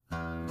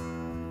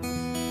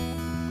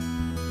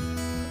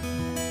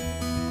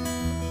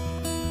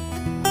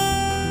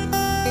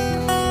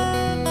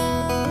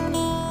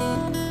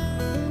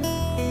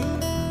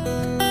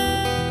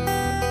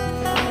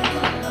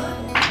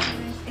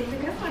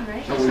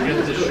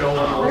get this show on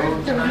the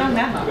road There were no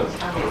tonight. memos,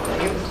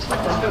 obviously. It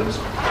was just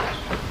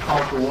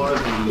Call to order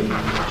the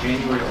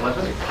January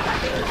 11th,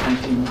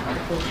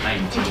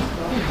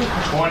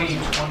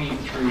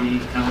 2023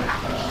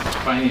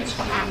 Finance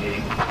Committee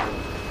meeting.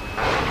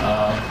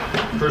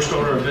 First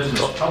order of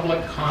business,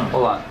 public comment.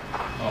 Hold on.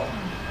 Oh,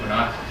 we're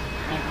not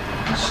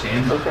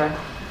standing? Okay.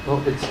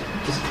 Well, it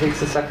just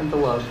takes a second to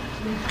load.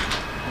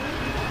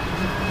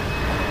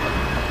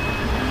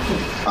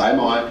 I'm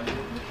on.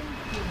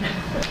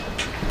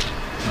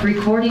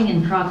 Recording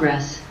in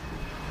progress.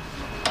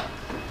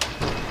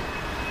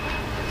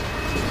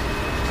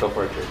 Go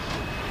for it, Drew.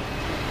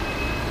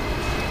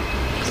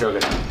 Go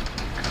good.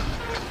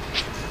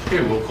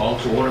 Okay, we'll call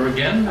to order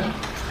again.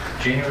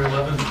 January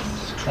 11th,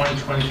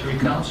 2023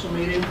 council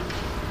meeting.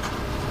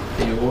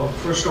 The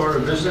first order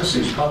of business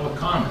is public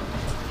comment.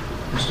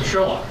 Mr.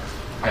 Sherlock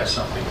has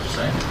something to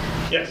say.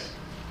 Yes.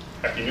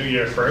 Happy New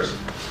Year first.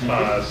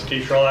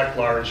 Steve Sherlock,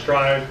 Lawrence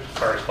Drive,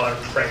 correspondent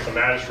for Franklin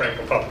Matters,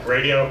 Franklin Public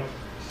Radio.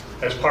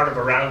 As part of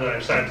a round that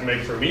I'm starting to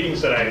make for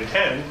meetings that I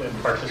attend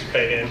and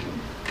participate in,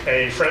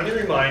 a friendly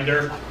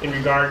reminder in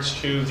regards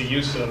to the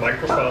use of the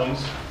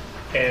microphones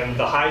and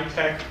the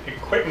high-tech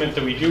equipment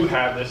that we do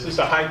have. This is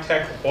a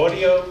high-tech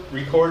audio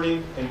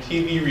recording and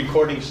TV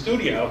recording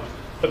studio,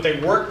 but they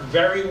work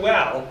very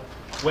well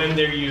when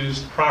they're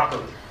used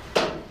properly.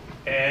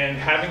 And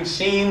having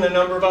seen the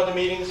number of other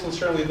meetings, and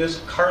certainly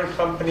this current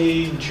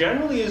company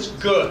generally is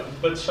good,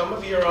 but some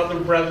of your other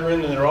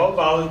brethren, and they're all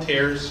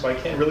volunteers, so I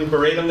can't really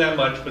berate them that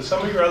much, but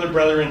some of your other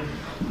brethren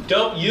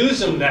don't use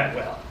them that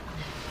well.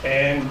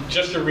 And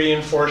just a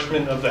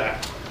reinforcement of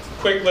that.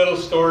 Quick little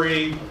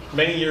story,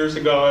 many years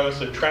ago I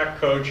was a track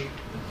coach,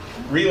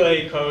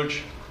 relay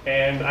coach,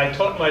 and I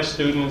taught my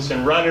students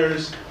and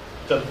runners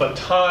the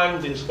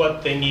baton is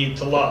what they need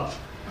to love.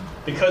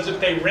 Because if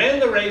they ran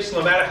the race,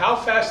 no matter how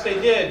fast they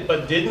did,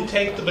 but didn't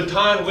take the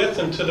baton with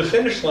them to the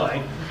finish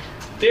line,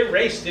 their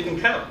race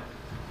didn't count.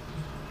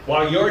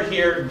 While you're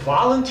here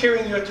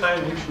volunteering your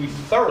time, which we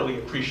thoroughly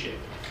appreciate,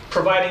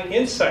 providing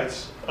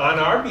insights on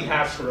our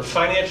behalf for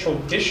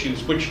financial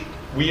issues, which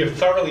we have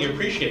thoroughly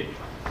appreciate.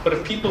 But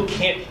if people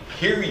can't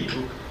hear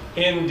you,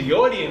 and the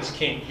audience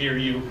can't hear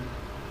you,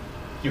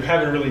 you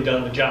haven't really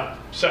done the job.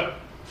 So,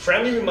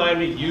 friendly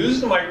reminder, use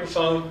the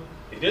microphone.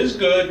 It is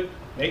good.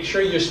 Make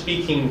sure you're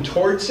speaking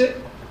towards it,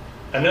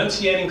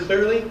 enunciating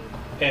clearly,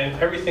 and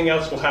everything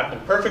else will happen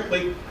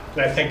perfectly.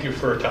 And I thank you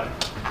for your time.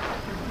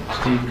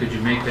 Steve, could you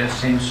make that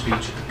same speech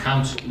at the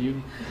council?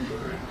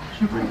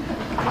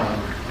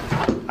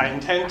 I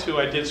intend to.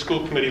 I did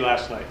school committee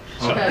last night.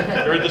 So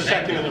you're the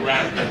second in the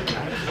round.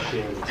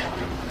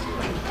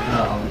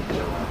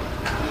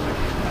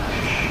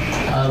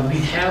 We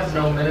have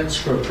no minutes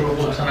for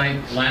approval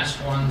tonight.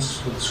 Last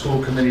ones with the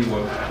school committee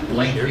were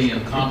lengthy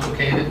and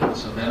complicated,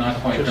 so they're not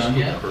quite done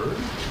yet.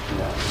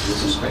 I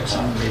suspect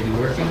someone may be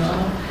working on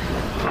them.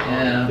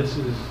 And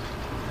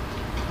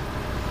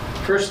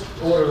first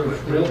order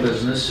of real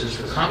business is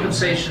the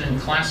compensation and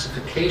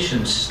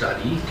classification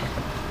study.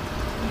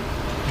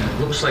 And it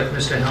looks like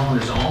Mr. Helen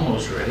is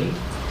almost ready.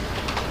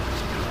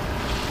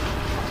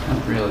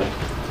 Not really.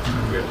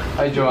 Not really.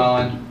 Hi,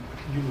 Joellen.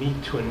 You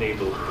need to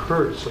enable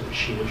her so that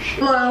she has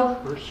shared Hello.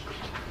 her screen.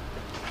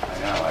 I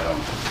know, I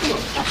don't.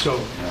 So,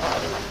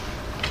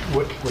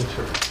 what's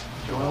her?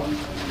 Joellen?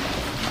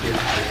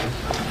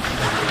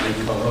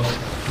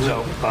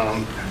 No,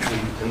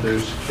 and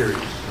there's Carrie.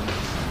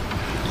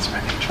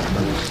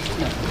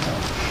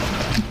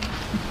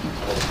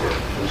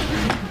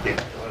 Yeah,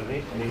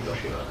 I need to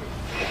share.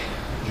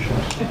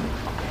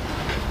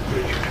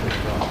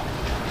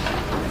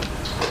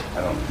 I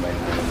don't mind.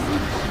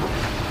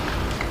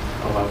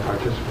 Allow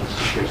participants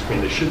to share screen.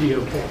 They should be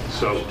okay.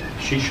 So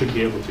she should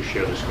be able to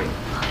share the screen,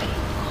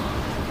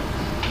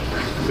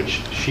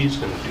 which she's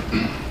going to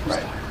do.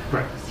 Right.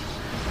 Right.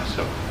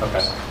 So,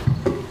 Okay.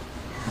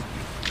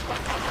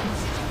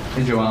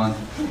 Hey, Joellen.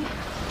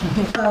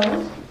 Hello.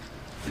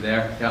 You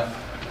there? Yep.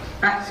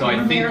 Right, So I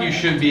I'm think here. you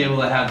should be able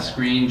to have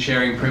screen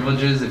sharing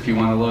privileges if you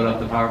want to load up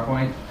the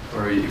PowerPoint,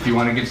 or if you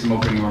want to give some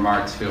opening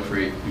remarks, feel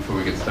free before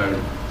we get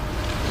started.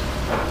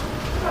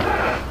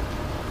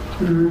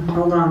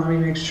 Hold on, let me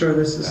make sure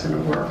this is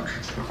going to work.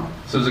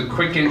 So as a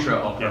quick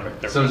intro, oh,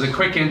 perfect. So as a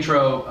quick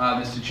intro,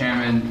 Mr.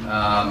 Chairman,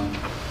 now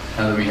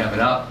that we have it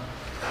up.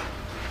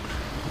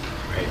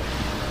 Great.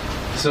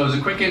 So as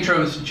a quick intro,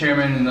 Mr.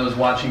 Chairman, and those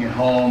watching at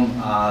home,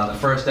 the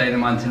first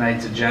item on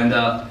tonight's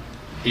agenda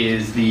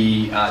is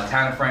the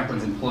Town of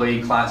Franklin's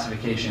Employee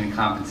Classification and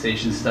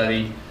Compensation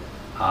Study.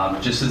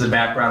 Just as a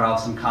background, I'll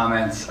have some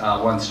comments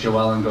once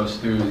Joellen goes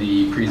through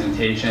the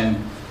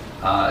presentation.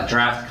 A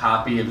draft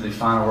copy of the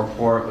final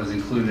report was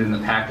included in the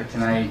packet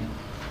tonight.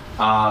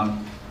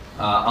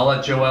 I'll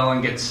let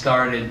Joellen get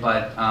started,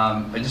 but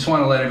I just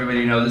want to let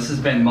everybody know this has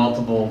been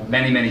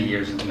many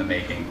years in the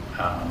making.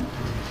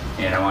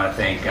 And I want to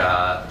thank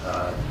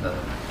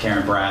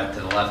Karen Brad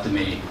to the left of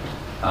me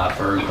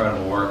for her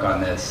incredible work on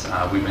this.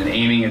 We've been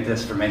aiming at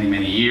this for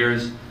many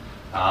years,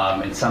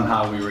 and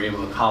somehow we were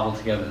able to cobble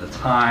together the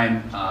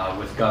time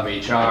with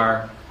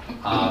GovHR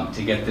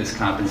to get this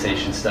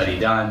compensation study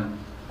done.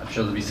 I'm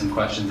sure there'll be some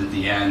questions at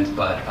the end,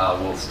 but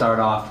we'll start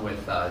off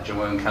with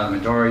Joanne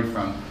Calamadori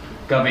from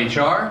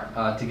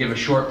GovHR to give a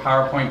short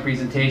PowerPoint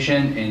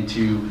presentation and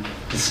to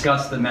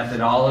discuss the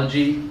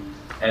methodology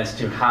as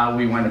to how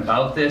we went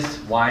about this,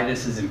 why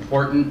this is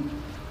important,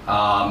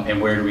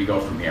 and where do we go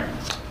from here.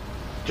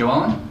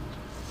 Joellen?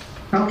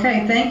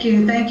 Okay, thank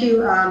you,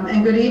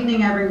 and good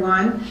evening,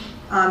 everyone.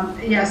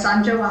 Yes,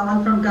 I'm Jo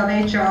Ellen from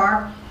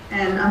GovHR,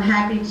 and I'm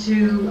happy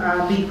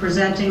to be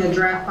presenting a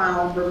draft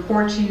final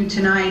report to you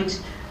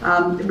tonight.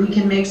 We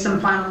can make some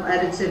final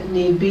edits if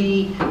need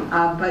be,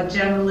 but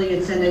generally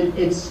it's in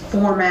its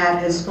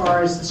format as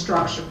far as the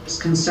structure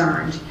is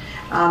concerned.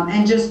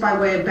 And just by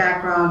way of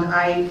background,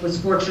 I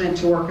was fortunate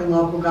to work in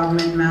local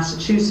government in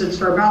Massachusetts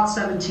for about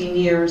 17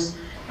 years.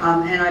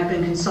 And I've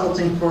been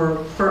consulting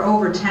for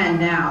over 10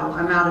 now.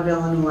 I'm out of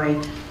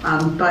Illinois,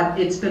 but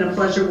it's been a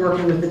pleasure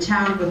working with the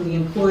town, with the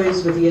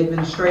employees, with the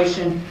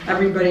administration.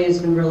 Everybody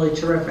has been really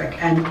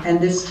terrific. And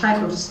this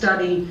type of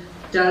study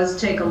does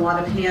take a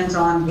lot of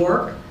hands-on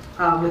work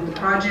with the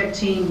project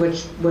team,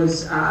 which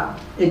was,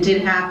 it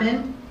did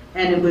happen,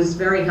 and it was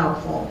very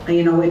helpful.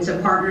 You know, it's a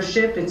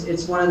partnership.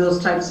 It's one of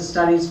those types of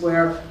studies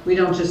where we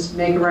don't just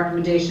make a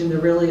recommendation, there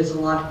really is a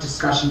lot of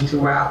discussion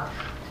throughout.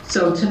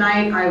 So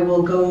tonight I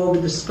will go over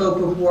the scope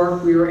of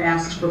work we were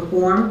asked to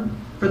perform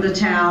for the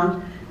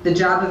town, the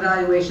job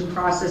evaluation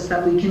process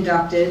that we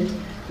conducted.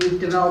 We've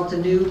developed a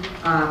new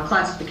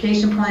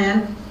classification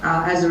plan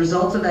as a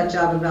result of that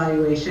job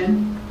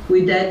evaluation.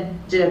 We then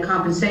did a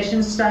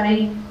compensation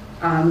study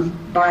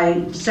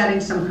by setting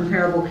some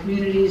comparable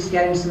communities,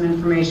 getting some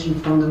information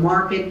from the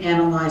market,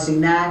 analyzing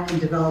that, and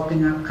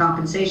developing a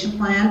compensation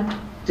plan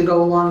to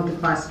go along with the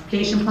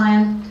classification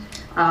plan.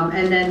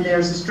 And then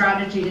there's a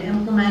strategy to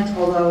implement,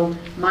 although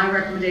my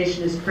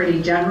recommendation is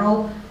pretty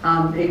general.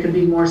 It could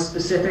be more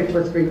specific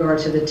with regard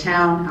to the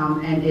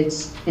town and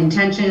its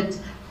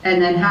intentions.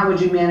 And then how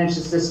would you manage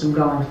the system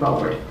going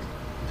forward?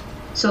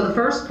 So the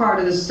first part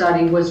of the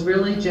study was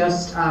really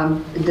just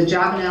the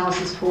job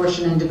analysis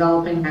portion and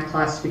developing that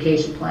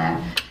classification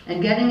plan.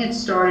 And getting it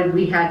started,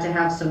 we had to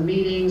have some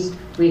meetings,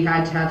 we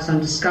had to have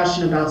some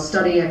discussion about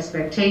study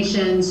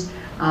expectations,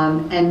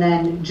 and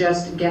then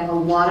just get a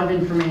lot of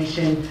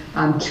information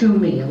to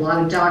me, a lot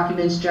of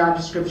documents, job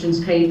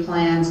descriptions, pay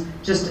plans,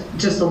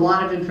 just a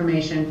lot of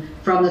information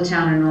from the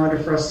town in order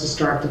for us to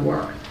start the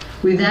work.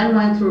 We then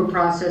went through a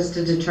process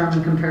to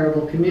determine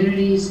comparable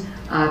communities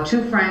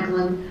to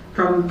Franklin,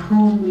 from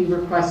whom we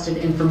requested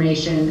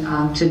information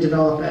to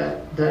develop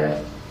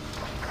the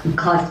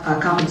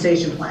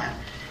compensation plan.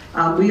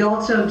 We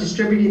also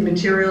distributed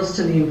materials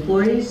to the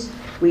employees.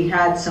 We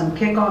had some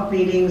kickoff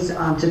meetings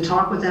to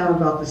talk with them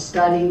about the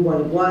study, what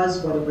it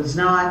was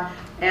not,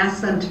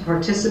 asked them to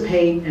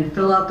participate and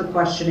fill out the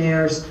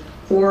questionnaires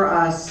for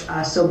us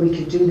so we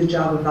could do the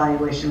job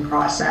evaluation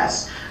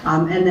process.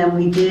 And then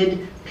we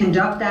did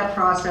conduct that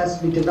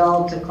process. We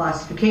developed a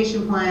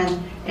classification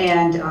plan,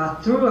 and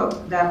through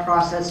that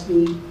process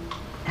we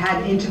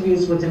had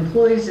interviews with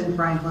employees in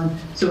Franklin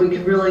so we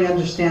could really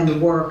understand the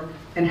work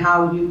and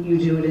how you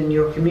do it in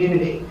your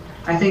community.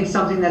 I think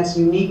something that's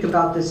unique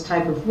about this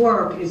type of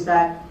work is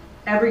that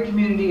every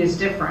community is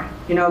different.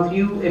 You know,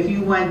 if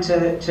you went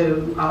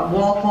to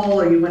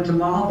Walpole or you went to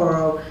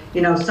Marlborough,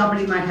 you know,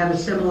 somebody might have a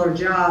similar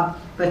job,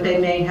 but they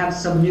may have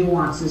some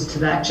nuances to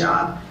that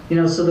job. You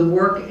know, so the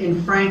work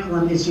in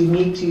Franklin is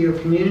unique to your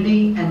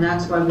community, and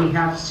that's why we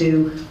have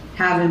to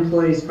have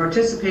employees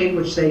participate,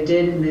 which they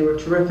did, and they were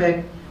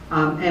terrific.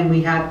 And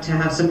we had to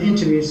have some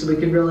interviews so we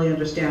could really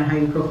understand how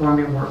you perform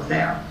your work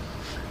there.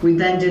 We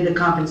then did the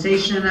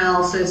compensation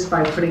analysis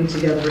by putting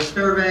together a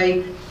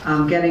survey,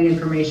 getting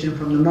information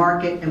from the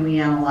market, and we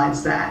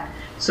analyzed that.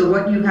 So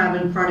what you have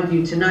in front of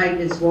you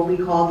tonight is what we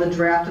call the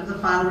draft of the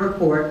final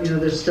report. You know,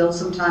 there's still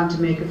some time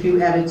to make a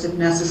few edits if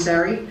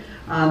necessary.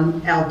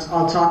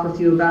 I'll talk with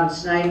you about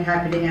it tonight.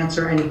 Happy to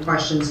answer any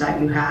questions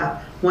that you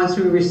have. Once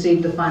we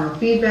receive the final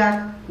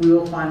feedback, we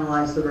will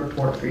finalize the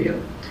report for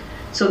you.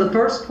 So the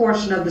first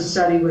portion of the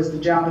study was the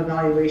job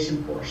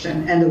evaluation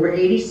portion, and there were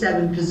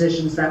 87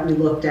 positions that we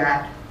looked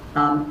at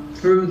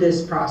through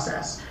this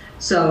process.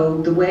 So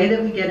the way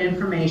that we get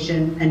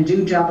information and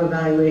do job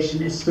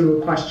evaluation is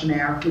through a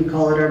questionnaire. We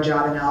call it our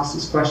job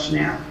analysis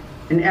questionnaire.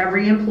 And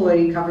every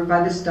employee covered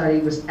by the study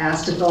was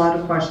asked to fill out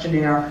a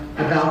questionnaire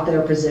about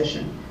their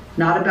position.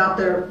 Not about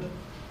their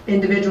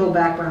individual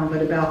background,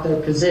 but about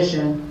their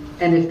position.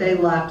 And if they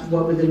left,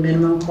 what were the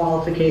minimum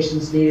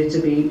qualifications needed to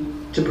be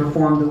to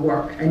perform the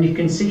work. And you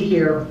can see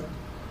here,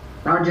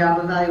 our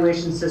job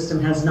evaluation system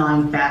has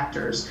 9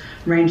 factors,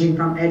 ranging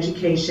from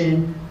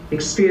education,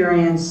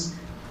 experience,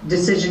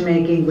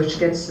 decision-making, which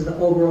gets to the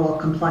overall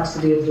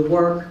complexity of the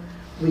work.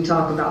 We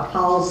talk about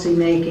policy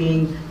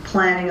making,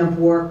 planning of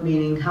work,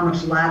 meaning how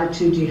much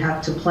latitude do you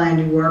have to plan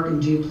your work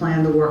and do you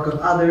plan the work of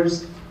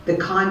others, the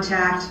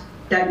contact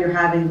that you're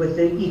having with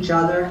each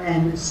other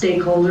and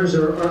stakeholders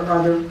or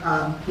other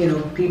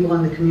people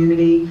in the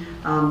community,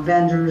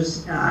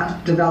 vendors,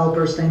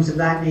 developers, things of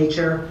that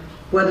nature,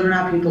 whether or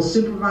not people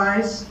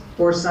supervise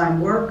or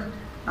assign work,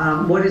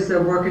 what is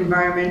their work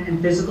environment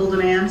and physical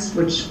demands,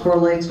 which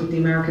correlates with the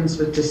Americans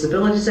with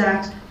Disabilities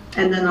Act.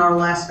 And then our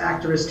last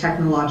factor is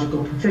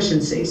technological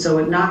proficiency. So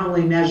it not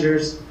only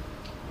measures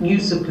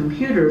use of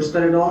computers,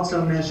 but it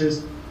also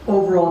measures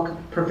overall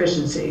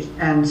proficiency.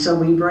 And so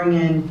we bring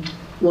in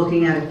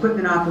looking at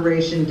equipment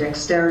operation,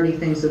 dexterity,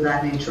 things of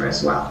that nature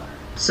as well.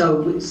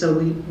 So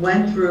we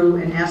went through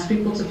and asked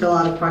people to fill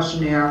out a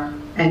questionnaire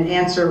and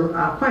answer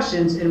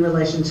questions in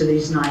relation to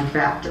these 9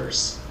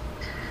 factors.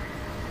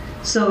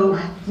 So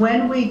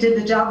when we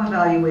did the job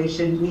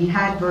evaluation, we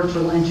had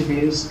virtual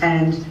interviews,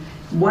 and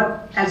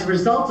as a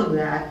result of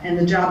that and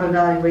the job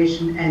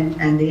evaluation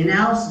and the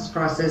analysis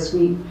process,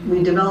 we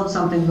developed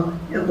something,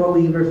 what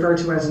we refer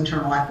to as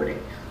internal equity.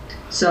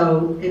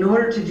 So in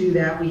order to do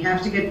that, we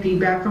have to get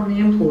feedback from the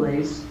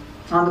employees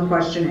on the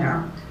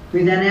questionnaire.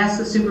 We then ask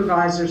the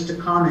supervisors to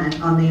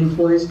comment on the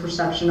employee's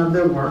perception of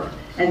their work,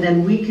 and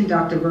then we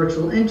conduct a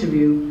virtual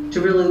interview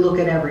to really look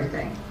at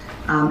everything.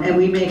 And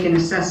we make an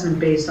assessment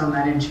based on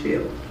that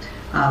interview.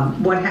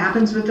 What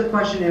happens with the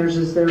questionnaires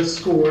is they're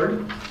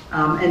scored,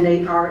 and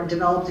they are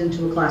developed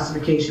into a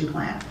classification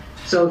plan.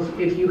 So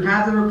if you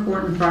have the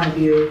report in front of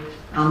you,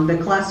 the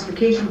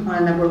classification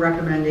plan that we're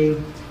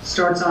recommending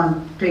starts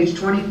on page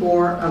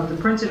 24 of the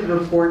printed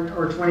report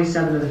or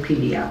 27 of the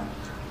PDF.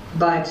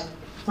 But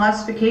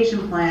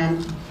classification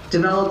plan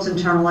develops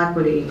internal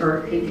equity,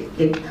 or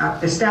it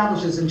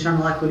establishes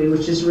internal equity,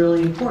 which is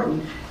really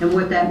important. And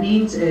what that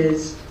means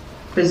is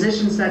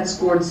positions that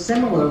scored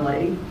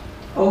similarly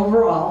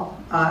overall,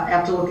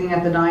 after looking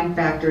at the 9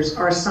 factors,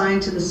 are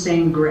assigned to the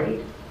same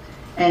grade.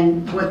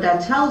 And what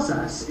that tells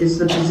us is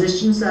the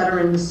positions that are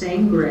in the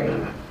same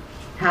grade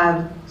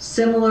have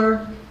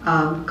similar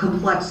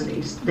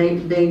complexities.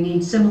 They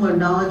need similar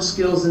knowledge,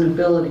 skills, and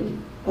ability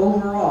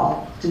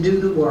overall to do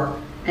the work,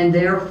 and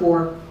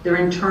therefore they're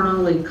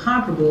internally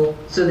comparable,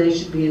 so they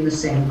should be in the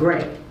same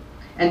grade.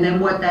 And then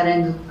what that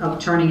ends up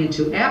turning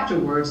into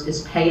afterwards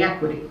is pay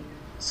equity.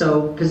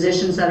 So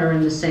positions that are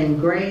in the same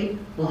grade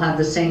will have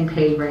the same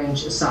pay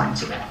range assigned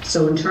to them.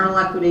 So internal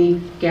equity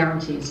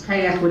guarantees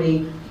pay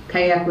equity.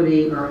 Pay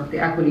equity, or the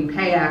Equity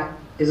Pay Act,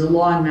 is a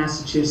law in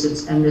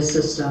Massachusetts, and this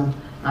system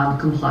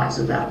complies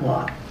with that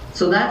law.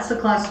 So that's the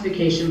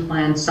classification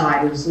plan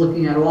side. It was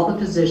looking at all the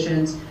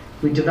positions.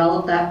 We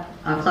developed that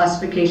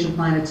classification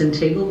plan. It's in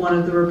table 1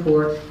 of the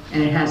report,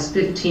 and it has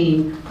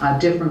 15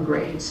 different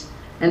grades.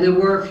 And there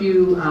were a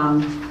few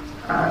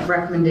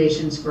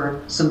recommendations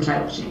for some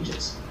title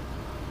changes.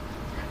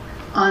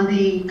 On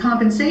the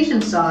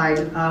compensation side,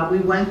 we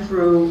went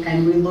through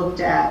and we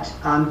looked at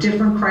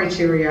different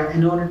criteria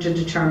in order to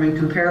determine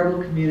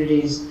comparable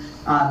communities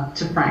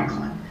to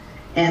Franklin.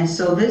 And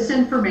so this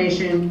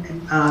information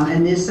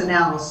and this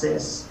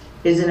analysis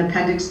is in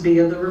Appendix B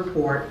of the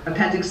report.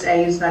 Appendix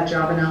A is that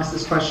job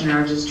analysis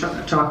questionnaire I just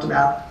talked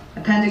about.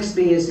 Appendix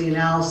B is the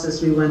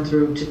analysis we went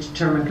through to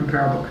determine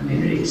comparable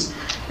communities.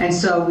 And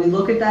so we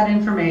look at that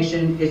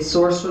information. It's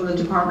sourced from the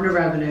Department of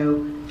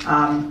Revenue.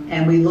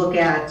 And we look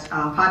at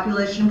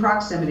population and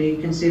proximity. You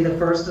can see the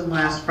first and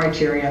last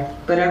criteria,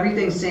 but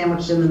everything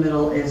sandwiched in the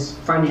middle is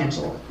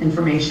financial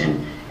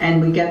information.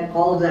 And we get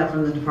all of that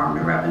from the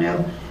Department of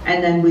Revenue.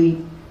 And then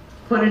we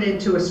put it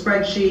into a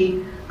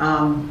spreadsheet.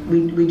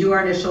 We do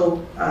our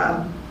initial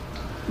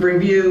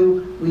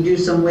review. We do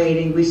some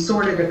weighting. We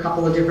sorted a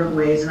couple of different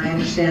ways, and I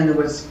understand there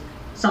was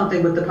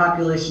something with the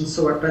population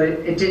sort, but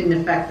it didn't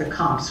affect the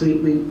comps. We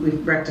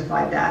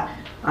rectified that.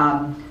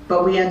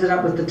 But we ended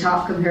up with the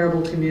top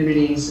comparable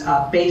communities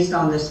based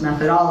on this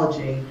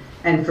methodology.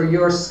 And for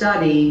your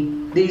study,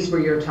 these were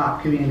your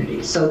top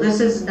communities. So this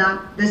is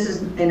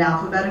in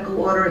alphabetical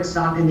order. It's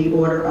not in the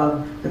order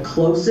of the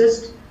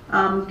closest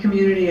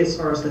community as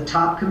far as the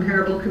top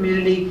comparable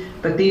community,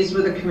 but these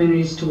were the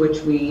communities to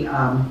which we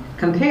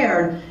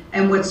compared.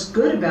 And what's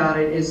good about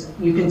it is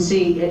you can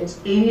see it's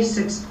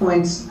 86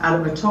 points out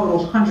of a total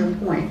 100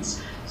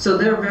 points. So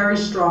they're very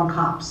strong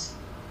comps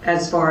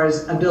as far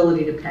as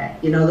ability to pay.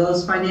 You know,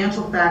 those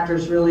financial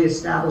factors really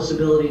establish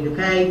ability to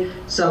pay.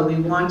 So we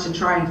want to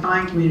try and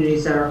find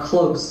communities that are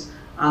close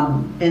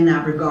in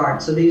that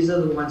regard. So these are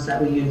the ones that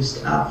we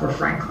used for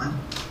Franklin.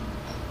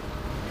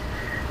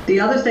 The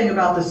other thing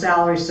about the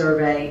salary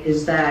survey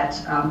is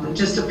that,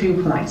 just a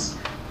few points.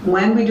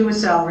 When we do a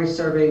salary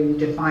survey, we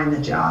define the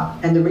job.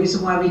 And the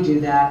reason why we do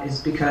that is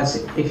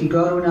because if you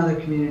go to another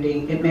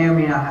community, it may or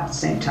may not have the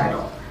same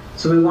title.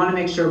 So we want to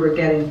make sure we're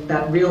getting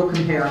that real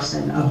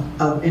comparison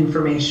of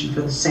information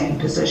for the same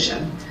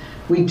position.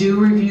 We do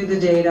review the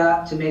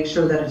data to make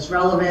sure that it's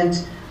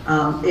relevant.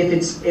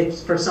 If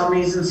for some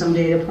reason some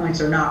data points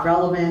are not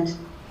relevant,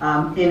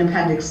 in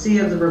Appendix C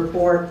of the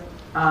report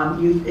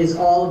is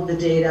all of the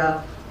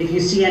data. If you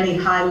see any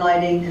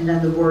highlighting and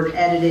then the word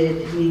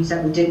edited, it means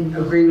that we didn't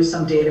agree with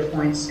some data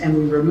points and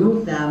we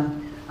removed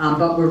them,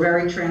 but we're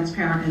very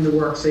transparent in the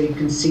work so you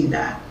can see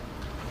that.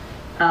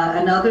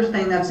 Another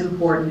thing that's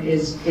important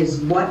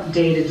is what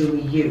data do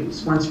we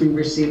use once we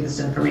receive this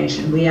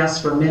information. We ask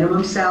for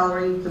minimum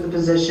salary for the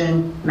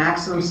position,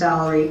 maximum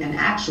salary, and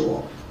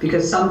actual,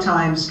 because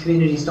sometimes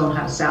communities don't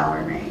have a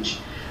salary range.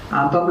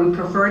 But we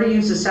prefer to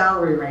use a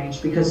salary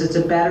range because it's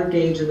a better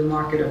gauge of the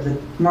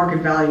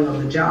market value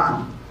of the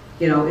job.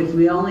 You know, if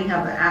we only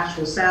have the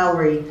actual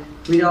salary,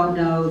 we don't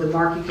know the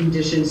market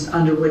conditions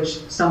under which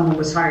someone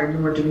was hired,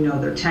 nor do we know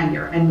their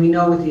tenure. And we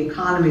know with the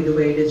economy the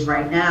way it is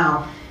right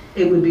now,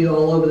 it would be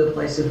all over the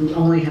place if we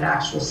only had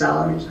actual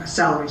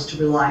salaries to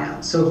rely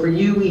on. So for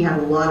you, we had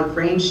a lot of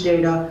range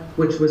data,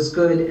 which was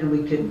good, and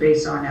we could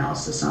base our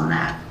analysis on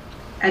that.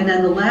 And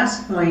then the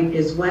last point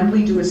is when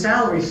we do a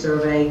salary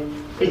survey,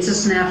 it's a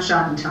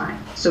snapshot in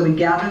time. So we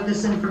gathered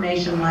this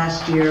information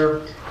last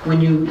year. When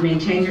you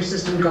maintain your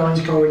system going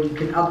forward, you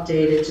can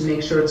update it to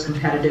make sure it's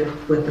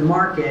competitive with the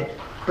market,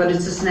 but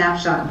it's a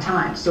snapshot in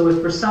time. So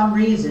if for some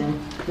reason,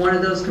 one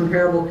of those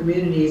comparable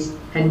communities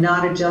had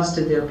not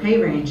adjusted their pay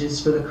ranges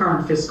for the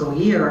current fiscal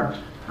year,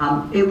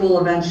 it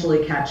will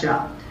eventually catch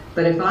up.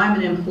 But if I'm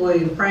an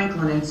employee in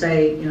Franklin and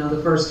say, you know,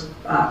 the first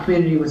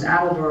community was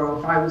Attleboro,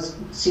 if I was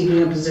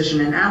seeking a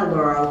position in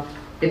Attleboro,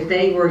 if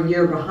they were a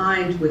year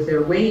behind with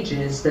their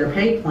wages, their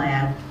pay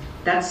plan,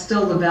 that's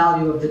still the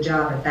value of the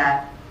job at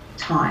that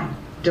time,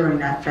 during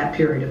that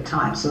period of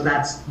time. So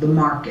that's the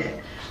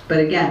market. But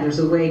again, there's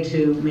a way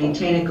to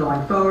maintain it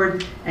going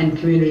forward, and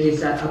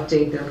communities that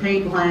update their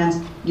pay plans,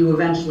 you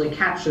eventually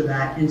capture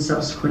that in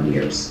subsequent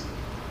years.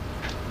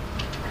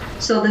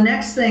 So the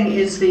next thing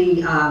is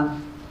the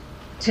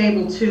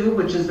Table 2,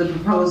 which is the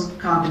proposed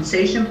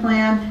compensation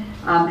plan.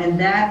 And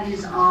that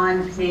is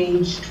on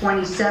page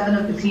 27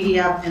 of the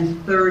PDF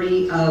and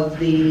 30 of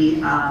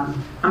the,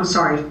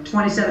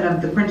 27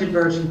 of the printed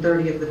version,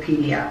 30 of the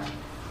PDF.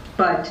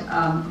 But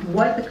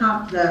what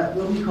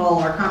we call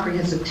our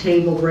comprehensive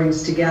table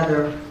brings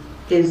together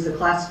is the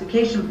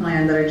classification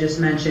plan that I just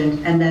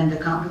mentioned, and then the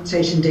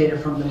compensation data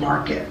from the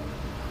market.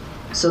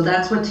 So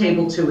that's what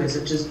Table 2 is.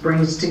 It just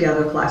brings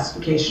together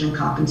classification and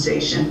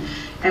compensation.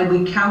 And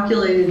we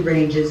calculated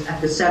ranges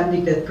at the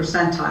 75th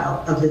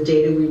percentile of the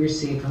data we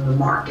received from the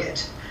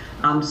market.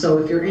 So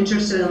if you're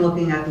interested in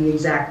looking at the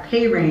exact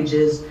pay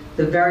ranges,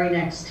 the very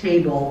next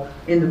table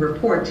in the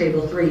report,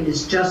 Table 3,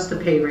 is just the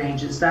pay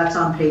ranges. That's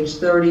on page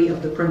 30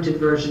 of the printed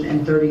version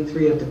and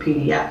 33 of the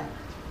PDF.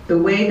 The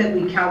way that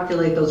we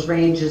calculate those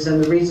ranges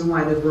and the reason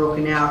why they're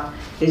broken out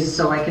is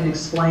so I can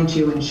explain to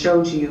you and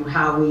show to you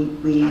how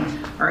we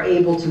are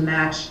able to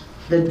match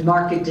the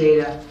market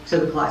data to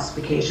the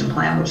classification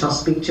plan, which I'll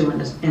speak to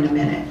in a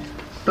minute.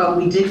 But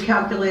we did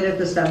calculate at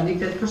the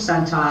 75th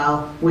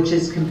percentile, which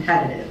is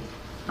competitive.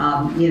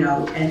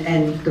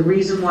 And the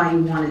reason why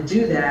you want to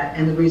do that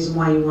and the reason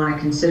why you want to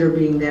consider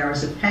being there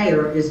as a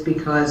payer is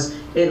because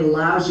it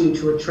allows you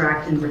to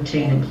attract and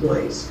retain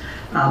employees.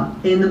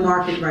 In the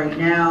market right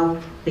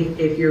now,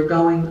 if you're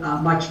going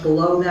much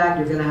below that,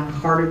 you're going to have a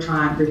harder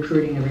time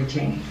recruiting and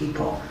retaining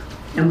people.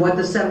 And what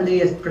the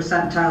 70th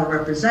percentile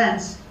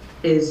represents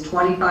is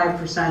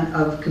 25%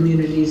 of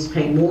communities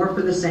pay more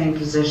for the same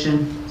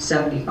position,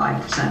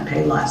 75%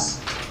 pay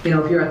less. You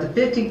know, if you're at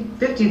the 15th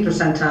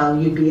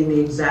percentile, you'd be in the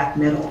exact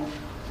middle.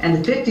 And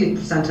the 50th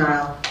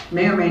percentile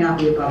may or may not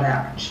be above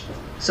average.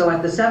 So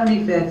at the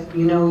 75th,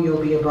 you know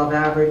you'll be above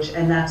average,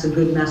 and that's a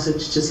good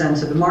message to send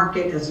to the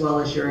market as well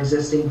as your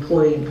existing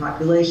employee and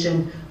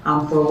population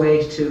for a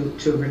way to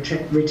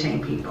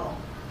retain people.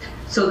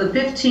 So the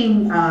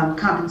 15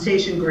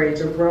 compensation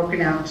grades are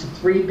broken out into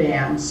 3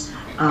 bands,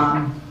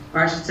 or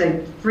I should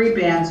say 3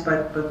 bands,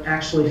 but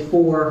actually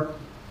 4.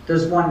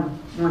 There's one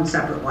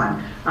separate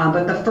one.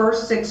 But the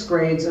first 6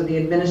 grades are the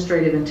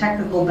administrative and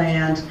technical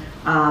band,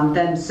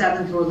 then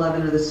 7 through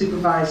 11 are the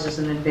supervisors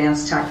and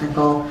advanced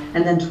technical,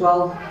 and then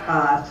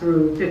 12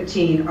 through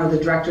 15 are the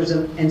directors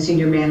and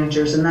senior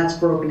managers, and that's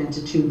broken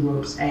into 2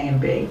 groups, A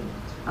and B.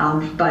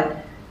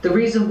 But the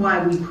reason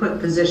why we put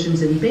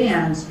positions in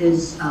bands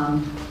is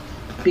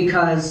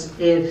because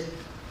if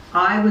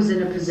I was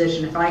in a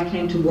position, if I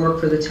came to work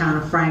for the town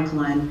of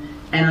Franklin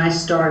and I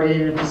started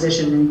in a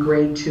position in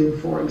grade 2,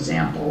 for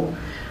example,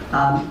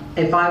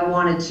 if I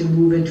wanted to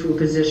move into a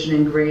position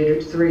in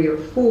grade 3 or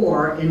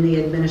 4 in the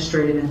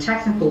administrative and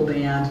technical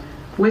band,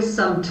 with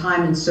some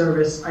time and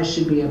service, I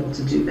should be able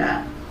to do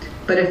that.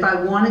 But if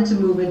I wanted to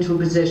move into a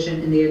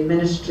position in the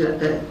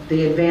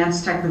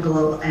advanced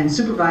technical and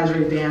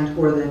supervisory band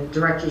or the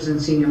directors and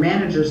senior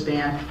managers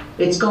band,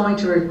 it's going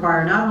to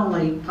require not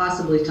only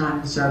possibly time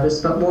and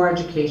service, but more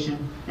education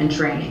and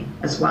training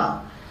as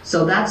well.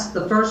 So that's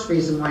the first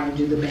reason why you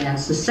do the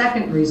bands. The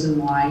second reason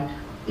why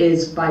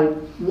is by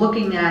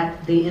looking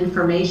at the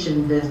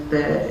information,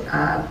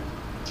 the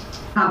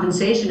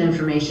compensation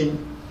information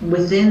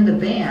within the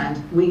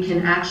band, we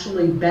can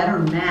actually better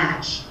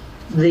match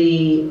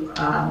the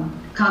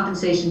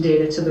compensation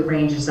data to the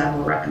ranges that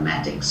we're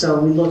recommending. So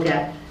we look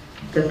at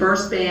the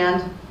first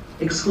band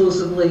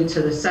exclusively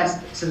to the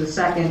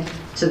second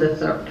to the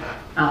third.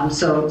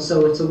 So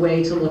it's a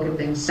way to look at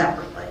things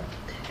separately.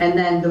 And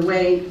then the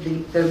way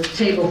the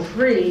table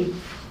 3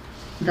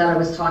 that I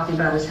was talking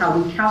about is how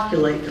we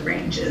calculate the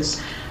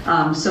ranges.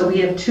 So we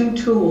have 2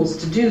 tools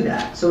to do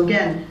that. So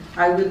again,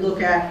 I would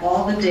look at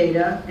all the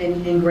data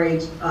in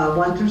grades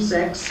 1 through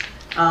 6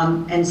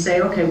 and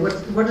say, okay,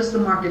 what is the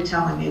market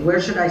telling me?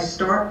 Where should I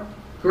start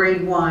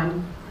grade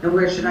 1 and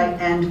where should I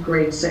end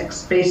grade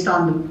 6 based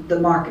on the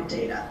market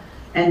data.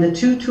 And the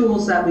two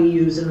tools that we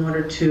use in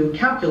order to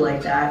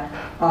calculate that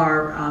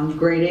are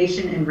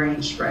gradation and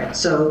range spread.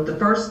 So the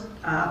first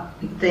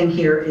thing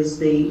here is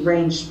the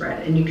range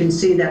spread, and you can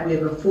see that we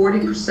have a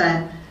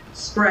 40%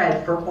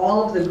 spread for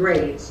all of the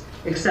grades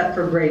except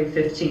for grade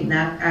 15.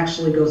 That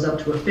actually goes up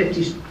to a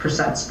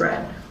 50%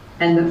 spread.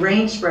 And the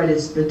range spread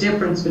is the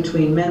difference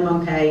between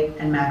minimum pay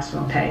and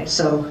maximum pay.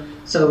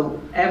 So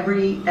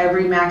every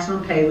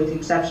maximum pay, with the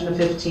exception of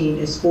 15,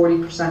 is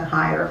 40%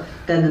 higher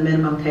than the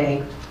minimum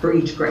pay for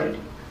each grade.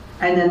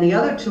 And then the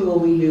other tool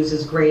we use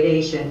is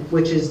gradation,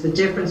 which is the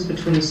difference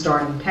between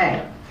starting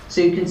pay.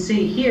 So you can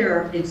see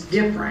here it's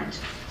different.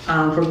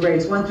 For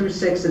grades 1 through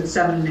 6, it's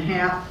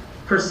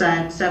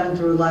 7.5%, 7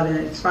 through 11,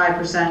 it's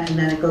 5%, and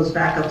then it goes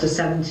back up to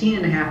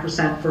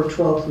 17.5% for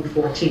 12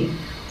 through 14.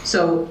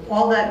 So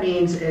all that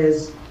means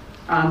is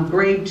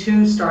grade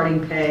 2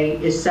 starting pay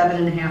is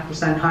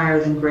 7.5% higher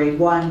than grade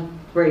 1,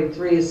 grade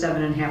 3 is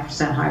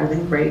 7.5% higher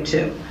than grade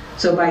 2.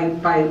 So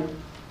by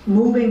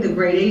moving the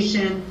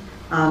gradation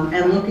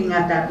and looking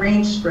at that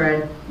range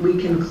spread, we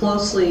can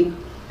closely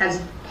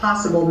as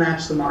possible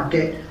match the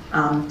market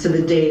to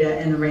the data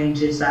and the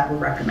ranges that we're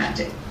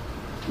recommending.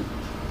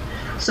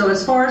 So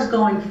as far as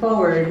going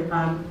forward,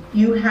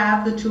 you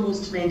have the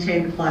tools to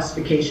maintain the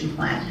classification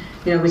plan.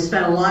 You know, we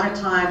spent a lot of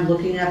time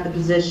looking at the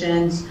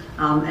positions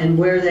and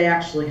where they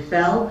actually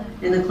fell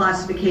in the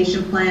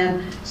classification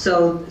plan.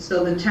 So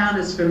the town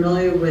is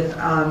familiar with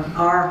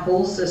our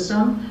whole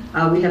system.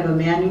 We have a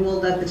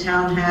manual that the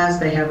town has.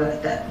 They have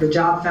the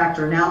job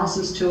factor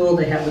analysis tool.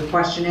 They have the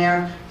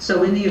questionnaire.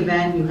 So in the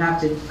event you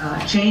have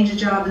to change a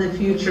job in the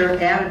future,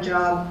 add a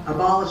job,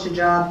 abolish a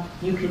job,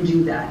 you can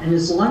do that. And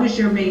as long as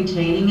you're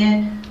maintaining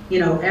it, you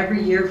know,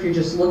 every year, if you're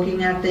just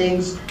looking at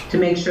things to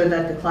make sure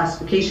that the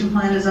classification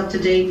plan is up to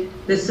date,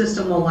 this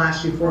system will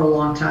last you for a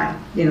long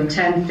time, you know,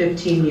 10,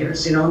 15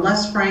 years. You know,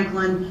 unless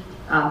Franklin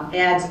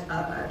adds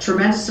a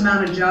tremendous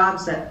amount of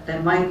jobs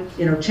that might,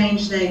 you know,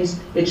 change things,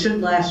 it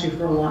should last you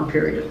for a long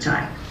period of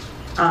time.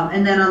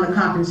 And then on the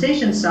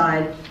compensation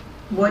side,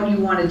 what you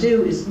want to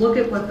do is look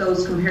at what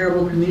those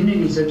comparable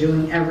communities are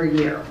doing every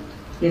year,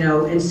 you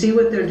know, and see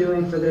what they're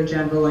doing for their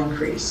general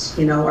increase.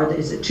 You know,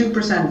 is it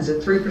 2%, is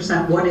it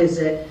 3%, what is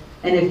it?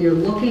 And if you're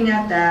looking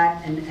at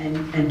that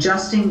and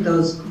adjusting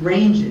those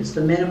ranges,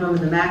 the minimum and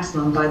the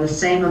maximum, by the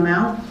same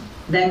amount,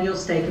 then you'll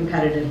stay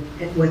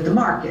competitive with the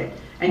market.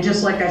 And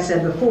just like I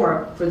said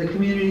before, for the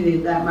community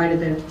that might have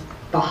been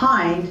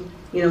behind,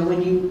 you know,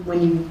 when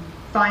you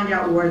find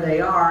out where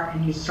they are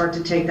and you start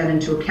to take that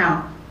into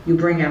account, you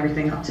bring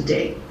everything up to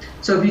date.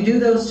 So if you do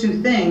those two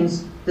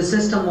things, the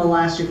system will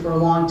last you for a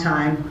long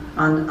time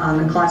on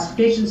the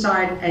classification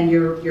side, and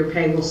your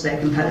pay will stay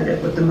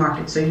competitive with the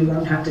market, so you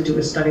won't have to do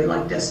a study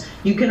like this.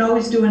 You can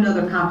always do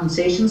another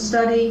compensation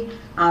study,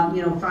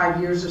 you know,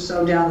 5 years or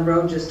so down the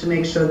road, just to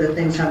make sure that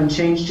things haven't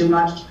changed too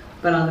much,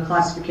 but on the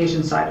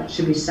classification side, it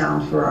should be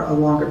sound for a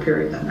longer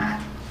period than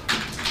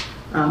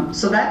that.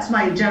 So that's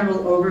my general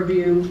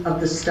overview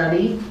of the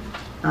study.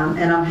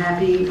 And I'm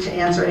happy to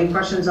answer any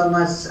questions,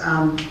 unless,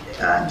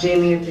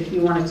 Jamie, if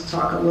you wanted to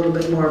talk a little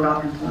bit more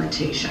about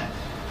implementation.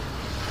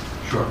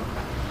 Sure.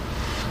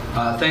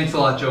 Thanks a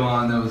lot,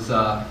 Joanne. That was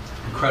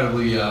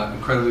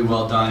incredibly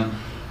well done.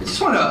 I just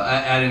want to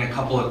add in a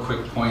couple of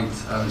quick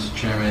points, Mr.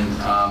 Chairman.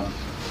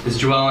 As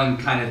Joellen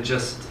kind of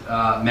just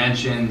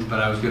mentioned,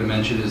 but I was going to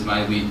mention as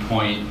my lead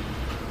point,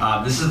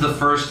 this is the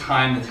first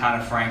time the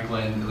town of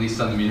Franklin, at least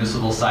on the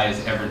municipal side,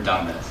 has ever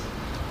done this.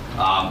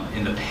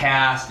 In the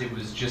past, it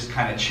was just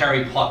kind of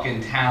cherry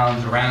plucking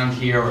towns around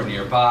here or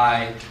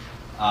nearby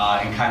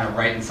and kind of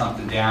writing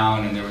something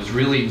down, and there was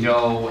really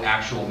no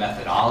actual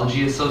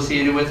methodology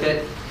associated with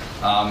it.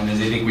 And as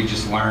I think we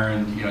just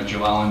learned, you know,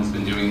 Joellen's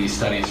been doing these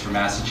studies for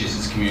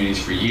Massachusetts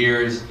communities for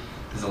years.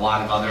 There's a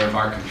lot of other of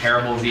our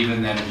comparables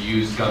even that have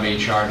used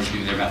GovHR to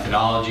do their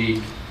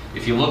methodology.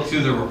 If you look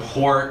through the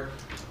report,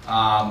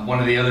 one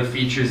of the other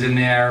features in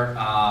there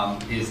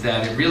is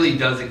that it really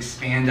does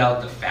expand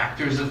out the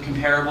factors of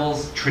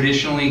comparables.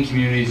 Traditionally,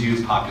 communities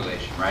use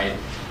population, right?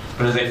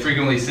 But as I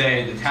frequently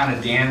say, the town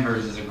of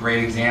Danvers is a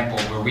great example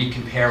where we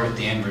compare with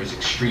Danvers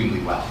extremely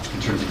well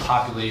in terms of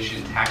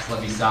population, tax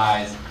levy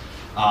size,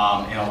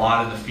 and a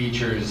lot of the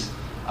features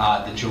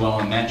that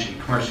Joellen mentioned,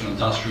 commercial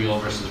industrial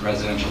versus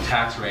residential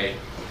tax rate.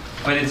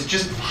 But it's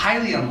just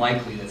highly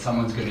unlikely that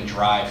someone's going to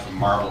drive from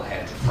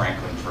Marblehead to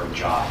Franklin for a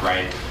job,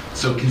 right?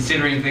 So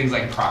considering things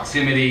like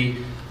proximity,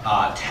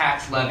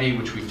 tax levy,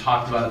 which we've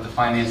talked about at the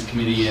Finance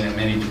Committee and at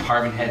many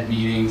department head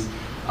meetings,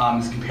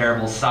 is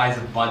comparable, size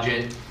of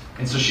budget.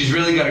 And so she's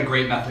really got a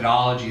great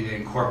methodology that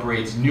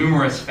incorporates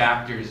numerous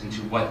factors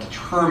into what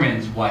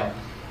determines what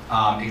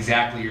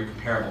exactly your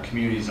comparable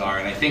communities are.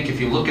 And I think if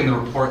you look in the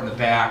report in the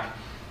back,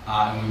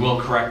 and we will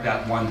correct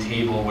that one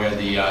table where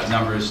the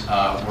numbers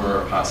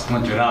were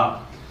splintered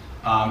up.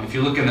 If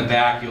you look in the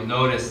back, you'll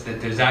notice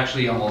that there's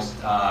actually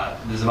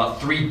there's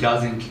about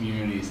 36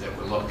 communities that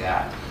were looked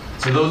at.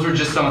 So those were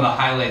just some of the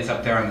highlights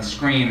up there on the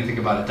screen. I think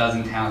about a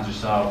dozen towns or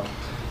so.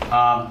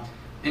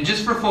 And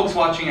just for folks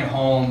watching at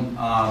home,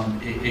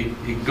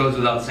 it goes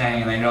without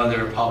saying, and I know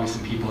there are probably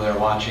some people that are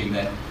watching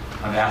that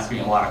have asked me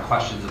a lot of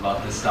questions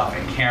about this stuff,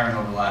 and Karen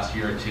over the last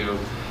year or two.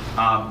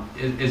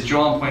 As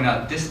Joellen pointed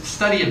out, this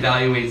study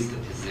evaluates the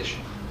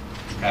position,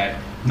 okay,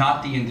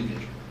 not the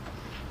individual.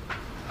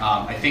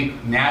 I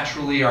think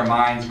naturally our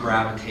minds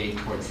gravitate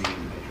towards the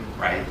individual,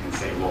 right, and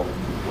say, well,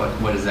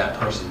 what is that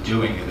person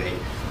doing? Are they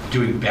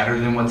doing better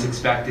than what's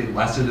expected,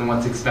 lesser than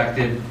what's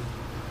expected?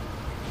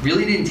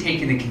 Really didn't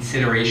take into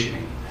consideration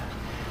any of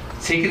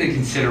that. Taken into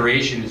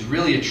consideration is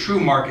really a true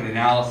market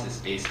analysis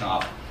based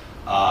off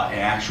an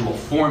actual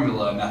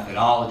formula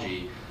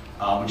methodology,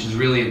 which is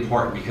really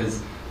important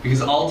because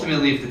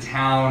ultimately if the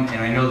town, and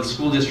I know the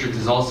school district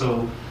is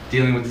also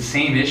dealing with the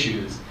same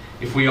issues,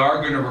 if we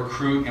are going to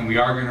recruit and we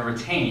are going to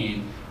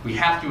retain, we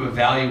have to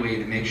evaluate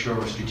and make sure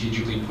we're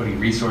strategically putting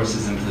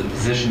resources into the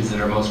positions that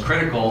are most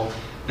critical,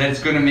 that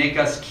it's going to make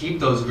us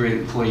keep those great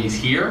employees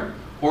here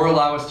or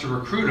allow us to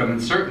recruit them in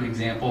certain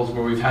examples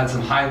where we've had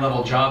some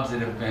high-level jobs that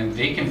have been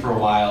vacant for a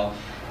while,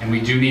 and we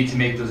do need to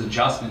make those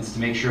adjustments to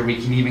make sure we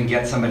can even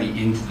get somebody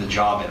into the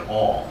job at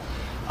all.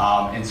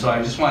 And so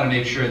I just want to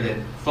make sure that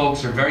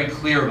folks are very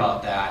clear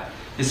about that.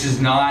 This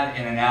is not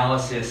an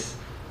analysis,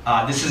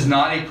 this is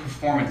not a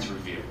performance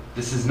review.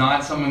 This is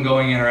not someone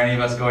going in or any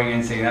of us going in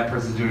and saying that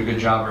person's doing a good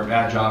job or a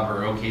bad job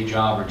or okay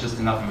job or just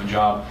enough of a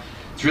job.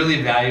 It's really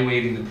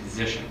evaluating the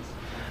positions.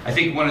 I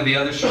think one of the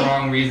other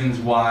strong reasons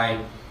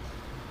why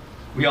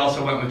we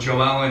also went with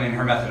Joellen and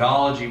her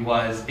methodology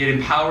was it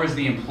empowers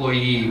the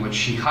employee, which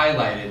she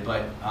highlighted,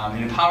 but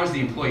it empowers the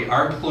employee.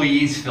 Our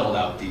employees filled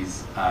out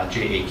these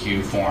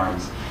JAQ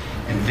forms,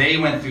 and they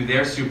went through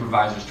their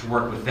supervisors to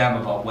work with them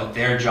about what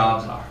their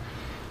jobs are.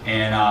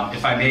 And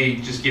if I may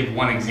just give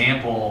one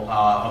example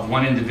of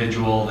one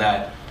individual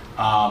that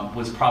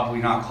was probably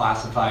not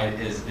classified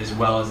as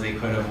well as they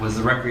could have was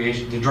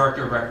the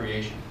director of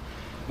recreation.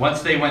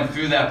 Once they went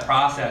through that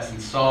process and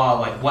saw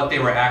like what they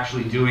were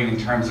actually doing in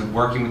terms of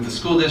working with the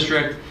school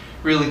district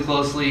really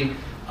closely,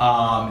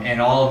 and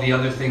all of the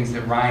other things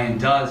that Ryan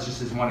does,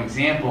 just as one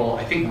example,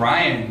 I think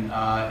Ryan,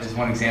 as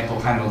one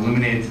example, kind of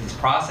illuminated this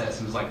process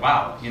and was like,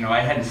 wow, you know, I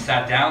hadn't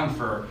sat down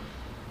for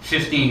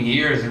 15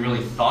 years and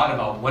really thought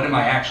about what am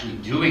I actually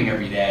doing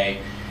every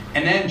day.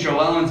 And then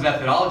Joellen's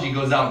methodology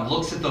goes out and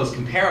looks at those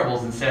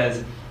comparables and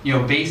says, you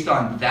know, based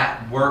on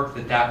that work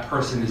that that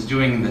person is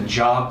doing in the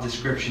job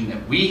description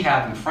that we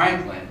have in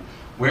Franklin,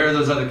 where are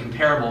those other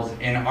comparables,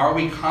 and are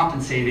we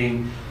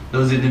compensating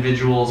those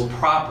individuals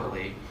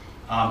properly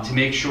to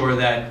make sure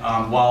that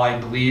while I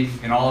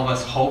believe and all of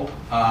us hope,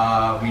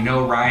 we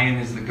know Ryan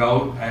is the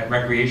GOAT at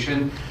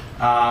recreation,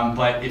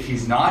 but if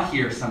he's not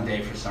here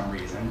someday for some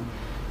reason,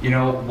 you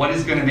know, what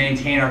is going to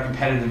maintain our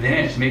competitive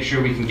advantage to make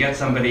sure we can get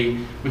somebody,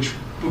 which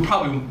we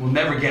probably will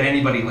never get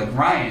anybody like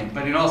Ryan,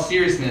 but in all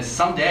seriousness,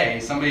 someday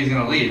somebody's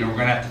going to leave and we're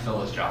going to have to fill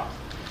those jobs.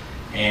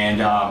 And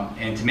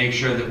to make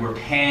sure that we're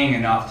paying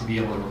enough to be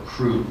able to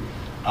recruit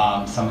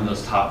some of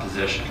those top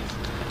positions.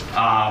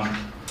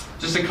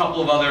 Just a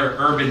couple of other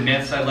urban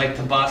myths I'd like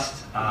to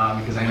bust,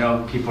 because I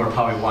know people are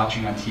probably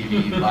watching on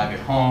TV live at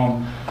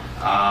home.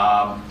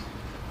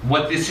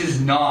 What this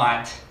is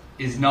not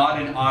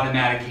an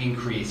automatic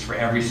increase for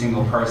every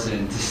single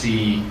person to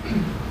see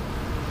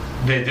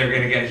that they're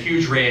going to get a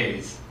huge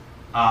raise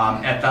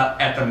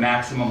at the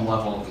maximum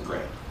level of the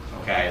grade.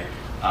 Okay,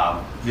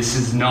 this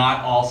is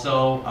not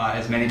also,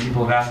 as many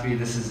people have asked me,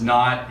 this is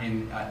not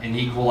an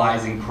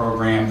equalizing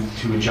program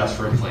to adjust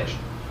for inflation.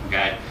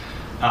 Okay,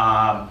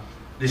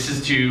 this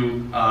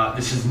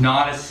is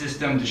not a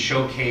system to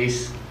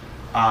showcase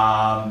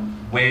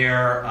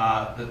where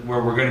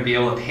we're going to be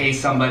able to pay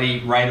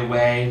somebody right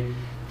away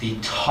the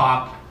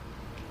top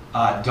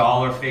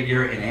dollar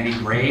figure in any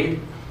grade.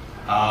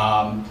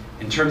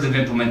 In terms of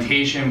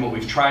implementation, what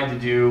we've tried to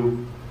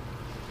do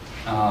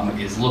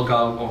is look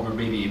out over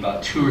maybe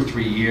about 2 or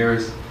 3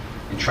 years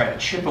and try to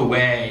chip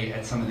away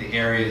at some of the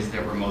areas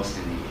that we're most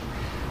in need.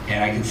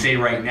 And I can say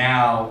right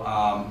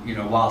now, you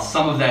know, while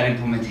some of that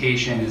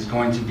implementation is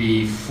going to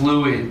be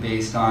fluid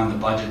based on the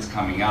budgets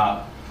coming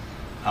up,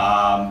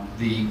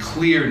 the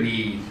clear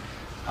need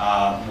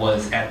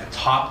was at the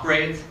top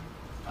grades.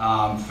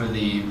 For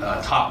the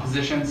top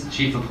positions,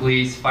 Chief of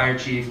Police, Fire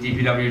Chief,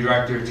 DPW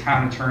Director,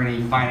 Town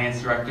Attorney,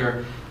 Finance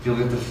Director, if you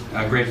look at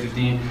the grade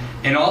 15,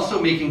 and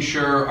also making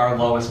sure our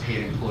lowest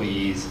paid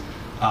employees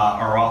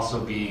are also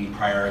being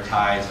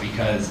prioritized,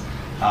 because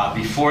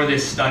before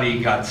this study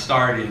got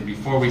started,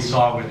 before we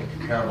saw where the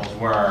comparables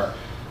were,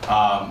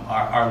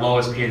 our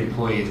lowest paid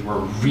employees were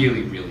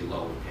really, really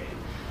low paid.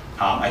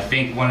 I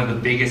think one of the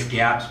biggest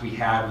gaps we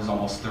had was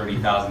almost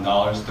 $30,000,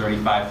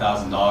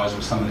 $35,000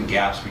 were some of the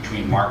gaps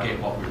between market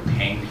and what we were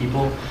paying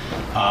people.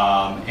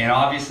 And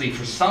obviously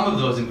for some of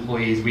those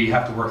employees, we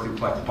have to work through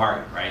collective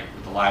bargaining, right?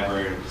 With the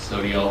library,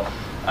 custodial,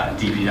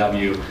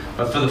 DPW.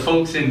 But for the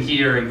folks in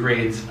here in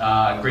grades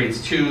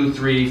 2,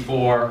 3,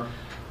 4,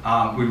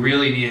 we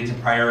really needed to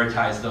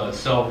prioritize those.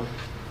 So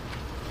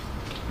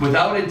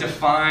without a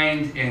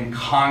defined and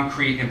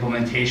concrete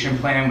implementation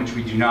plan, which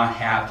we do not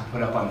have to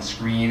put up on the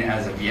screen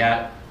as of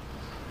yet,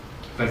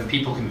 but if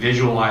people can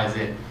visualize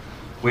it,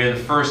 where the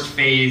first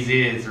phase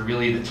is, or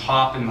really the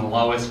top and the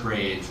lowest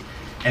grades.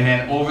 And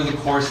then over the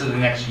course of the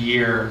next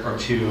year or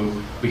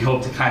two, we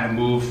hope to kind of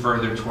move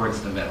further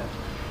towards the middle.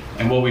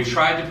 And what we've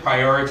tried to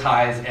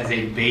prioritize as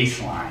a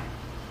baseline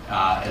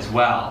as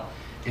well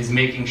is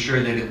making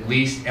sure that at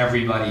least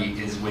everybody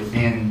is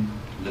within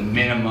the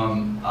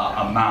minimum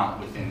amount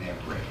within their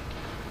grade.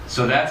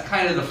 So that's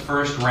kind of the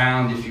first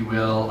round, if you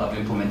will, of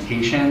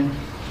implementation.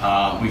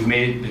 We've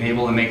been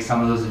able to make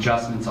some of those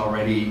adjustments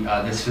already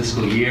this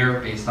fiscal year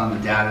based on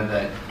the data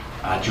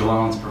that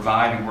Joellen's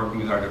providing,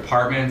 working with our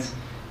departments.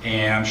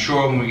 And I'm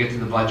sure when we get to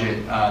the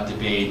budget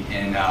debate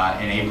in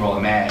April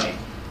and May,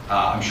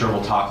 I'm sure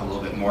we'll talk a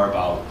little bit more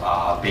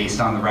about, based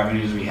on the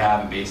revenues we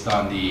have and based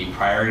on the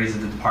priorities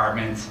of the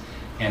departments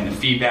and the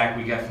feedback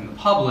we get from the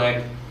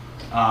public,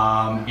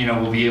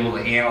 we'll be able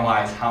to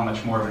analyze how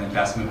much more of an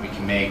investment we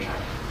can make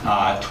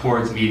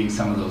towards meeting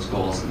some of those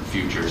goals in the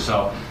future.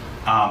 So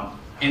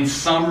in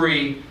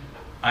summary,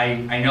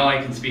 I know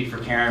I can speak for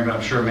Karen, but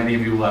I'm sure many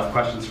of you will have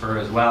questions for her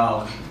as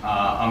well.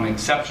 I'm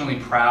exceptionally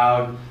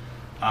proud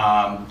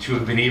to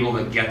have been able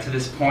to get to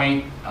this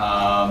point.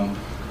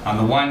 On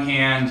the one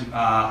hand,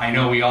 I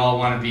know we all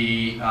want to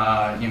be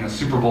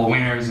Super Bowl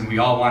winners, and we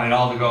all want it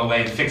all to go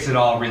away, fix it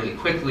all really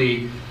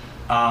quickly,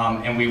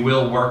 and we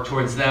will work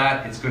towards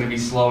that. It's going to be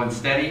slow and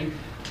steady.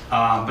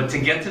 But to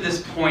get to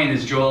this point,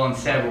 as Joellen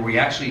said, where we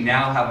actually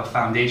now have a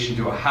foundation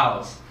to a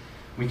house,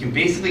 we can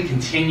basically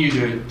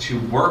continue to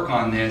work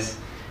on this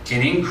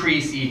and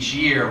increase each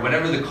year,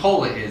 whatever the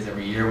COLA is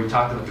every year. We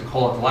talked about the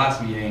COLA at the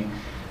last meeting,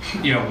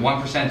 1%,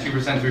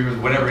 2%,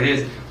 3%, whatever it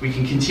is. We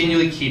can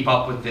continually keep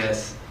up with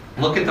this,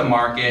 look at the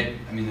market.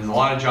 I mean, there's a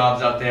lot of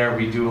jobs out there.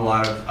 We do a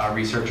lot of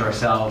research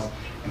ourselves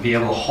and be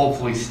able to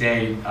hopefully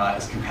stay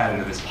as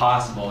competitive as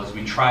possible as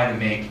we try to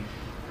make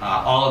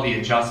all of the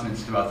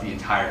adjustments throughout the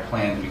entire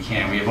plan that we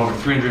can. We have over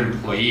 300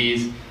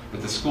 employees.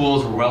 With the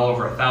schools, we're well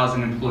over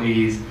 1,000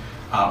 employees.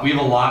 We have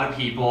a lot of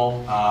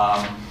people.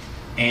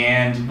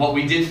 And what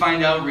we did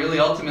find out really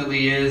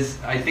ultimately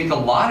is, I think a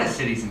lot of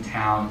cities and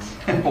towns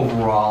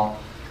overall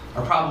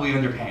are probably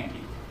underpaying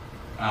people.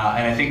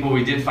 And I think what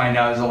we did find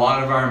out is a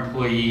lot of our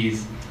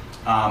employees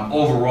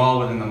overall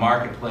within the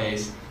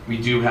marketplace, we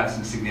do have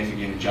some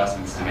significant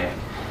adjustments to make.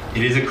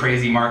 It is a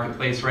crazy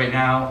marketplace right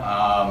now.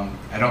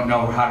 I don't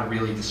know how to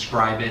really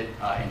describe it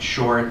in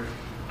short.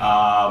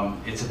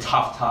 It's a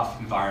tough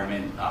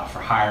environment for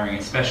hiring,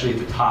 especially at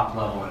the top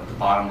level and at the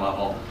bottom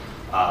level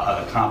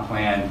of the comp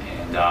plan.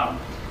 And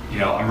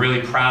I'm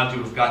really proud to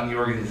have gotten the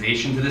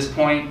organization to this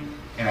point,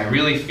 and I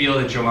really feel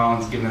that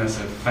Joellen's given us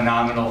a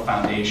phenomenal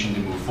foundation to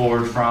move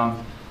forward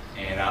from.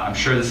 And I'm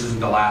sure this isn't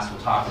the last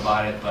we'll talk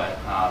about it, but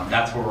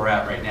that's where we're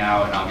at right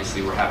now, and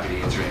obviously we're happy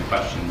to answer any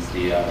questions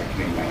the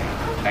committee might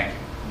have. Thank you.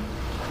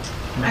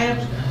 I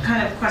have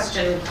kind of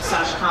question /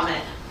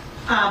 comment.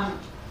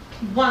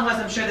 One was,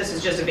 I'm sure this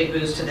is just a big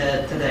boost to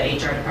the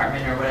HR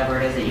department or whatever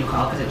it is that you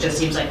call, because it just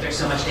seems like there's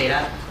so much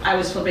data. I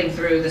was flipping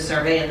through the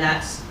survey, and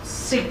that's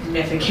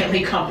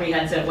significantly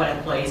comprehensive what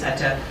employees had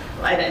to,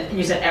 and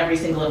you said every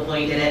single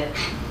employee did it?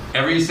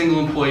 Every single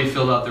employee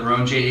filled out their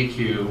own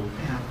JAQ,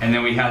 and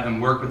then we had them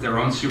work with their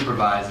own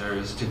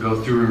supervisors to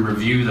go through and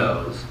review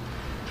those.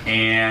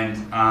 And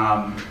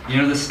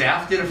the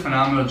staff did a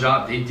phenomenal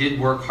job. They did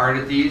work hard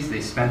at these.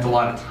 They spent a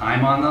lot of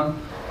time on them.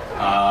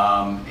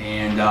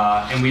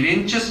 And we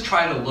didn't just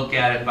try to look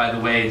at it, by the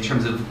way, in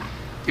terms of,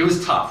 it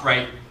was tough,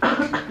 right?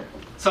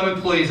 Some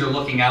employees are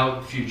looking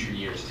out future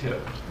years too,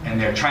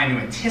 and they're trying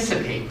to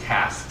anticipate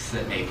tasks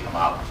that may come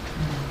up.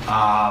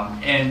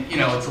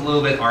 It's a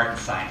little bit art and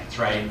science,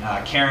 right?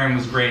 Karen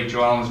was great,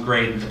 Joellen was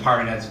great, the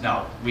department heads,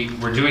 no,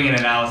 we're doing an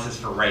analysis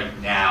for right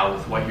now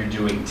with what you're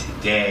doing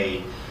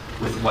today,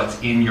 with what's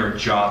in your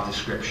job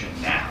description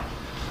now.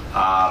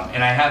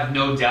 And I have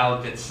no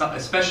doubt that,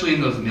 especially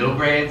in those middle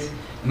grades,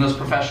 in those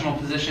professional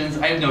positions,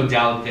 I have no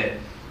doubt that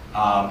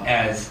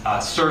as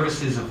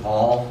services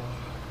evolve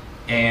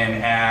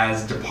and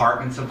as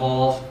departments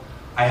evolve,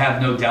 I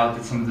have no doubt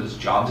that some of those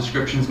job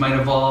descriptions might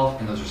evolve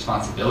and those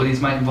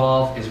responsibilities might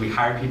evolve. As we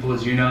hire people,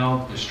 as you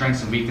know, there's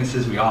strengths and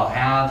weaknesses we all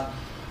have.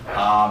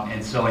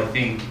 And so I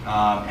think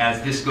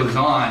as this goes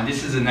on,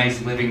 this is a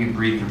nice living and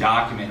breathing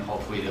document,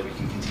 hopefully, that we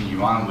can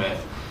continue on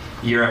with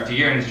year after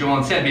year. And as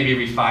Joellen said, maybe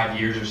every 5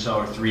 years or so,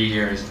 or 3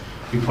 years,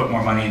 we put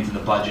more money into the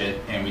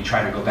budget and we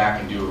try to go back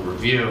and do a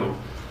review.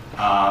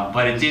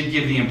 But it did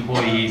give the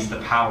employees the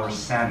power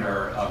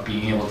center of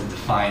being able to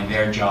define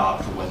their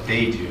job for what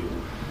they do.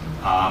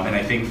 And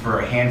I think for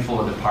a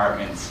handful of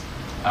departments,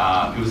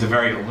 it was a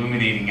very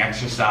illuminating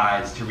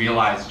exercise to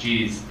realize,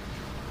 geez,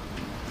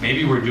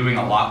 maybe we're doing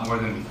a lot more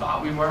than we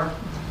thought we were.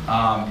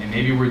 And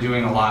maybe we're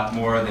doing a lot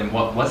more than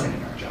what wasn't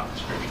in our job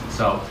description.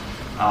 So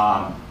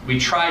we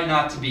tried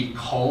not to be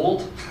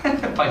cold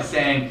by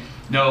saying,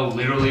 no,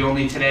 literally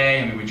only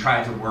today. I mean, we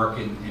tried to work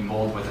and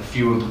mold with a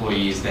few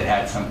employees that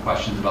had some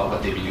questions about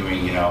what they'd be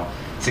doing,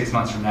 6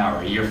 months from now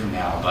or a year from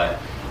now. But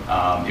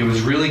it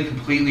was really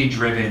completely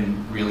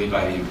driven, really,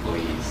 by the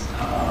employees.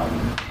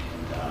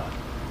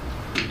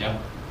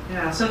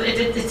 Yeah, so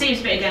it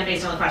seems, again,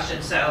 based on the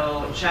question,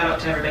 so shout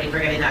out to everybody for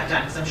getting that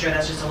done, because I'm sure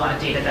that's just a lot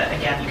of data that,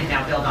 again, you can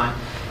now build on.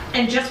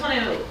 And just want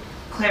to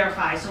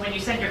clarify, so when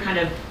you said you're kind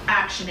of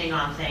actioning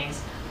on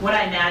things, what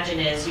I imagine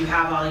is you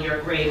have all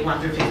your grade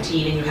 1 through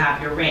 15 and you have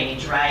your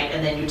range, right?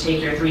 And then you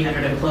take your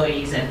 300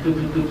 employees and boop,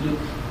 boop, boop, boop,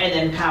 and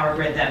then power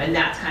grid them. And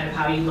that's kind of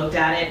how you looked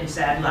at it and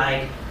said,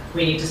 like,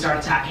 we need to start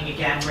attacking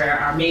again where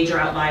our major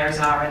outliers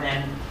are and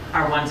then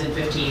our 1s and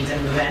 15s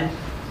and move in.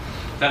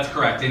 That's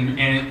correct.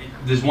 And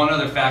there's one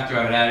other factor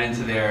I would add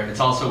into there. It's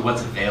also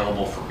what's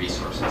available for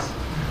resources.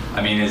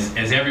 I mean,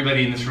 as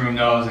everybody in this room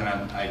knows, and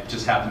I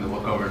just happened to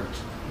look over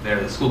there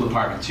at the school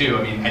department too,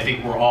 I mean, I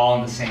think we're all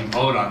in the same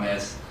boat on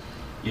this.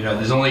 You know,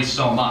 there's only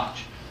so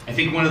much. I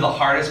think one of the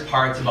hardest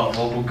parts about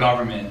local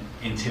government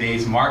in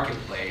today's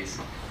marketplace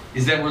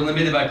is that we're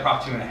limited by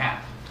Prop 2.5.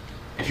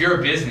 If you're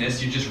a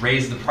business, you just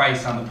raise the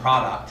price on the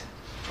product,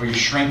 or you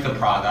shrink the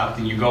product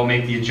and you go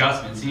make the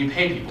adjustments and you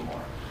pay people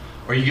more.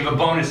 Or you give a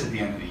bonus at the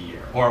end of the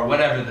year, or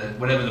whatever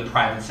the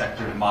private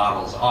sector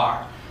models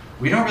are.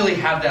 We don't really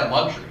have that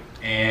luxury.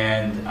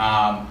 And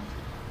I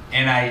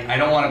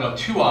don't want to go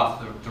too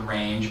off the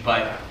range,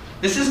 but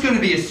this is going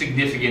to be a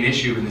significant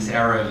issue in this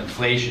era of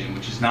inflation,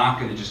 which is not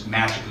going to just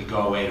magically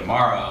go away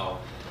tomorrow,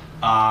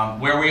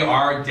 where we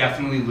are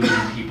definitely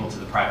losing people to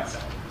the private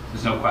sector.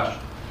 There's no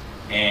question.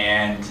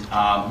 And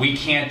we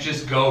can't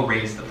just go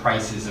raise the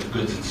prices of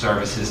goods and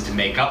services to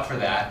make up for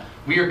that.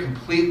 We are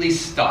completely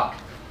stuck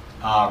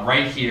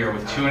right here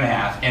with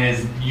 2.5. And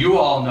as you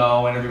all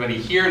know, and everybody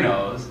here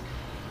knows,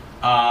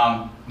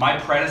 my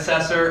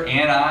predecessor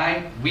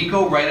and we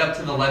go right up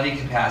to the levy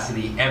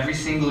capacity every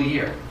single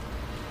year.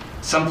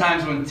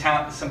 Sometimes when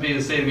somebody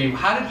will say to me,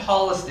 how did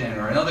Holliston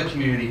or another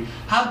community,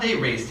 how'd they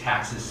raise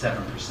taxes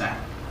 7%,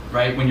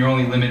 right? When you're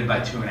only limited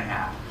by 2.5.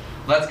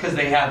 Well, that's because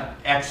they have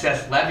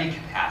excess levy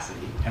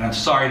capacity. And I'm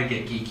sorry to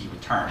get geeky with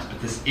terms, but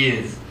this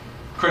is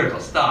critical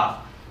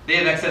stuff. They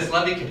have excess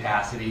levy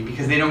capacity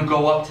because they don't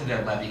go up to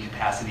their levy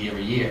capacity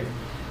every year.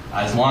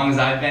 As long as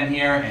I've been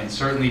here, and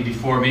certainly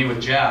before me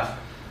with Jeff,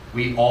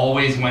 we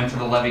always went to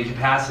the levy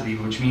capacity,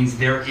 which means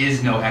there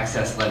is no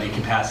excess levy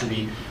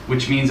capacity,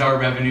 which means our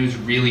revenues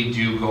really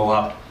do go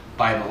up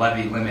by the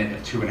levy limit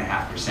of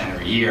 2.5%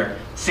 every year,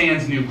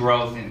 sans new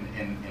growth in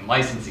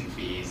licensing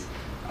fees,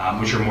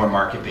 which are more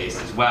market-based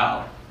as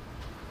well.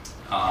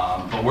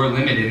 But we're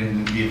limited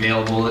in the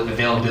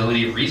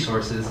availability of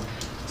resources.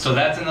 So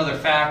that's another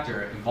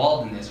factor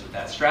involved in this with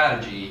that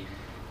strategy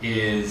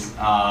is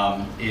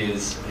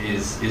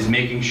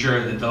making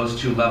sure that those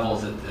two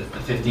levels, the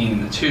 15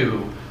 and the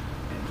 2,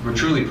 we're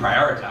truly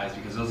prioritized,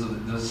 because those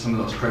are some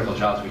of those critical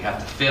jobs we have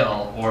to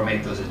fill or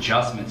make those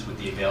adjustments with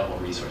the available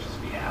resources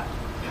we have.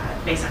 Got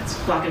it. Makes sense.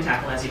 Block and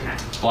tackle as you can.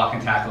 Block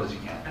and tackle as you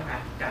can. Okay,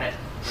 got it.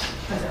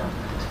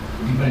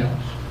 Anybody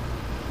else?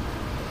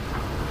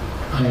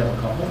 I have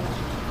a couple.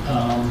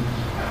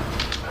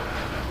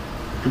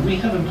 Do we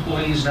have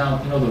employees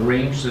now, you know, the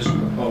range that's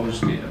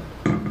proposed here?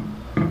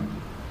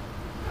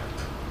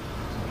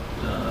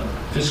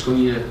 Fiscal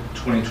year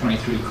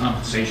 2023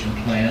 compensation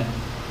plan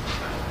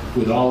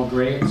with all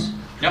grades?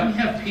 Yep. Do we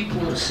have people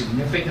that are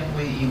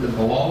significantly either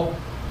below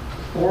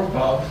or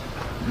above?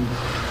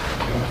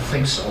 I don't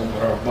think so,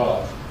 or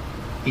above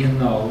in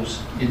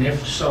those. And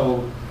if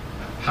so,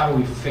 how do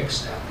we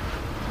fix that?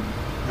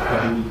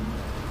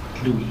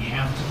 Or do we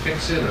have to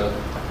fix it? Or?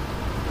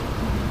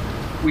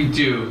 We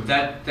do.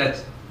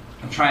 That's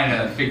I'm trying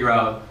to figure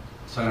out.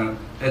 So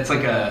that's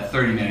like a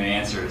 30-minute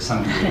answer to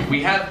some degree.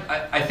 We have.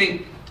 I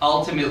think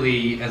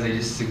ultimately, as I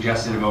just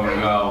suggested a moment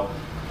ago,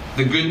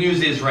 the good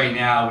news is right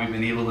now we've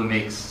been able to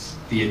make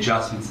the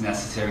adjustments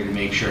necessary to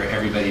make sure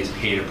everybody is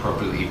paid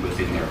appropriately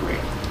within their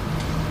grade.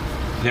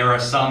 There are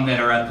some that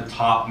are at the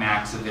top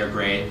max of their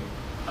grade,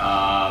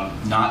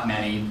 not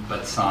many,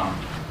 but some.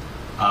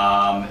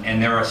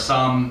 And there are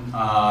some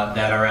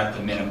that are at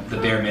the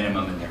bare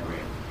minimum in their grade.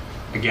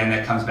 Again,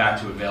 that comes back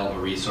to available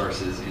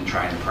resources and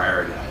trying to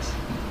prioritize.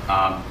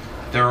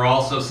 There are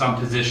also some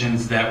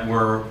positions that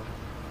were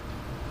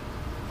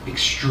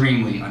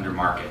extremely under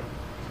market.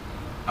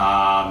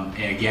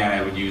 And again,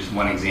 I would use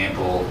one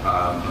example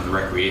of the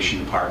recreation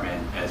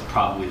department as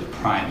probably the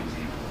prime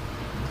example.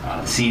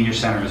 The senior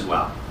center as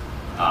well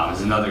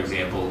is another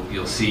example.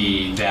 You'll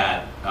see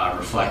that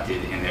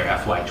reflected in their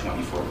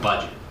FY24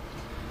 budget.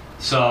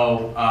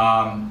 So,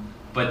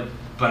 but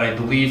I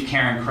believe,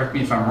 Karen, correct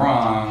me if I'm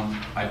wrong,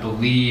 I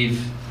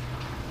believe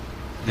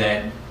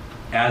that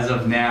as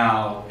of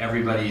now,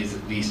 everybody is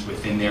at least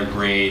within their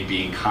grade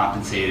being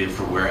compensated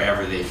for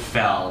wherever they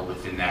fell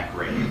within that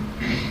grade.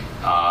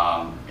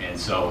 And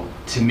so,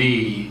 to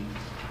me,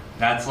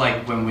 that's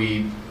like when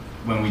we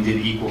did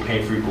equal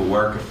pay for equal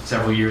work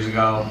several years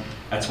ago.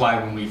 That's why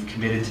when we've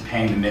committed to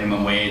paying the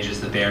minimum wage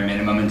as the bare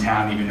minimum in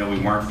town, even though we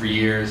weren't for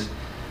years,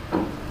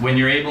 when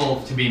you're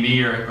able to be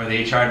me or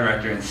the HR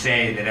director and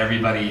say that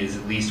everybody is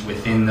at least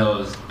within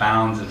those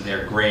bounds of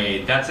their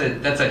grade, that's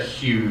a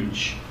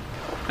huge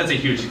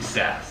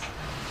success.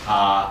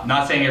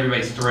 Not saying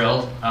everybody's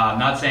thrilled,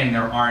 not saying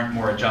there aren't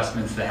more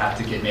adjustments that have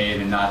to get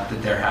made and not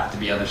that there have to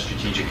be other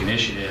strategic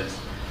initiatives,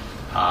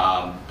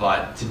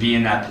 But to be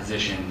in that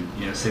position,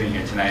 you know, sitting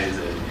here tonight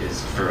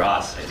is for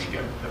us, I think,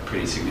 a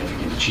pretty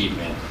significant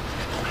achievement.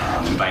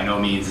 And by no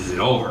means is it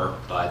over,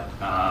 but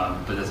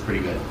that's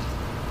pretty good.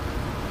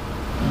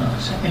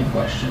 Second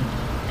question.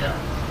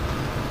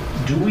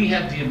 Do we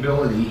have the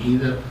ability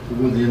either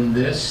within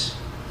this,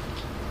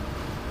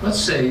 let's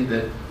say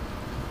that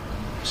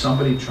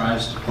somebody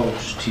tries to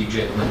poach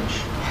TJ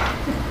Lynch.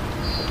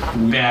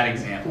 Bad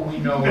example. Who we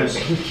know is,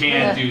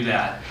 Can't do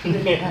that.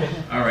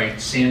 all right,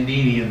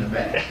 Sandini in the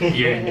back.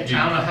 You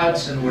Town of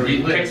Hudson where he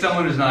pick lives.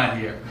 someone who's not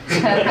here.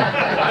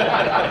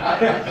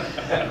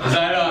 'Cause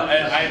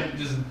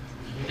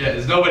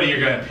there's nobody you're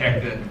gonna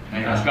pick that,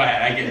 anyways, go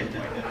ahead, I get it.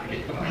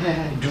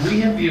 Do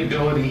we have the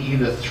ability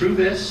either through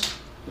this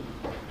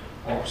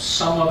or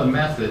some other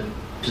method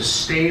to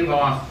stave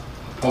off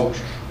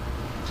poaching?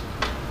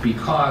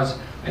 Because,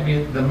 I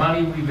mean, the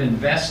money we've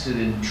invested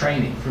in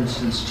training, for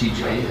instance,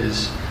 TJ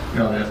is, you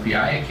know, the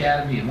FBI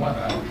Academy and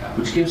whatnot,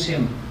 which gives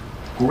him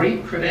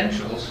great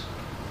credentials,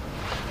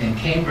 and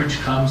Cambridge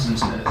comes and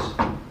says,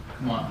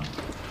 come on.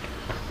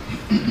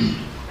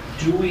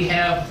 Do we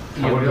have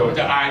the I wanna go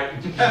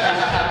ability?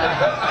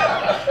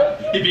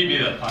 He beat me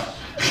to the punch.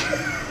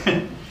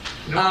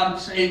 You know what I'm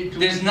saying?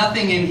 There's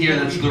nothing in here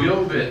that's We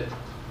build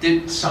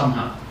it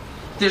somehow.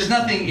 There's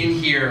nothing in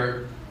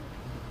here,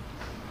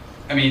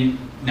 I mean,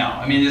 no,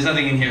 I mean, there's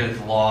nothing in here that's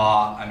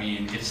law. I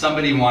mean, if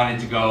somebody wanted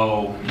to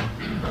go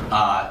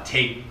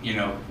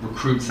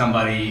recruit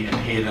somebody and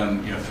pay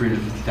them, you know,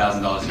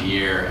 $350,000 a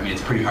year, I mean,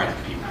 it's pretty hard to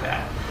compete with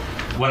that.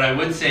 What I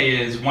would say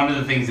is one of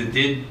the things that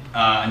did,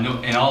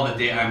 and all the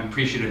data, I'm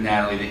appreciative,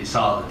 Natalie, that you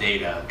saw the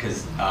data,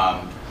 because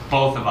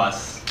both of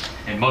us,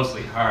 and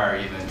mostly her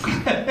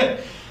even,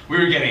 we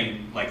were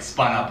getting like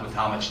spun up with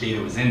how much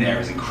data was in there. It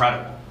was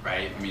incredible,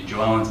 right? I mean,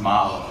 Joellen's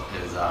model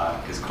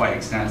is quite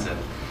extensive.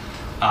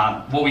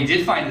 What we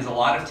did find is a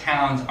lot of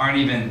towns aren't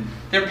even,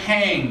 they're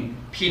paying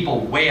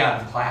people way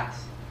out of class.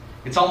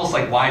 It's almost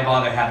like, why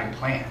bother having a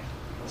plan?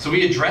 So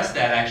we addressed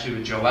that actually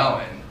with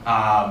Joellen,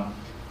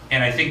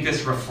 and I think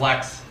this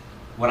reflects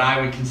what I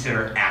would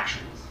consider actuals.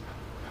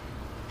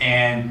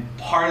 And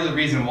part of the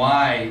reason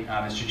why,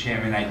 Mr.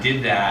 Chairman, I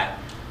did that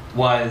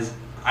was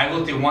I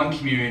looked at one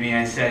community and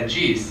I said,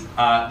 geez,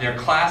 their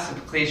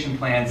classification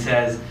plan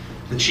says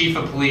the chief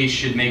of police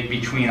should make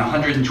between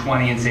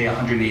 120 and say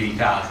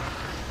 180,000.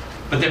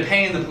 But they're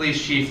paying the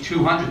police chief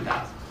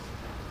 200,000.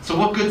 So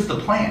what good's the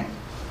plan,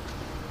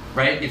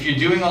 right? If you're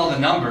doing all the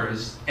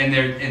numbers and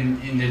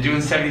they're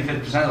doing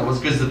 75% of it, what's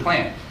good's the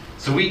plan?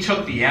 So we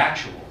took the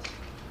actuals,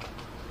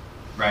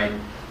 right,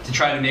 to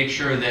try to make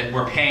sure that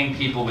we're paying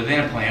people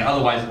within a plan.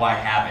 Otherwise, why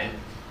have it?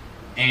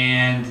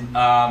 And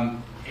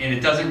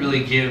it doesn't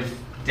really give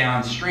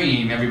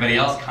downstream everybody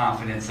else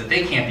confidence that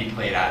they can't be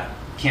paid out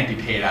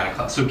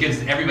of. So it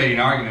gives everybody an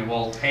argument.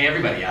 Well, pay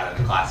everybody out of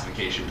the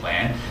classification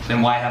plan.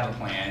 Then why have a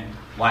plan?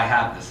 Why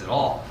have this at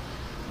all?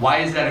 Why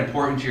is that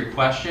important to your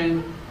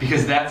question?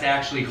 Because that's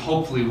actually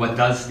hopefully what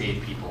does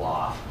stave people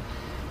off,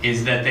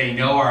 is that they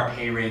know our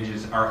pay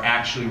ranges are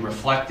actually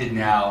reflected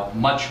now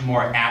much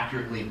more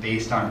accurately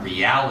based on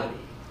reality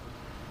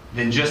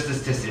than just a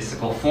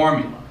statistical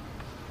formula.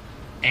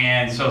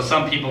 And so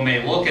some people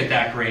may look at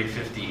that grade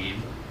 15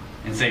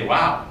 and say,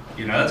 wow,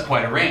 you know, that's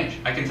quite a range.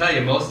 I can tell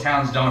you most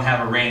towns don't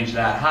have a range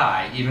that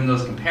high, even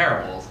those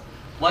comparables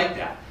like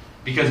that.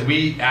 Because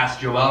we asked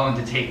Joellen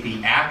to take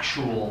the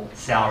actual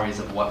salaries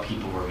of what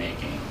people were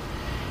making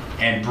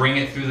and bring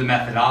it through the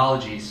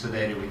methodology so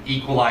that it would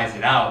equalize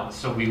it out,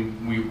 so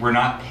we're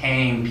not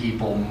paying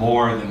people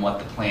more than what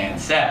the plan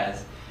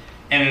says.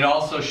 And it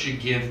also should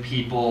give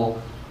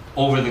people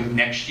over the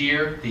next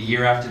year, the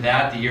year after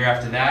that, the year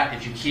after that,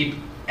 if you keep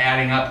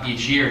adding up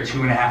each year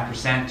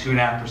 2.5%,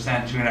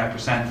 2.5%,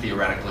 2.5%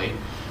 theoretically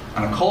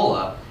on a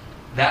COLA,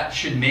 that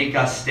should make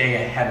us stay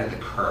ahead of the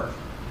curve.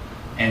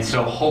 And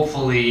so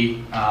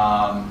hopefully,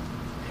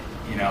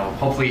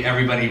 hopefully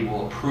everybody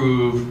will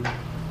approve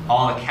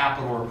all the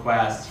capital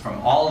requests from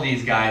all of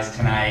these guys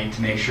tonight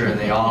to make sure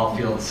they all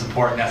feel the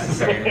support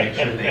necessary to make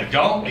sure they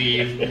don't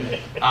leave,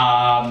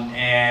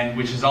 and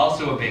which is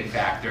also a big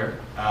factor,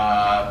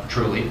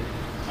 truly.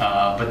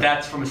 But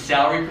that's from a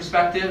salary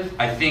perspective.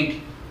 I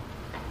think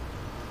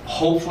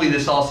hopefully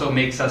this also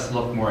makes us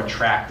look more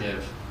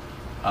attractive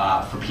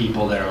for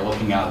people that are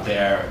looking out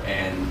there.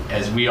 And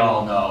as we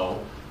all know,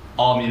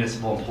 all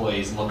municipal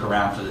employees look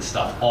around for this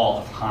stuff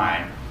all the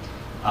time.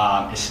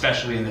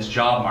 Especially in this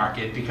job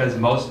market, because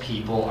most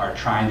people are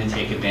trying to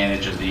take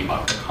advantage of the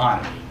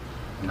economy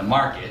and the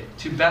market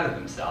to better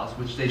themselves,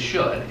 which they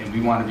should, and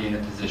we want to be in a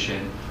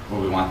position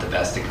where we want the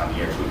best to come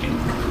here if we can do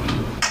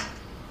it.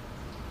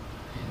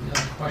 The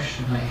other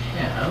question I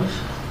have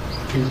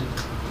is,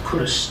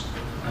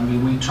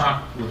 we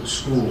talked with the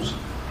schools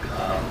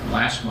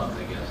last month,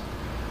 I guess.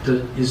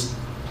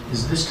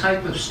 Is this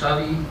type of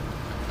study,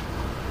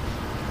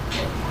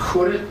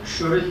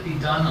 should it be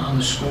done on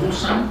the school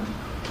side?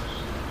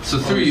 So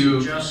through you,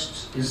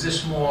 is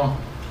this more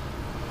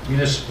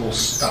municipal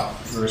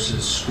stuff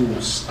versus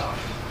school stuff?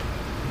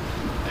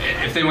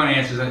 if they want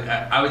answers,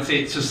 I would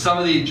say, so some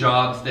of the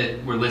jobs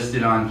that were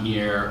listed on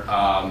here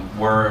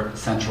were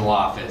central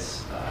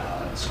office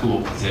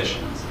school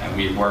positions, and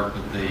we worked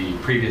with the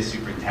previous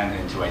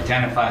superintendent to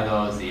identify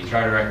those, the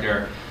HR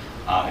director.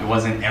 It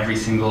wasn't every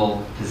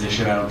single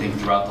position, I don't think,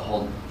 throughout the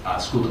whole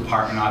school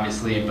department,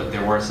 obviously, but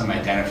there were some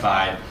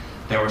identified.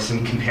 There were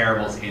some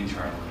comparables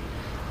internally.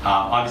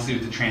 Obviously,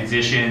 with the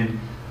transition,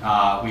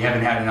 we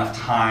haven't had enough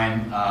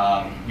time,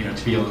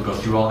 to be able to go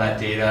through all that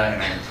data,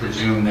 and I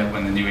presume that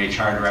when the new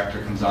HR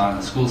director comes on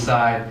the school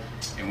side,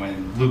 and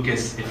when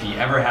Lucas, if he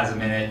ever has a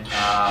minute,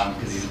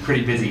 because he's a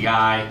pretty busy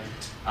guy,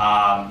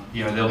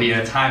 there'll be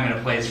a time and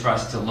a place for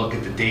us to look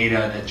at the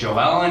data that Joe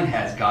Ellen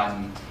has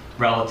gotten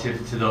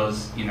relative to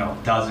those,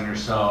 dozen or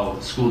so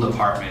school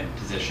department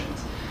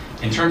positions.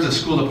 In terms of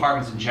school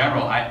departments in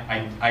general,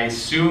 I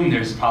assume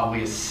there's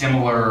probably a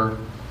similar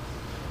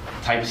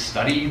type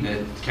study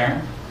that,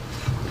 Karen?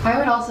 I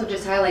would also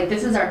just highlight,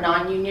 this is our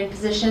non-union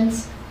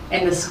positions,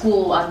 and the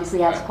school obviously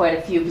has quite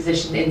a few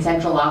positions in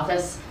central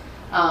office,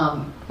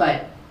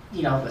 but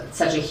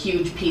such a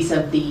huge piece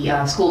of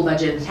the school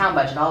budget and the town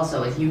budget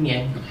also is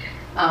union,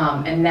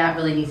 and that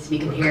really needs to be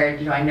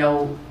compared. I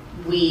know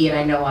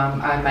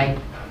my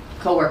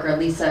coworker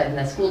Lisa in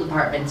the school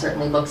department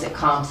certainly looks at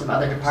comps of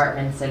other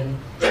departments and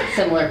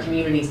similar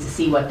communities to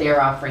see what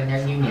they're offering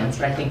their unions,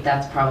 but I think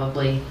that's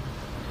probably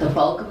the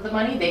bulk of the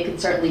money. They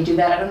could certainly do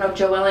that. I don't know,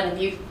 Joellen,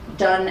 have you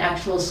done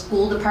actual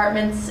school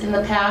departments in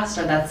the past,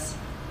 or that's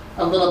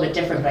a little bit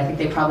different, but I think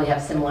they probably have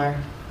similar.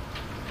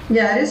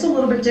 Yeah, it is a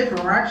little bit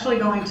different. We're actually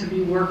going to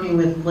be working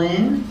with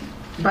Lynn,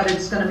 but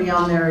it's going to be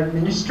on their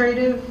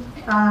administrative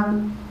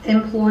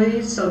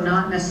employees, so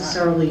not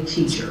necessarily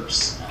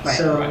teachers.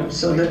 Right.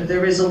 So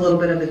there is a little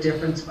bit of a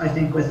difference, I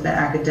think, with the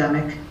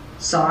academic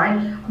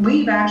side.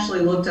 We've actually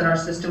looked at our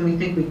system. We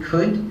think we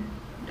could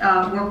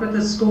work with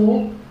the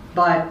school,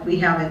 but we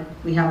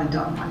haven't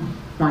done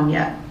one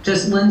yet.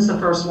 Just Lynn's the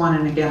first one,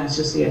 and again, it's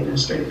just the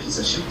administrative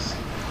positions.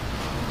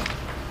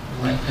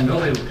 I know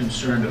they were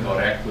concerned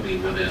about equity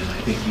within,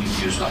 I think you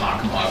used the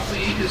Hockomock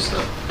League as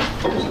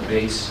the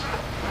base,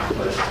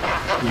 but it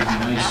would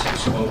be nice, I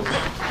suppose,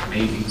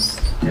 maybe,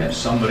 to have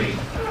somebody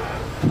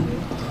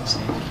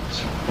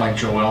like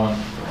Joe Ellen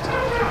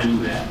do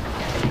that,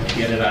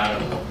 get it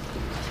out of them.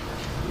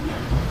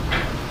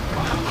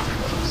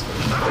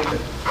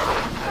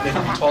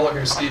 Making me taller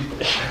here, Steve.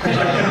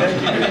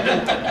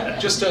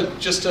 Just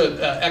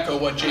to echo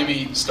what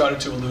Jamie started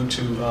to allude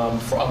to,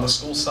 on the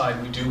school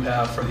side, we do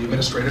have for the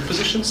administrative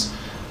positions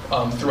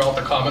throughout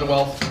the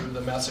Commonwealth, through the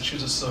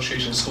Massachusetts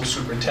Association of School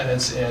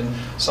Superintendents and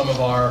some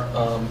of our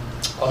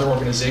other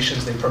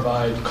organizations, they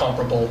provide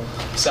comparable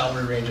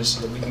salary ranges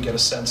so that we can get a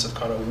sense of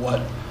kind of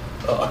what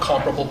a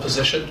comparable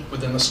position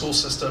within the school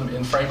system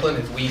in Franklin,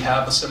 if we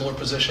have a similar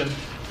position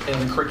in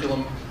the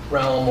curriculum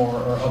realm or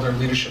other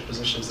leadership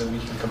positions that we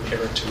can compare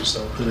it to.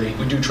 So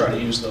we do try to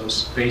use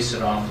those. Base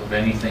it off of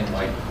anything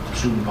like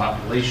student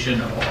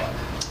population or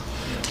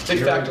They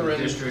factor in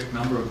district,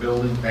 number of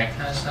buildings, that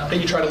kind of stuff?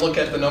 And you try to look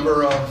at the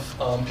number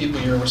of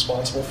people you're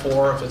responsible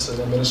for, if it's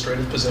an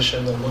administrative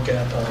position, then look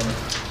at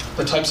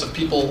the types of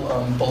people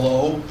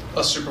below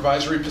a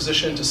supervisory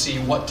position to see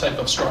what type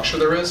of structure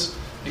there is.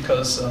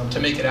 Because to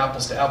make it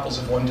apples to apples,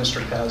 if one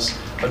district has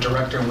a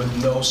director with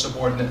no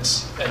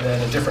subordinates and then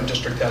a different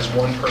district has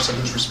one person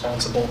who's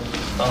responsible,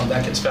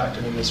 that gets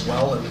factored in as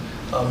well.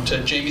 And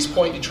to Jamie's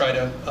point, you try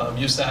to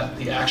use the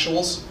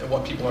actuals and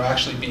what people are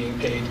actually being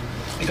paid,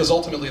 because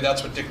ultimately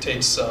that's what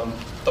dictates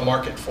the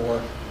market for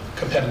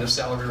competitive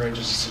salary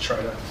ranges, is to try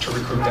to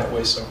recruit that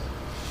way. So,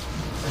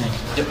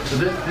 yep. So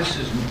this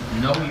is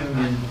no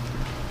union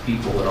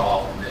people at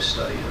all in this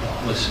study at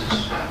all. This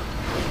is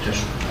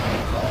just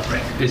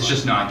It's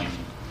just non-union.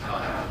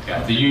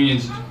 Yeah, the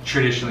unions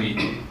traditionally,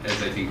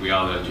 as I think we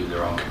all know, do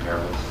their own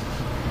comparables.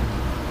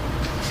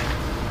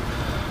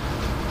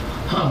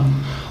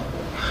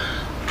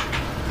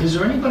 Is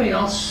there anybody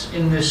else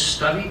in this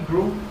study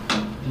group,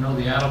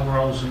 the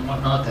Attleboro's and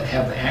whatnot, that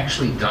have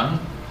actually done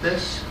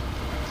this?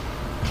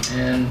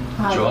 And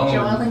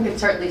Joellen could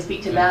certainly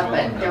speak to that,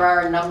 but there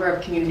are a number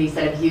of communities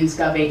that have used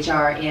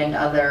GovHR and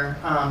other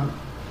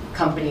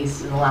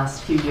companies in the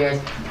last few years.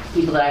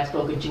 People that I've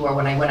spoken to, or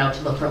when I went out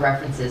to look for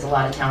references, a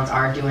lot of towns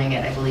are doing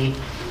it, I believe.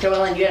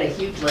 Joellen, you had a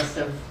huge list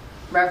of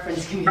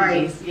reference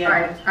communities.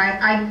 Right.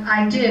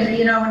 I did,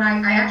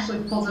 and I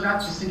actually pulled it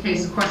up just in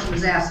case the question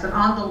was asked, but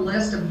on the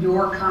list of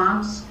your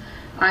comps,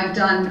 I've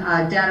done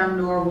Dedham,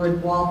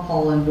 Norwood,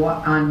 Walpole, and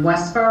on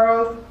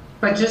Westboro,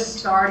 but just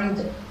starting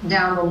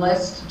down the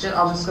list,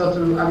 I'll just go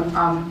through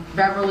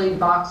Beverly,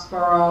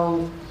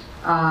 Boxborough,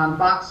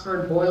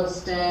 Boxford,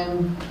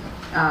 Boylston,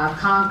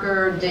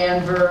 Concord,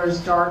 Danvers,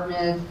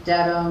 Dartmouth,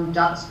 Dedham,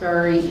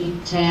 Duxbury,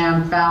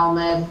 Eaton,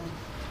 Falmouth,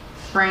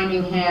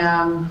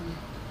 Framingham.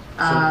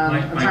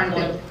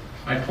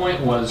 My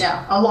point was,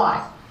 yeah, a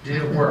lot.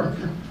 Did it work?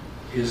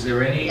 Is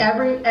there any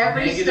every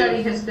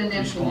study has been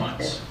response?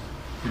 implemented.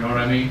 You know what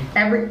I mean?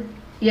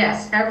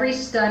 Every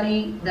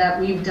study that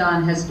we've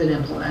done has been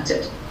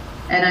implemented,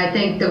 and I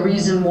think the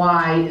reason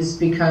why is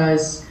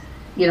because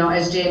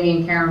as Jamie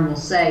and Karen will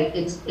say,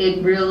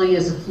 it really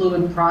is a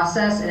fluid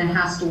process and it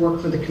has to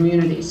work for the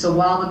community. So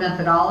while the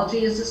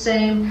methodology is the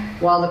same,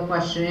 while the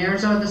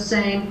questionnaires are the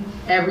same,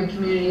 every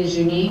community is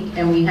unique,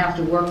 and we have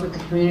to work with the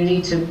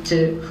community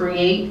to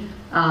create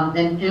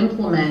and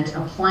implement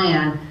a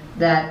plan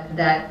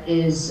that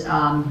is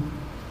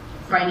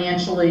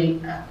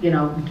financially,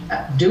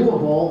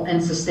 doable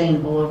and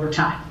sustainable over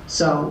time.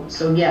 So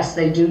yes,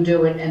 they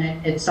do it,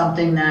 and it's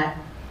something that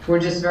we're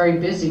just very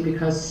busy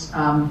because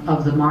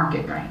of the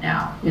market right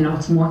now.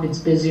 It's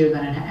busier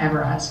than it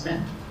ever has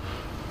been.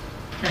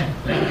 Okay,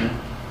 thank you.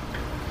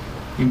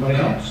 Anybody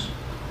else?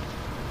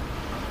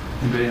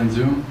 Anybody on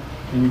Zoom?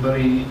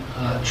 Anybody,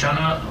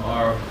 Chana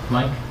or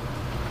Mike?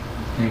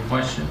 Any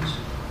questions?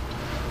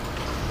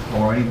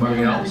 Or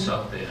anybody else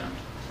out there?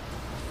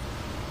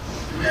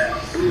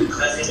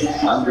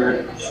 I'm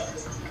good.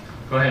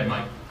 Go ahead,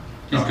 Mike.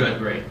 He's good.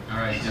 Great. All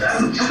right.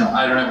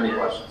 I don't have any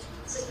questions.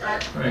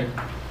 Great.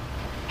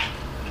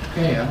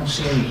 Okay, I don't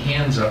see any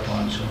hands up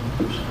on Zoom.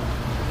 So.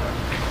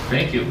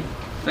 Thank you.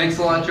 Thanks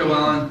a lot,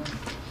 Joellen.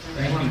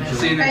 Thank you.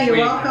 See you Hey, next you're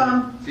week.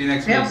 welcome. See you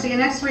next Yep, week. see you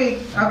next week.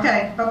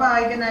 Okay,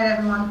 bye-bye. Good night,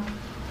 everyone.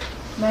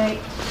 Night.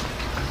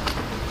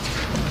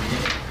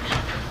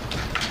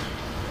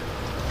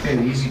 Okay,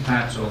 the easy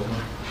part's over.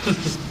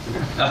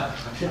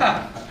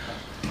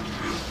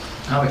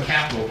 Now the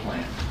capital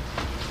plan.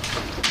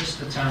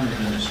 Mr. Town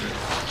Administrator,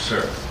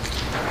 sir.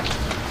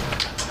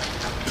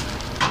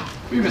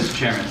 Mr.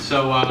 Chairman,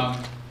 so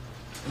I'm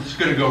just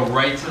going to go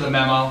right to the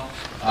memo.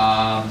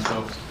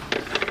 So,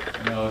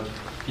 if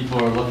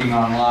people are looking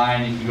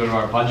online, you can go to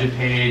our budget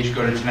page,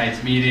 go to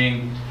tonight's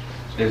meeting.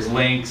 There's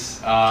links.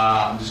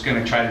 I'm just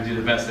going to try to do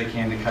the best I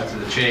can to cut to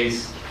the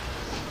chase.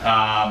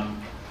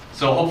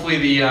 So hopefully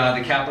the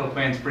capital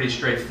plan is pretty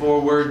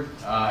straightforward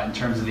in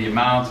terms of the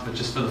amounts, but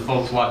just for the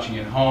folks watching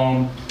at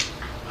home,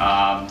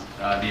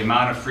 the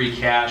amount of free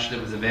cash that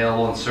was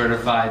available and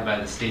certified by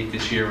the state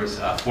this year was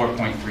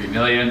 $4.3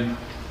 million.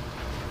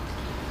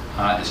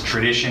 As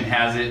tradition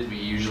has it, we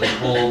usually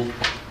hold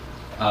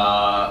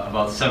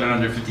about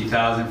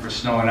 $750,000 for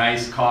snow and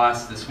ice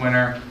costs this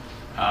winter.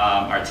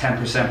 Our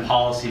 10%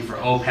 policy for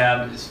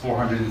OPEB is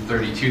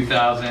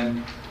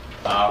 $432,000.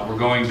 We're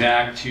going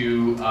back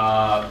to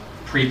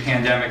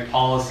pre-pandemic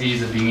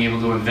policies of being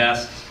able to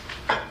invest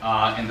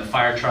in the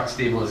fire truck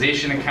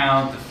stabilization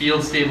account, the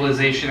field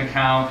stabilization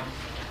account,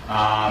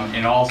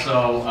 and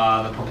also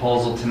the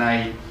proposal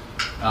tonight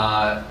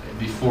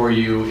before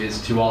you is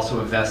to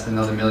also invest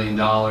another $1 million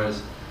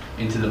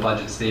into the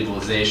budget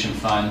stabilization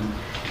fund,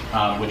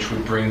 which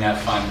would bring that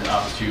fund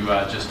up to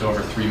just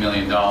over $3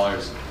 million,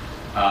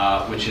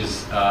 which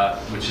is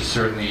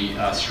certainly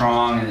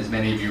strong. And as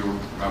many of you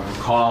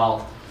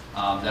recall,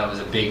 that was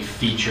a big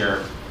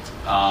feature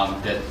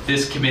that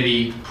this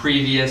committee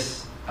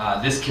previous,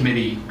 this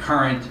committee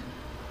current,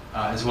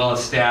 as well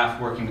as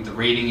staff working with the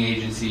rating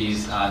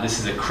agencies. This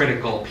is a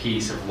critical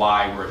piece of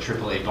why we're a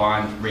AAA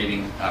bond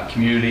rating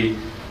community.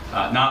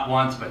 Not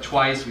once, but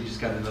twice. We just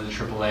got another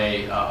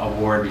AAA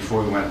award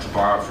before we went to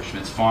borrow for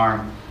Schmitz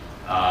Farm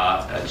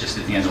just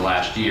at the end of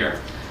last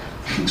year.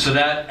 So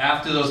that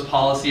after those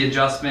policy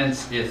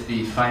adjustments, if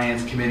the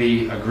Finance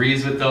Committee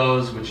agrees with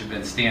those, which have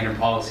been standard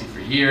policy for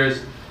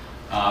years,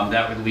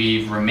 that would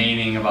leave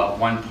remaining about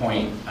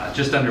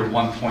just under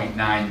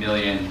 1.9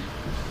 million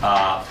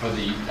for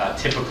the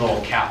typical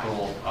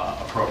capital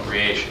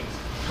appropriations.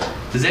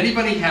 Does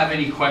anybody have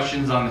any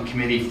questions on the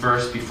committee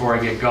first before I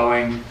get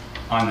going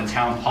on the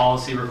town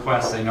policy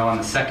requests? I know on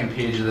the second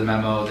page of the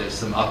memo there's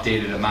some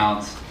updated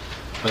amounts,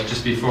 but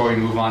just before we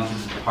move on to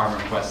the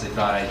department requests, I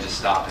thought I'd just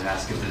stop and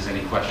ask if there's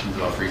any questions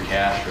about free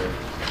cash. Or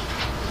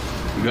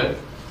you good?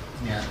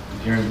 Yeah.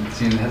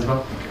 Seeing the heads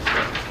up?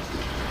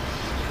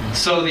 Okay.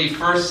 So the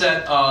first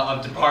set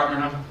of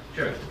department...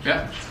 Sure.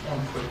 Yeah. Just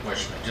one quick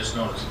question. I just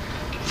noticed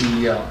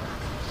the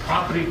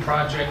property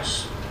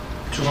projects,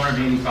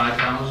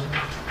 $285,000.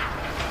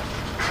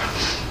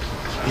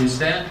 Is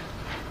that?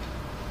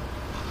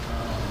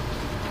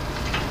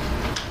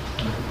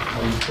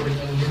 Are you putting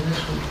any in this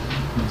one?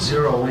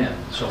 Zero in.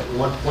 So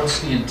what's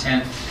the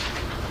intent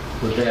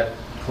with that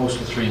close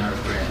to 300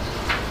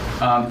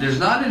 grand? There's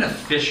not an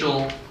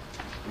official.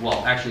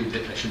 Well, actually,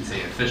 I shouldn't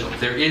say official.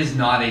 There is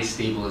not a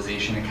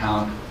stabilization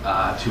account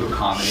to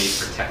accommodate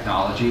for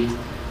technology.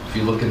 If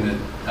you look in the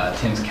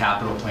Tim's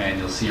capital plan,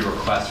 you'll see a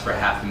request for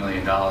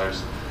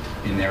 $500,000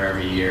 in there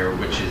every year,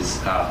 which is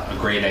a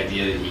great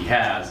idea that he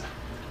has.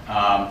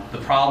 The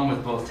problem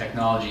with both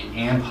technology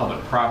and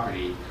public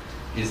property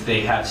is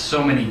they have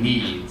so many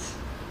needs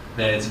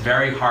that it's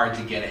very hard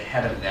to get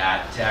ahead of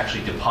that to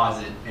actually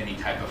deposit any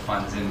type of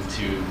funds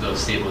into those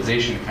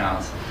stabilization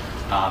accounts.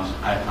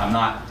 I'm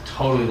not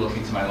totally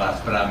looking to my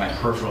left, but on my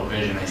peripheral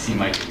vision, I see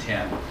Mike and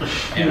Tim.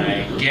 And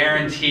I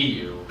guarantee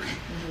you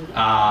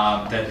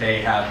that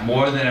they have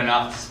more than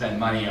enough to spend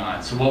money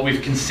on. So what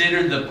we've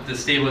considered the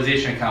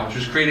stabilization account, which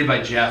was created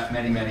by Jeff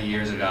many, many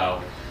years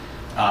ago,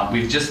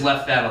 we've just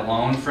left that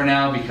alone for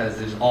now because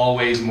there's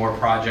always more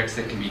projects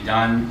that can be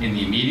done in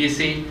the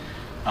immediacy.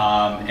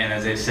 And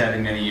as I've said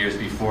in many years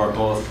before,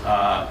 both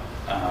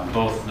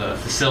both the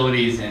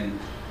facilities and,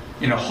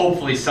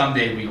 hopefully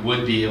someday we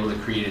would be able to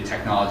create a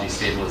technology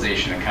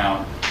stabilization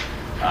account.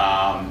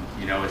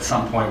 At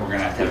some point we're going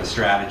to have a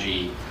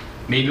strategy.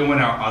 Maybe when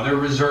our other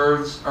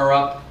reserves are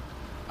up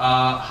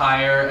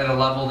higher at a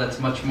level that's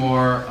much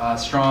more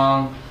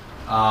strong,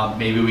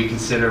 maybe we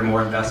consider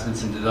more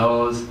investments into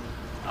those.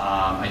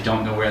 I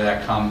don't know where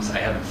that comes. I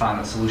haven't found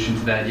a solution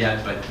to that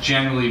yet, but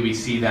generally we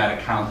see that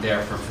account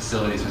there for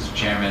facilities, Mr.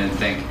 Chairman, and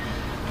think,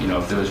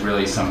 if there was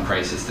really some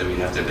crisis that we'd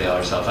have to bail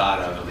ourselves out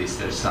of, at least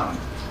there's some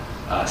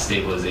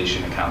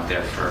stabilization account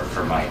there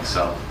for Mike.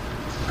 So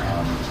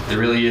there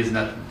really is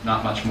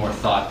not much more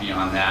thought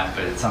beyond that,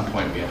 but at some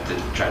point we have to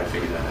try to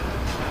figure that out.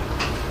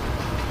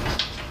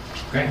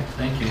 Great,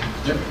 thank you.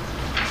 Yep.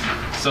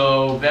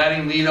 So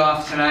batting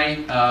leadoff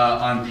tonight,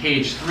 on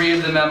page 3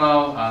 of the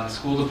memo, the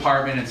school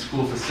department and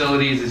school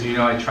facilities. As you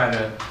know, I try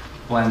to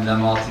blend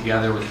them all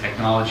together with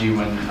technology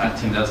when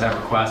Tim does have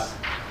requests.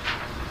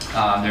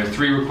 There are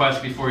 3 requests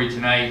before you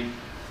tonight.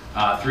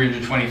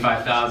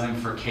 $325,000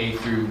 for K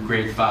through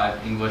grade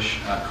 5 English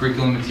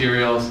curriculum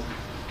materials.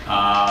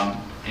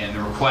 And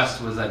the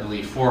request was, I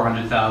believe,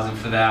 $400,000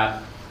 for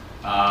that.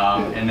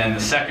 And then the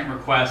second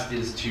request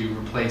is to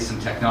replace some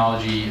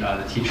technology,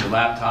 the teacher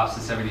laptops to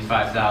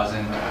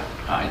 $75,000.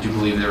 I do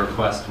believe the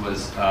request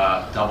was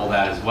double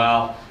that as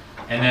well.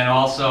 And then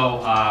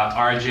also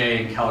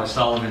RJ and Keller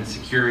Sullivan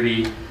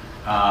Security.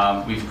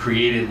 We've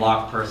created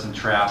lock person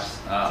traps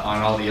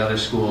on all the other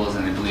schools,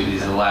 and I believe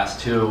these are the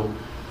last 2.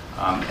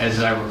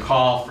 As I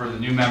recall, for the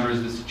new members,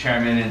 Mr.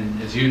 Chairman,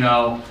 and as you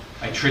know,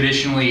 I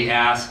traditionally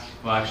ask,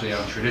 well actually I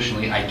don't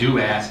traditionally, I do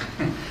ask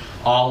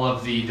all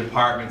of the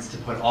departments to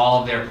put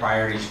all of their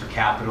priorities for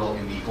capital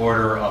in the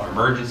order of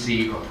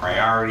emergency or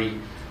priority.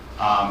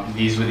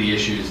 These were the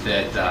issues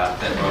that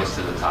rose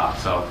to the top.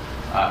 So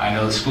I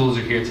know the schools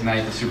are here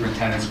tonight, the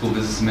superintendent, school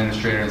business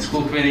administrator, and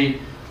school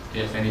committee,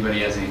 if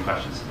anybody has any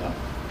questions about it.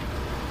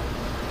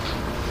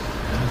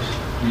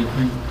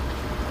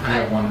 I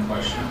have one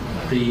question.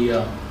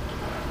 The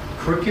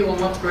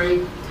curriculum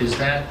upgrade, is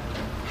that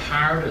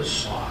hard or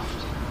soft?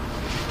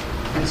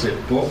 Is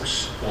it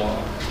books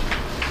or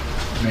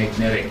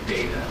magnetic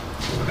data,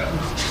 whatever?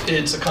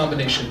 It's a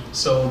combination.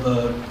 So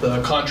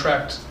the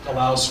contract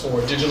allows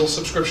for digital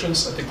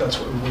subscriptions. I think that's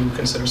what we would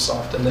consider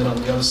soft. And then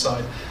on the other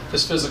side,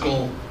 there's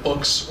physical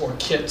books or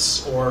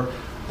kits or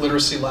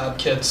literacy lab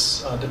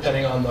kits,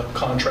 depending on the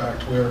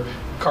contract. We're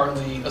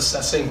currently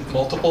assessing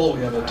multiple.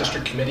 We have a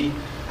district committee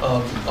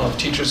of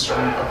teachers from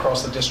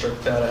across the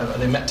district that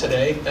they met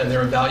today, and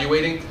they're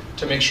evaluating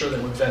to make sure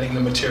that we're vetting the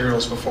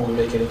materials before we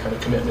make any kind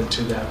of commitment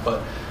to that.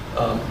 But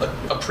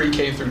a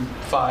pre-K through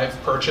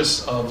 5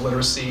 purchase of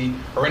literacy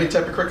or any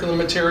type of curriculum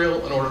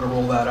material, in order to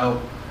roll that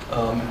out,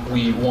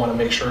 we want to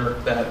make sure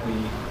that we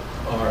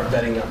are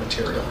vetting that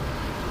material.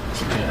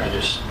 Okay, I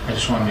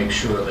just want to make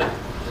sure that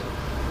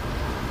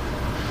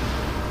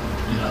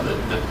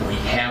that we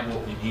have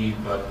what we need,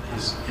 but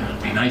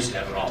it'd be nice to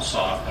have it all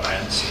soft, but I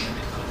understand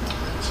it.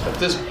 So,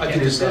 I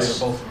think is this this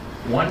both.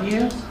 1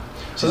 year?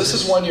 So this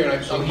is 1 year,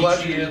 and So I'm each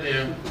glad year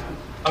they're...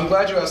 I'm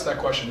glad you asked that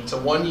question. It's a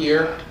 1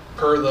 year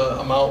per the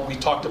amount we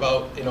talked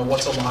about.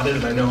 What's allotted,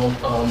 and I know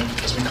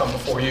as we come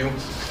before you,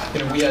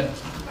 we had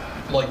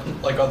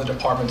like other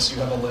departments. You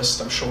have a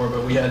list, I'm sure,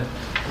 but we had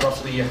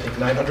roughly I think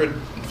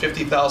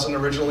 $950,000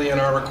 originally in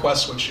our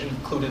request, which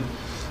included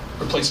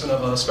replacement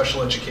of a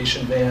special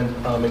education van,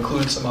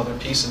 included some other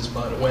pieces.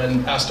 But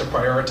when asked to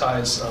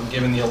prioritize,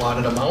 given the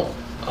allotted amount,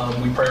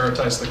 we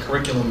prioritize the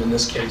curriculum in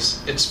this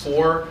case. It's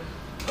for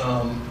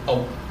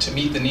to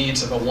meet the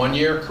needs of a 1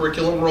 year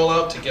curriculum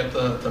rollout to get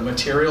the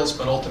materials,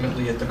 but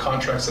ultimately the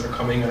contracts that are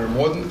coming in are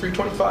more than the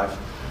 325.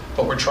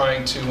 But we're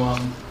trying to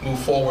move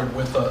forward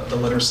with the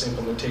literacy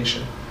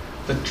implementation.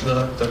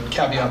 The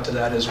caveat to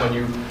that is when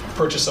you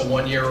purchase a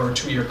 1 year or a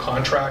 2 year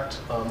contract,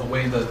 the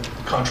way the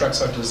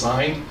contracts are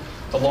designed,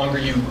 the longer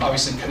you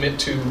obviously commit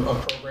to a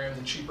program,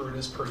 the cheaper it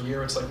is per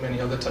year. It's like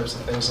many other types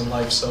of things in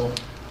life. So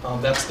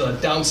that's the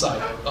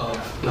downside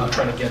of not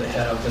trying to get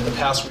ahead of. In the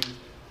past, we've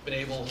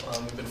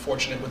been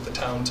fortunate with the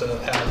town to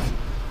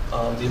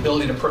have the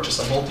ability to purchase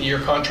a multi-year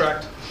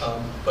contract,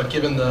 but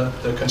given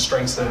the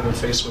constraints that we're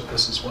faced with,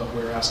 this is what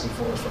we're asking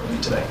for from you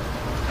today.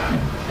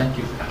 Thank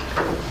you.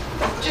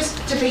 Just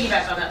to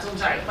piggyback on that, so I'm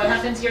sorry, what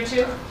happens year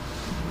 2?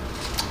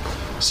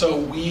 So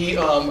we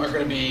are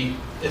going to be,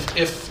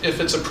 if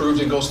it's approved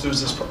and goes through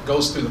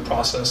the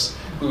process,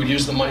 we would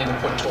use the money to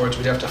put towards.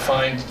 We'd have to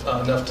find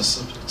enough to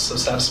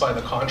satisfy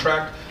the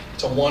contract.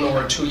 It's a 1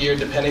 or a 2 year,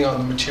 depending on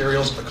the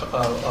materials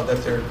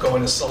that they're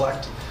going to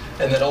select.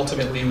 And then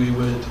ultimately we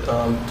would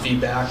be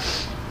back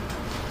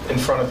in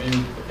front of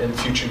you in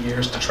future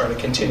years to try to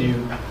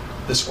continue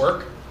this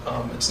work.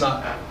 It's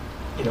not,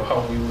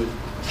 how we would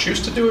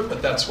choose to do it,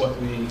 but that's what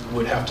we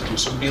would have to do.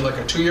 So it would be like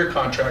a 2 year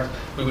contract.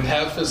 We would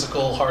have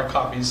physical hard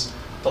copies.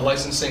 The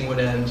licensing would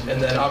end,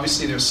 and then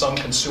obviously there's some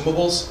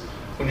consumables.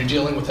 When you're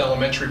dealing with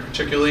elementary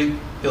particularly,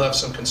 you'll have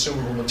some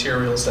consumable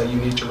materials that you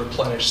need to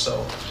replenish.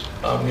 So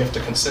we have to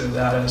consider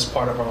that as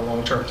part of our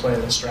long-term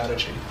plan and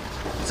strategy.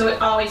 So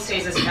it always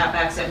stays as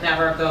CapEx, it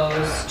never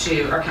goes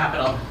to, or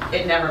capital,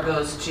 it never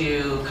goes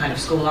to kind of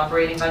school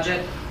operating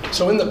budget?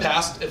 So in the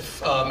past,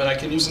 if, and I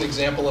can use an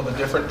example of a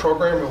different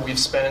program where we've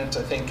spent,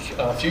 I think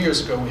a few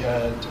years ago, we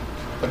had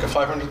like a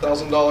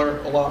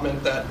 $500,000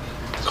 allotment that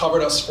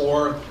covered us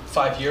for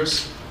 5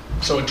 years.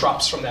 So it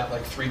drops from that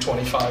like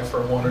 325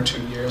 for 1 or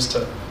 2 years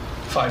to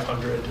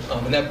 500,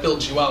 and that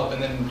builds you out,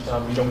 and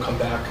then you don't come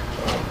back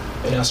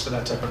and ask for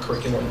that type of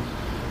curriculum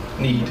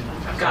need.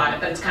 Got it,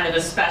 but it's kind of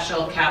a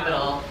special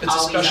capital, It's a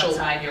always special-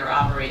 outside your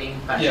operating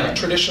budget? Yeah,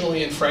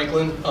 traditionally in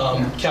Franklin,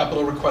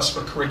 capital requests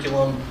for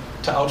curriculum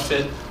to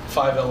outfit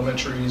 5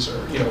 elementaries or,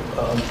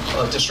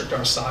 a district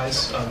our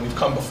size. We've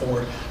come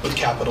before with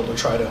capital to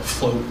try to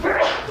float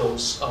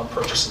those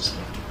purchases.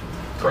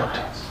 Correct.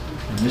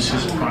 And this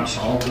is across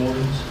all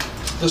buildings?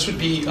 This would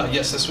be,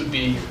 yes, this would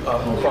be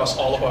across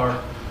all of our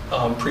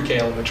pre-K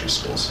elementary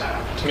schools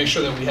to make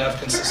sure that we have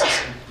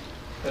consistency,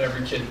 that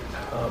every kid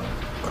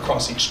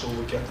across each school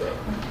would get the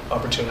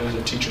opportunity,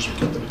 the teachers would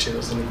get the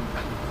materials they need.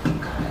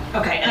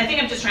 Okay, and I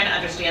think I'm just trying to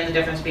understand the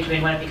difference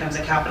between when it becomes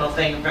a capital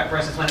thing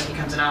versus when it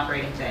becomes an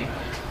operating thing.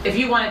 If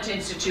you wanted to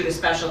institute a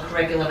special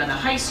curriculum in the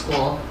high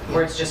school,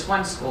 where it's just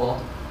one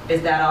school,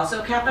 is that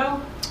also capital,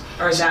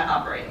 or is that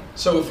operating?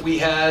 So if we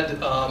had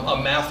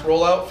a math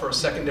rollout for a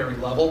secondary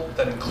level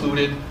that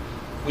included,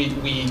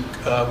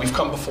 we've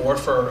come before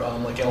for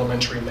like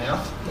elementary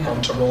math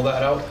to roll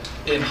that out.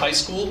 In high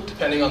school,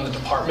 depending on the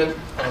department,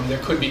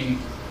 it could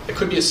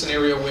be a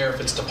scenario where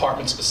if it's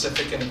department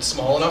specific and it's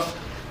small enough,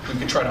 we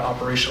could try to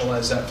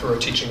operationalize that through our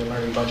teaching and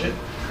learning budget.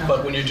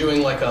 But when you're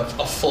doing like a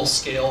full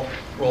scale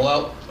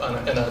rollout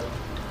in a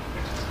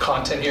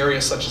content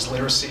area such as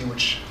literacy,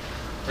 which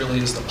really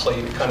is the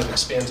plate, it kind of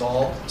expands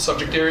all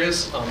subject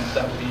areas,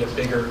 that would be a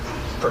bigger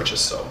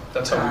purchase. So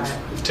that's how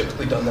we've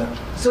typically done that.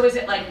 So is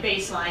it like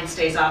baseline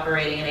stays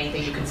operating and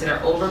anything you consider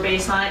over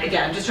baseline?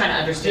 Again, I'm just trying to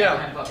understand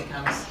kind of what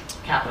becomes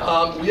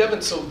capital. We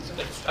haven't,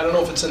 I don't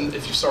know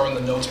if you saw in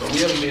the notes, but we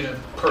haven't made a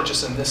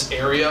purchase in this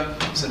area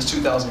since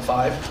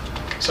 2005.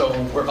 So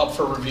we're up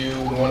for review.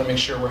 We want to make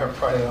sure we're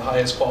providing the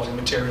highest quality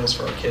materials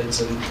for our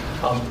kids, and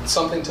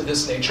something to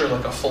this nature,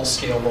 like a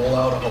full-scale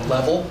rollout of a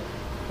level,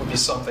 would be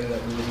something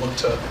that we would look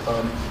to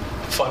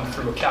fund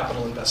through a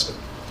capital investment.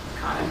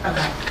 Got it.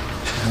 Okay.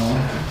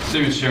 So,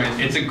 Mr.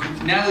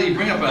 Chairman, Natalie, you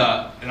bring up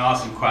an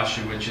awesome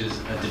question, which is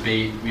a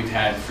debate we've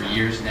had for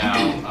years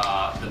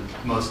now. The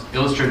most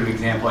illustrative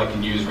example I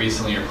can use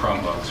recently are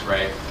Chromebooks,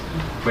 right?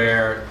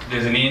 Where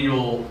there's an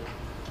annual,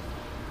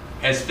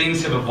 as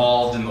things have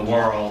evolved in the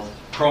world,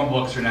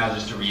 Chromebooks are now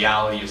just a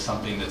reality of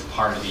something that's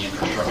part of the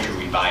infrastructure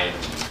we buy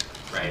it,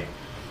 right?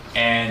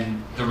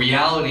 And the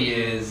reality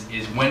is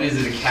when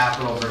is it a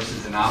capital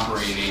versus an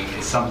operating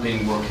is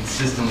something we're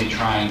consistently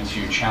trying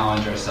to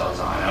challenge ourselves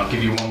on. And I'll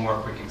give you one more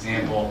quick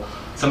example.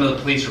 Some of the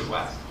police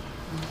requests,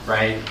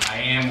 right? I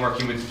am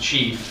working with the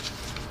chief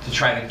to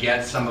try to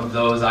get some of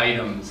those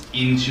items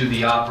into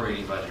the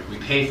operating budget. We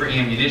pay for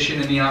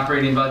ammunition in the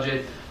operating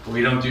budget, but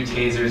we don't do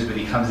tasers, but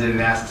he comes in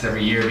and asks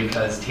every year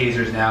because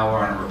tasers now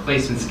are on a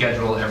replacement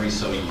schedule every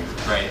so year,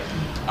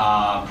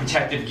 right?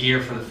 Protective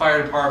gear for the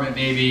fire department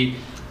maybe.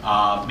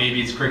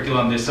 Maybe it's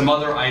curriculum. There's some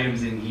other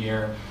items in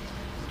here.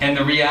 And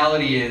the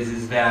reality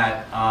is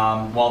that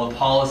while the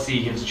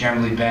policy has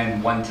generally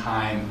been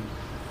one-time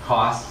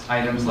cost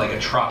items like a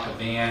truck, a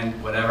van,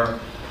 whatever,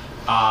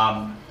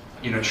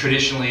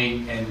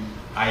 traditionally, and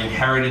I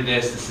inherited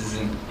this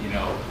isn't,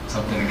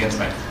 something against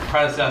my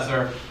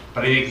predecessor,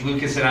 but I think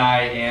Lucas and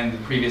I and the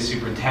previous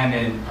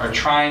superintendent are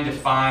trying to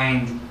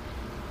find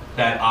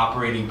that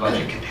operating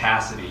budget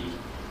capacity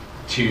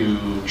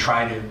to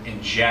try to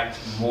inject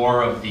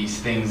more of these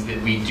things that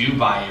we do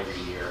buy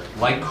every year,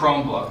 like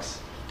Chromebooks.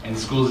 And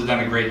schools have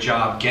done a great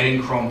job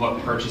getting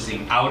Chromebook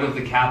purchasing out of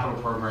the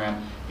capital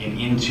program and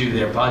into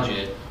their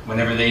budget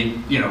whenever they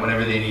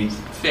need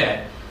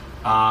fit.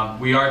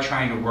 We are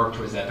trying to work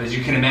towards that. But as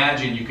you can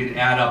imagine, you could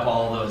add up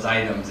all those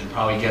items and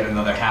probably get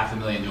another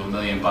 $500,000 to $1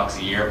 million a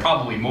year,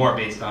 probably more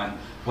based on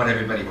what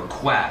everybody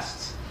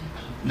requests,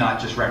 not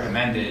just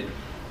recommended.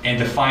 And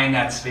to find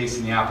that space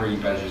in the operating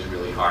budget is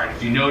really hard.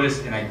 If you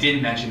noticed, and I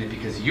did mention it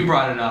because you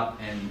brought it up,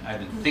 and I've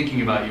been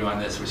thinking about you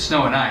on this with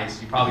snow and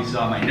ice, you probably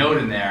saw my note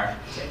in there.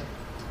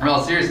 In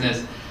all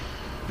seriousness,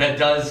 that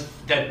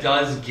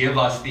does give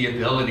us the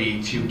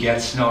ability to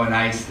get snow and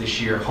ice this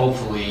year,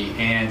 hopefully,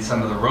 and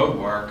some of the road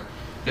work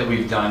that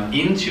we've done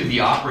into the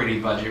operating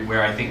budget,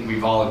 where I think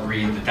we've all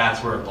agreed that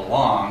that's where it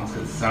belongs,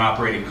 because it's an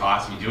operating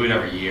cost, we do it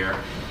every year,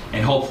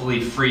 and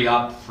hopefully free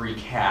up free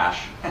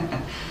cash.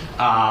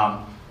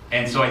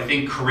 And so I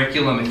think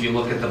curriculum, if you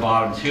look at the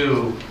bottom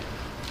two,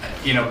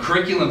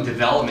 curriculum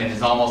development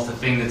is almost a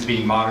thing that's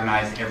being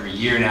modernized every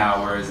year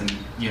now, whereas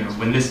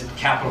when this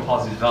capital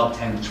policy was developed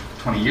 10,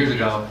 20 years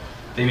ago,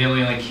 they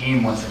really only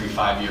came once every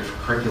 5 years for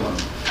curriculum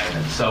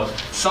items. So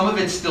some of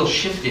it's still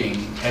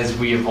shifting as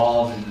we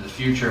evolve into the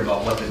future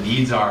about what the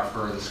needs are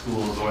for the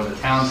schools or the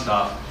town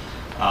stuff.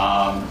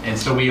 And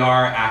so we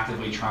are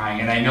actively trying,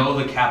 and I know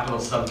the capital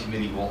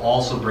subcommittee will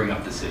also bring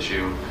up this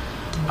issue.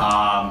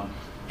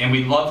 And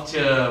we'd love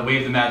to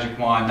wave the magic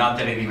wand, not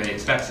that anybody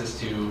expects us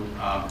to.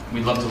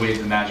 We'd love to wave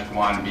the magic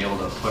wand and be able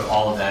to put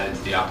all of that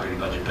into the operating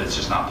budget, but it's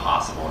just not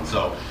possible. And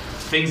so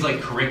things like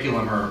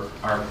curriculum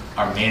are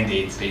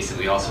mandates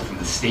basically also from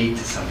the state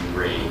to some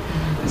degree.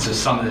 And so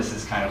some of this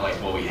is kind of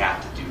like, well, we have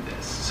to do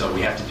this. So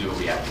we have to do what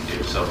we have to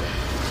do. So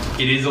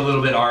it is a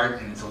little bit art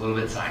and it's a little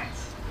bit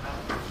science.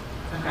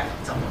 Okay,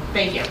 so,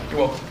 thank you.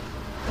 You're welcome.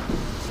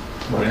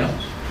 What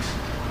else?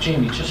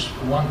 Jamie, just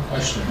one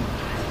question.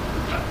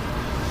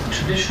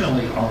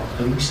 Traditionally, or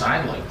at least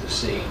I'd like to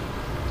see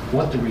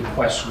what the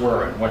requests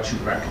were and what you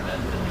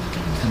recommended.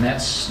 And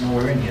that's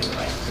nowhere in here,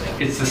 I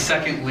think. It's the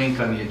second link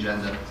on the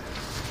agenda.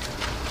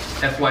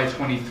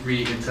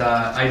 FY23, it's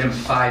item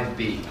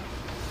 5B.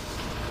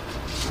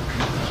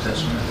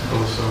 That's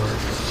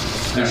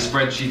what There's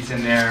spreadsheets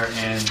in there,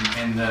 and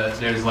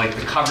there's like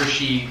the cover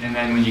sheet, and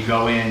then when you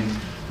go in,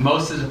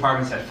 most of the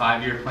departments had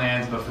 5-year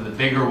plans, but for the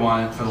bigger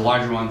one, for the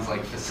larger ones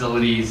like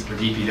facilities or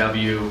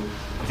DPW,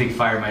 I think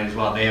fire might as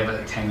well, they have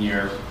a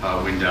 10-year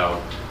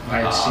window. I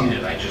had seen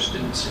it, I just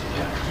didn't see it.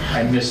 Yeah.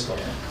 I missed the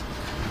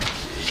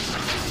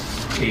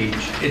page.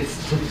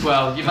 It's,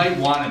 well, you might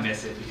want to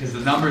miss it because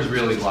the number's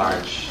really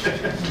large.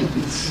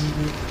 It's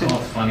all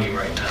funny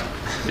right now.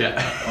 Yeah.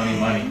 Funny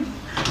money.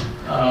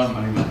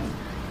 Funny money.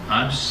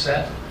 I'm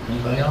set.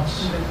 Anybody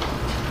else?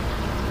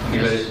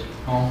 Anybody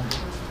home?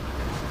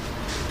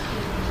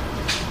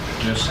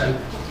 You're set?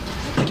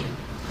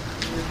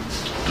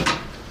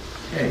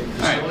 Okay,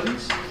 right.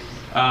 facilities?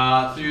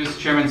 Through you, Mr.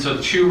 Chairman,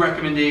 so 2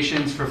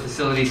 recommendations for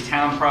facilities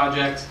town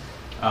projects.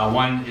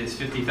 One is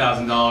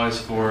 $50,000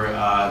 for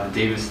the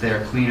Davis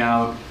Thayer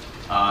cleanout,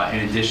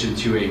 in addition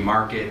to a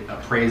market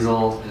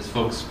appraisal. As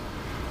folks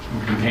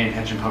who've been paying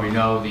attention probably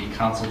know, the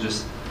council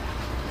just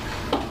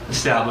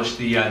established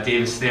the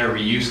Davis Thayer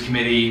Reuse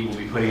Committee. We'll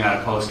be putting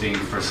out a posting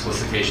for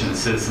solicitation of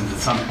citizens at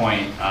some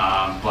point.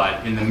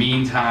 But in the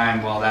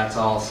meantime, while that's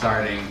all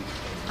starting,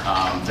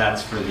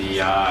 that's for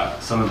the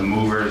some of the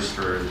movers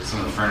for some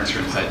of the furniture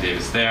inside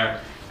Davis Thayer.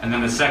 And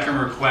then the second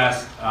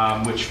request,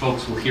 which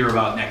folks will hear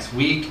about next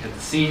week at the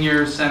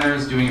Senior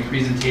Centers, doing a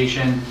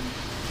presentation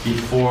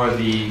before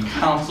the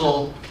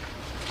council.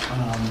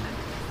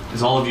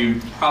 As all of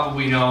you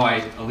probably know,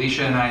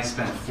 Alicia and I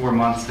spent 4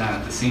 months down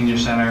at the Senior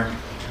Center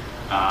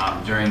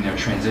during their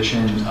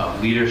transition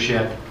of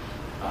leadership,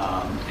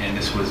 and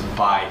this was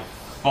by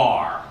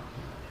far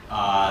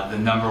the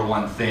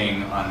 #1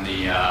 thing on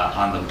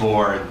the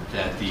board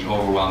that the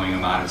overwhelming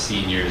amount of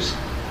seniors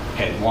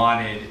had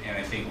wanted. And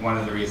I think one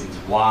of the reasons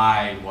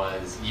why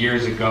was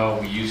years ago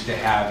we used to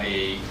have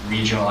a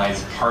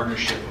regionalized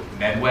partnership with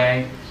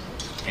Medway,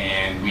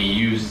 and we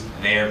used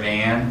their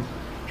van,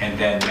 and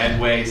then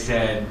Medway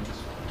said,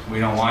 we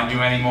don't want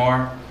you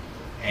anymore,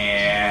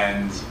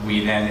 and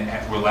we then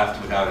were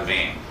left without a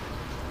van.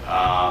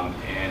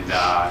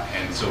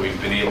 And so we've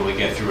been able to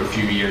get through a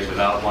few years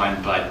without one,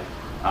 but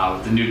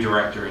with the new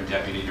director and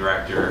deputy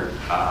director,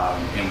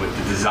 and with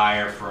the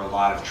desire for a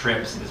lot of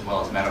trips as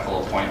well as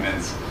medical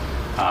appointments,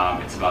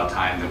 it's about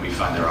time that we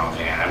fund our own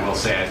van. I will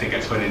say, I think I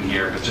put in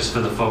here, but just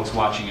for the folks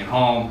watching at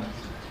home,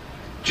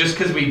 just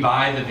because we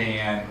buy the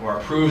van or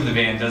approve the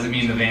van doesn't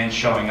mean the van's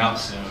showing up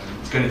soon.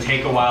 It's going to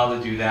take a while to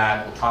do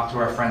that. We'll talk to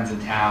our friends in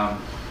town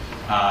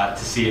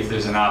to see if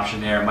there's an option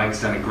there.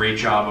 Mike's done a great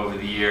job over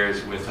the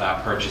years with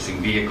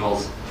purchasing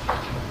vehicles.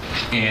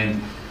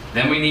 And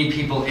then we need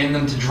people in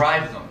them to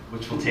drive them,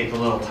 which will take a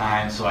little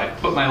time. So I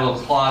put my little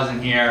clause in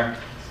here.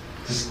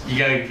 Just,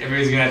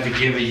 everybody's gonna have to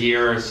give a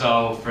year or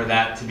so for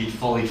that to be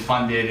fully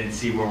funded and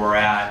see where we're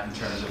at in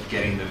terms of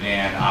getting the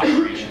van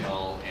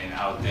operational and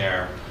out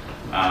there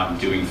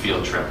doing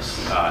field trips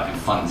and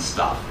fun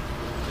stuff.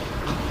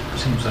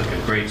 Seems like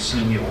a great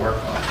senior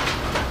work-off.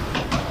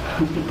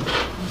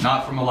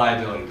 Not from a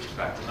liability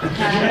perspective.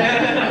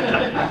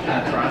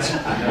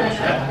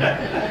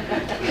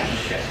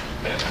 Okay.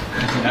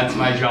 That's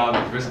my job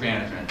with risk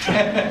management.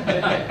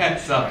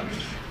 So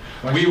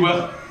we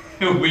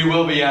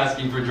will be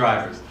asking for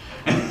drivers,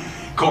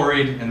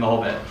 Corey and the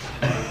whole bit.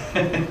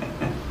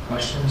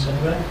 Questions,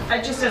 anybody?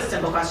 Just a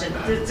simple question.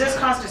 Does this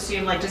cost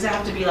assume, like, does it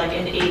have to be like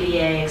an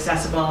ADA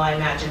accessible, I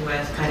imagine,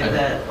 with kind of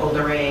the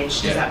older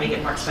age? Does that make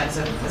it more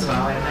expensive as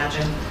well, I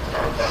imagine?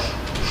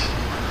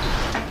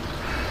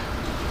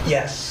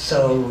 Yes,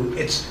 so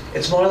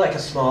it's more like a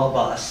small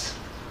bus,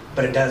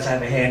 but it does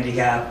have a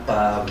handicap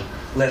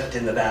lift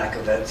in the back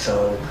of it.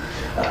 So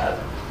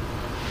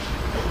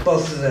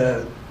both of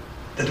the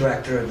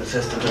director and the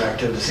assistant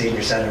director of the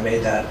senior center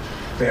made that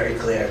very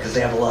clear, because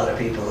they have a lot of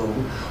people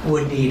who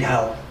would need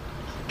help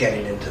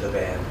getting into the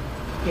van.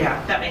 Yeah,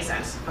 that makes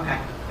sense. Okay,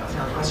 that was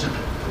another question.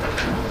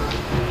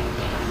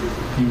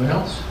 Anyone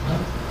else? No?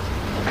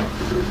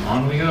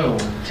 On we go.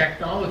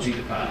 Technology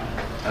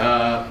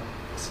department.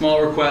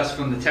 Small request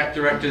from the tech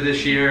director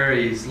this year.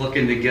 He's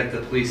looking to get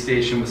the police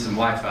station with some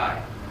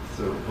Wi-Fi.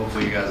 So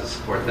hopefully you guys will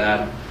support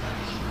that.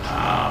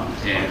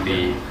 And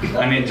the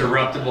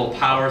uninterruptible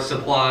power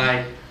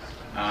supply.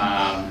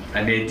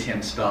 I made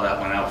Tim spell that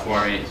one out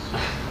for me.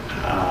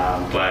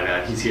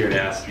 But he's here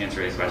to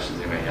answer any questions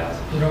anybody has.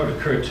 You know, it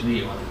occurred to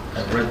me when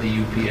I read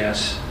the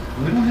UPS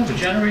We don't have a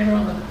generator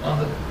on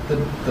the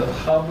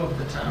hub of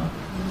the town?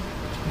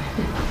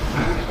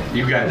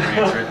 You guys are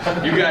answering.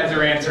 You guys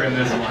are answering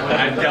this one.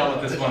 I've dealt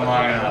with this one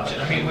long enough.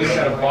 I mean, we've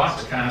got a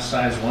boxcar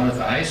size one at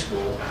the high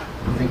school.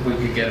 I think we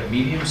could get a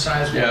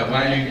medium-sized one. Yeah,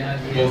 why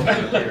don't you both do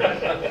it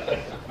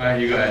here? Why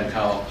don't you go ahead and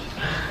tell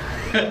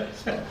them?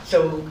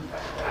 So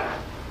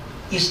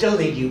you still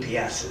need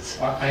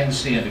UPSs, I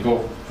understand to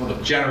go for the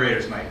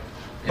Generators, Mike.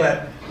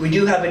 but we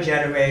do have a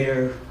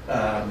generator,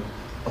 a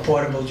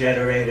portable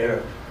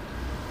generator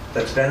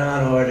that's been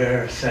on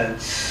order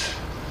since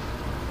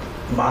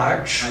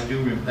March. I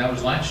do, that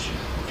was last year.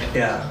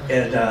 Yeah,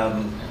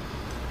 and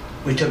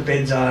we took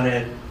bids on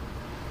it.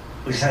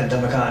 We sent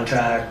them a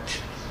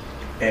contract,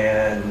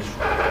 and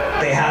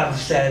they have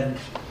said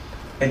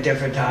at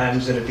different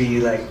times that it'd be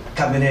like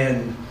coming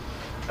in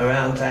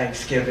around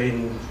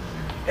Thanksgiving,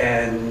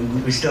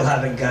 and we still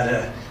haven't got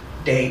a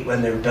date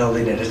when they're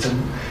building it. It's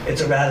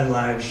a rather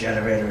large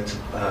generator. It's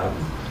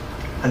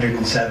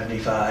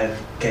 175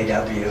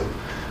 kW,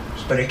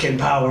 but it can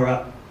power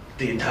up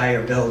the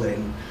entire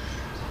building.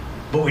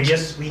 But we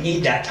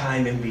need that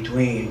time in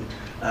between.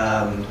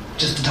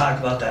 Just to talk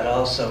about that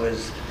also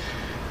is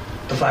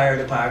the fire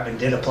department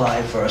did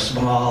apply for a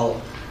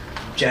small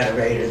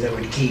generator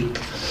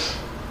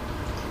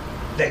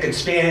that could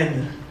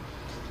span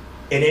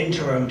an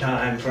interim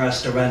time for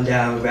us to run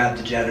down, grab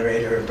the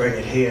generator and bring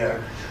it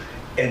here,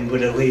 and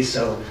would at least,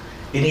 so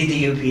you need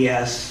the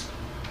UPS.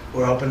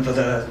 We're hoping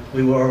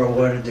we were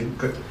awarded the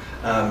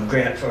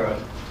grant for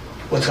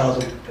what's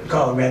called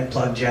a red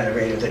plug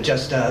generator that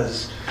just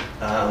does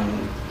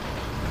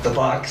the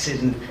box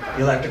in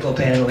the electrical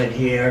panel in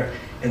here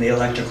and the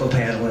electrical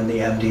panel in the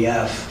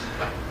MDF.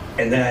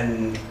 And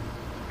then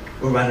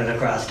we're running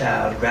across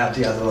town, grab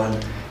the other one,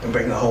 and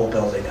bring the whole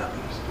building up.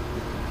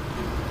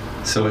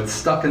 So it's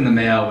stuck in the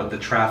mail with the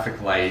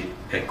traffic light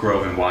at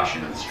Grove and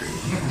Washington Street.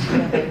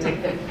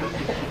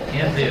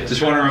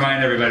 Just want to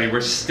remind everybody,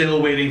 we're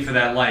still waiting for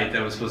that light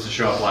that was supposed to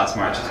show up last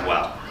March as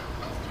well.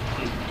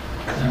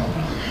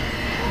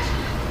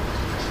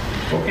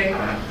 Okay.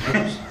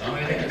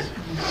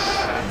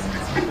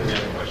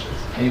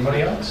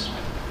 Anybody else?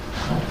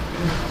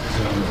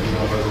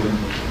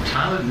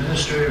 Town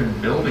Administrator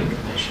and Building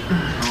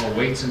Commissioner,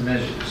 weights and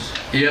measures.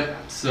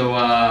 Yep, so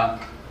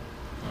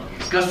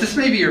Gus, this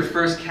may be your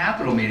first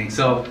capital meeting,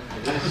 so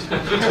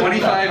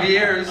 25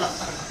 years.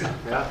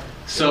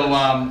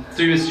 So,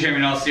 through you, Mr. Chairman,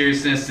 in all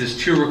seriousness, there's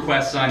two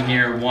requests on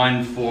here.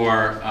 One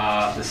for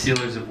the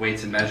sealers of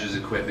weights and measures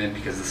equipment,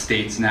 because the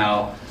state's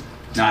now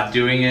not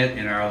doing it,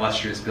 and our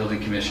illustrious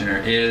building commissioner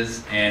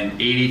is, and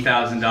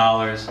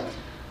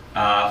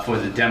 $80,000 for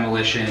the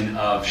demolition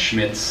of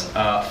Schmidt's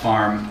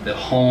farm, the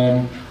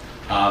home.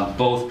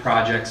 Both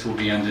projects will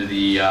be under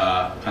the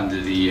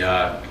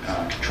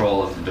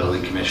control of the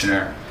building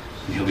commissioner,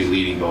 and he'll be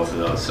leading both of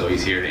those. So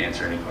he's here to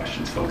answer any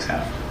questions folks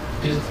have.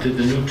 Did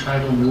the new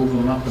title move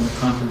them up in the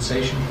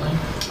compensation plan?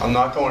 I'm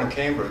not going to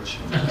Cambridge.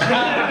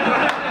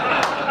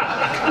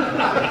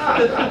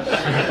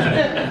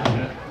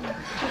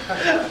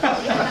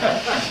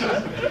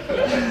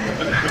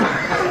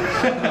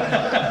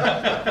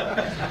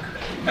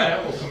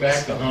 That will come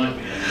back to haunt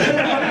me.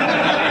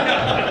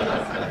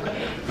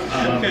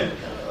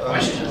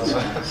 Questions?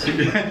 I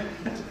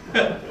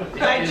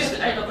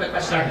have a quick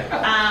question.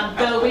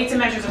 The weights and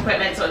measures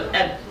equipment, so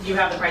you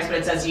have the price, but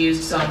it says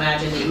used, so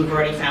imagine that you've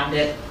already found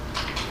it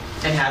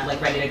and had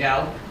like ready to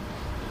go.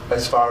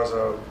 As far as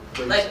a...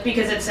 Like,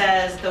 because it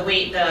says the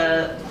weights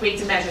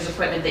and measures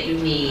equipment that you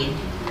need,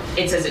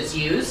 it says it's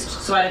used,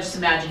 so I just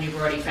imagine you've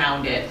already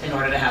found it in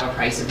order to have a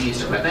price of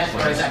used equipment,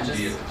 or is that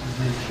just?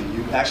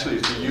 Actually,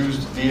 it's a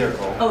used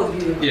vehicle. Oh,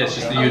 vehicle. Yeah, it's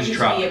just the used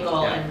truck.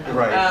 Vehicle Yeah. and,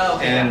 Right. oh,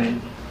 okay.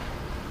 And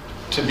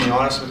to be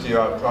honest with you,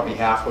 I'm probably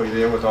halfway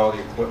there with all the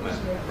equipment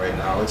right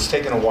now. It's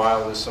taken a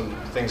while. There's some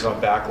things on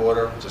back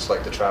order, just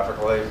like the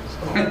traffic light.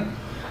 So,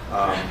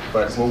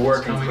 but we're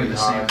working pretty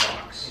hard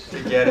to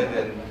get it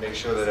and make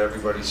sure that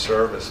everybody's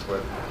serviced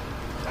with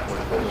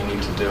what we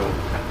need to do.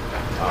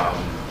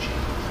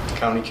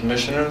 County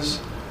commissioners,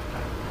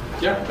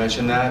 Yeah.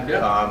 mentioned that.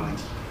 Yeah.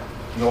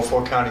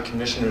 Norfolk County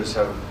commissioners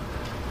have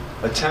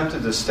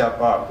attempted to step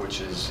up,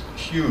 which is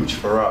huge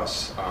for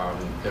us.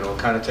 It'll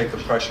kind of take the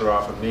pressure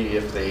off of me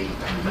if they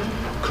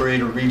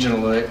create a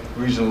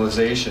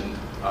regionalization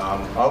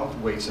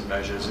of weights and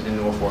measures in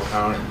Norfolk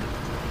County.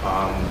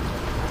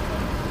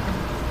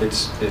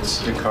 It's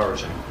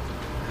encouraging.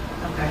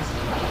 Okay.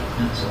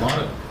 There's a lot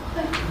of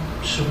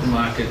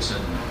supermarkets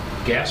and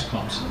gas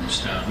pumps in this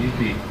town.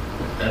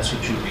 That's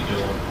what you'd be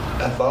doing.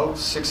 About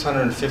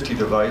 650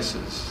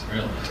 devices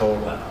Really?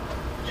 total.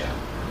 Yeah.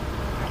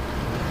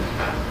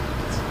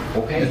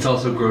 Okay. It's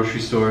also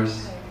grocery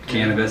stores,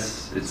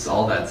 cannabis, it's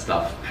all that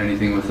stuff.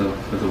 Anything with a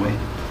weight.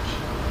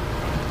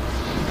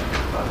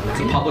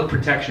 It's a public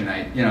protection.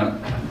 I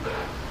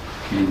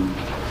mean,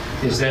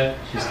 Is the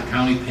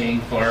county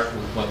paying for it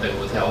with what they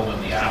withheld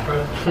in the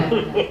opera?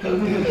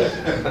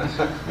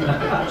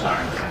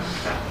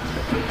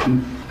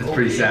 it's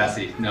pretty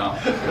sassy. No.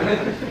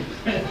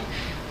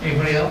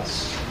 Anybody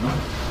else? No?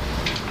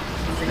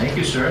 Thank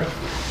you, sir.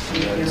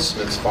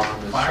 It's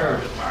farm.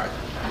 Fire department.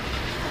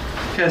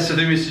 Yeah, so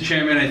then, Mr.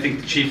 Chairman, I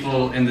think the chief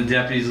and the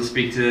deputies will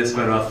speak to this,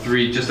 but about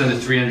just under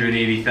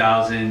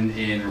 380,000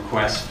 in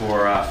requests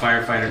for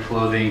firefighter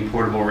clothing,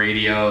 portable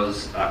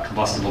radios,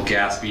 combustible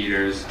gas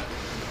meters,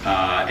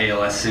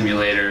 ALS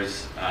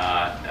simulators,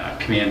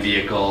 command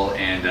vehicle,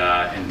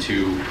 and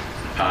 2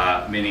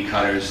 mini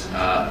cutters.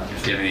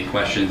 If you have any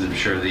questions, I'm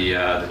sure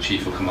the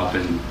chief will come up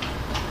and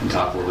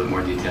talk a little bit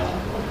more detail.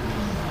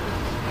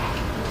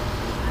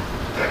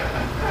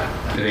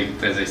 I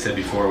think, as I said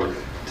before,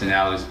 to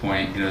Natalie's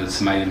point, there's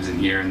some items in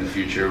here in the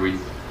future we'd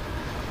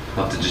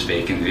love to just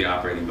bake into the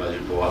operating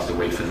budget, but we'll have to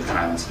wait for the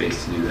time and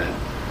space to do that.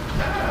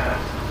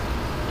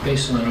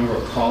 Based on the number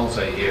of calls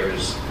I hear,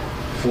 is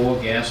 4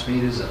 gas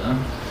meters enough?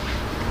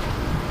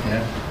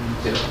 Yeah?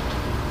 Yeah.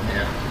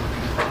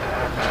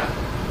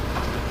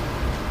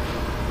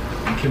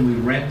 Can we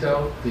rent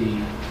out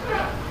the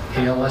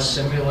ALS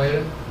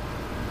simulator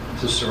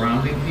to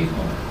surrounding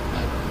people?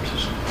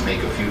 Just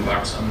make a few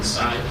bucks on the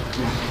side?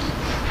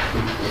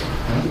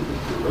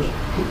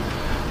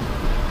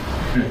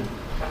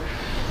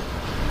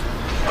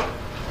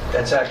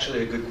 That's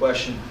actually a good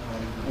question.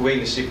 We're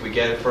waiting to see if we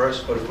get it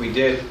first, but if we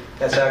did,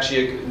 that's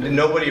actually,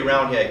 nobody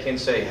around here, I can't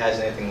say, has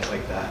anything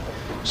like that.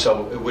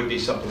 So it would be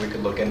something we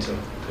could look into,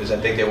 because I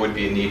think there would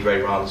be a need right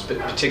around this,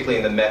 particularly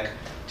in the MEC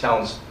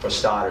towns for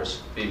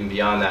starters. Even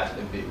beyond that,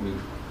 we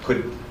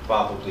could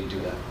probably do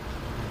that.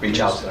 Reach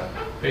out to them.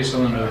 Based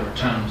on the number of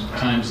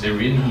times they're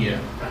in here,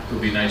 it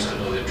would be nice to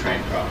know they're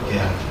trained properly.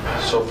 Yeah.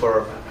 So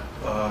for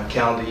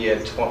calendar year,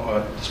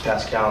 this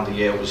past calendar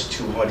year was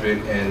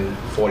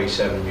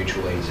 247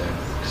 mutual aids in,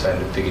 because I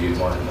figured you'd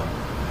want to know.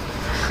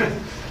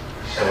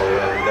 So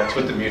that's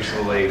what the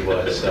mutual aid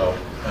was. So,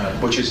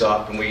 which is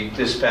up, and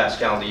this past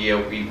calendar year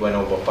we went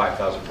over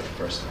 5,000 for the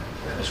first time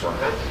as well.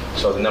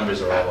 So the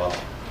numbers are all up,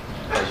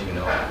 as you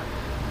know.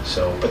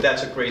 So, but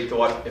that's a great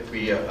thought. If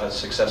we are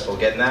successful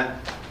getting that,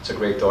 it's a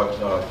great thought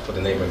for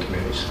the neighboring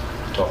communities.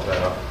 Talk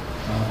that up.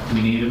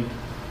 We need them.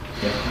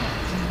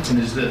 Yeah. And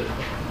is the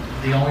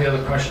only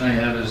other question I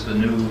have is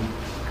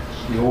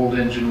the old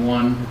engine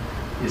one.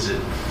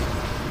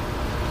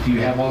 Do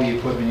you have all the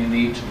equipment you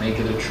need to make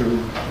it a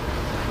true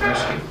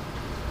rescue?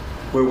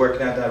 We're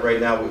working at that right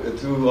now.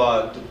 Through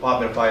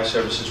Department of Fire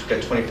Services, we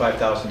got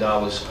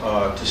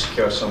 $25,000 to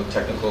secure some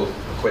technical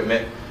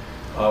equipment.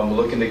 We're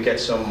looking to get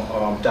some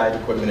dive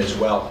equipment as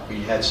well.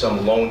 We had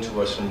some loaned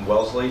to us from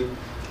Wellesley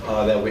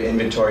that we're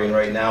inventorying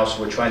right now, so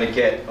we're trying to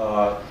get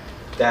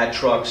that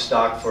truck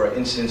stocked for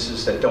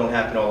incidences that don't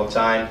happen all the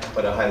time,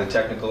 but are highly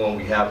technical, and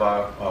we have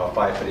our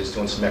firefighters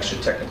doing some extra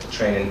technical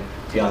training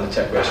beyond the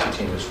tech rescue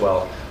team as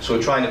well. So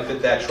we're trying to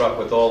fit that truck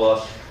with all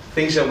the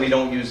things that we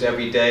don't use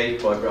every day,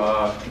 but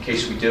in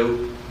case we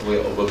do,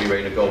 we'll be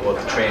ready to go, both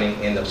the training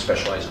and the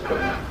specialized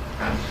equipment.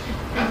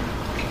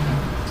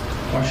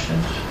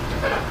 Questions?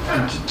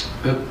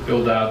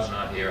 Bill Dowd's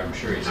not here. I'm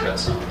sure he's got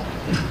something.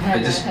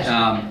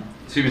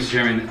 Mr.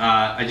 Chairman,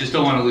 I just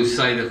don't want to lose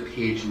sight of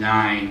page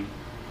 9.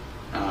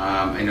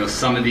 I know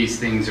some of these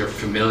things are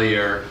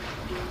familiar,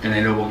 and I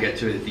know we'll get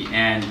to it at the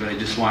end, but I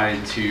just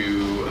wanted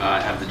to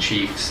have the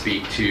chief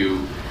speak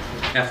to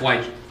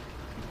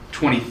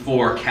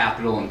FY24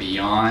 capital and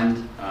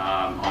beyond.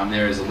 On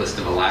there is a list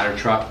of a ladder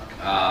truck.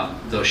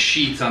 Those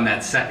sheets on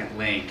that second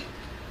link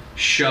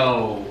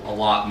show a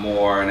lot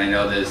more, and I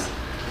know there's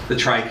the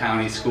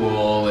Tri-County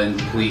School and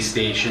police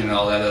station and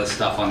all that other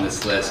stuff on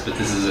this list, but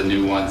this is a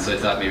new one, so I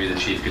thought maybe the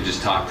chief could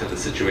just talk to the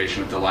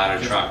situation with the ladder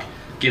truck.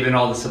 Given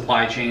all the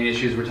supply chain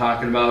issues we're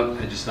talking about,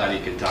 I just thought he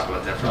could talk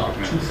about that for a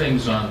minute. 2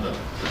 things on the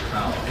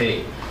column.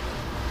 A,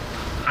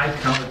 I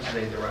counted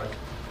today,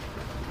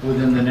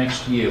 within the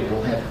next year,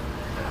 we'll have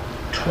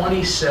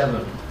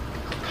 27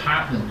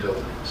 apartment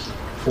buildings,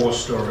 4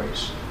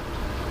 stories.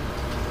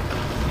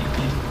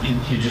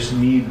 You just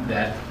need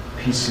that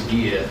piece of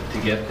gear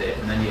to get there,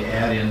 and then you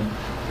add in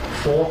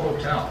 4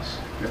 hotels.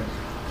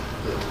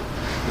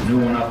 The new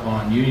one up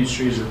on Union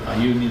Street,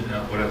 Union,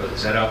 whatever,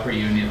 is that Upper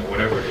Union or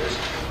whatever it is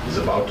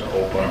about to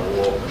open or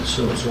will open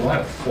soon. So we'll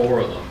have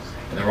 4 of them,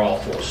 and they're all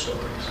 4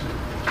 stories.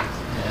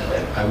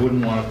 And I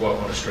wouldn't want to go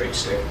up on a straight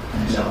stick.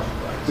 No,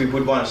 we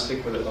would want to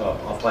stick with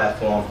our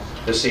platform,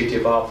 the safety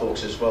of our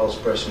folks as well as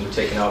the person we're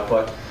taking out.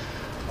 But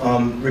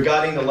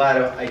regarding the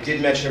ladder, I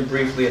did mention it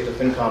briefly at the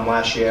FinCom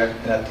last year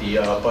and at the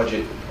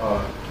budget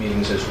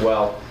meetings as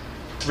well.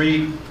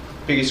 3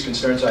 biggest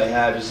concerns I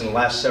have is in the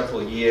last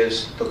several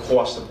years, the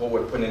cost of what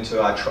we're putting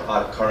into our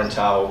current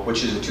tower,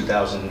 which is a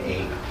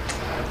 2008.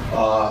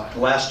 The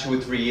last 2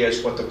 or 3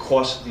 years, what the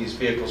cost of these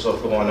vehicles are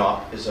going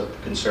up is a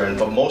concern.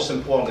 But most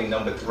importantly,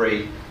 number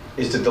 3,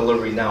 is the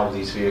delivery now of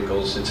these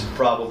vehicles. It's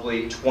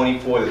probably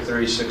 24 to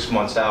 36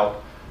 months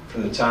out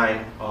from the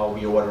time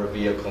we order a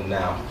vehicle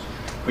now.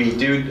 We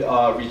do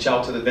reach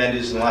out to the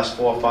vendors in the last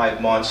 4 or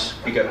 5 months.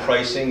 We got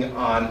pricing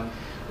on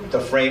the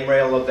frame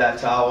rail of that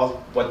tower,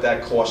 what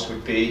that cost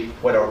would be,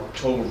 what our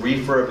total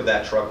refurb of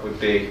that truck would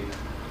be,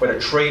 what a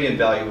trade-in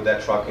value of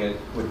that truck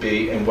would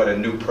be, and what a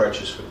new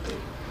purchase would be.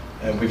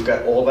 And we've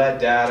got all that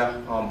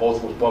data on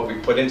both what we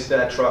put into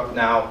that truck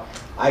now.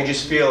 I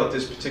just feel at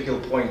this particular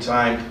point in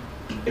time,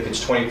 if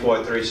it's 24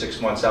 or 36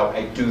 months out,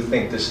 I do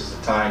think this is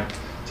the time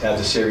to have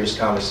the serious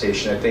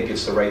conversation. I think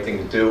it's the right thing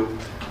to do.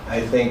 I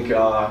think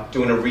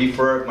doing a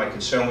refurb, my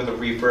concern with a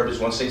refurb is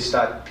once they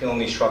start peeling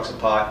these trucks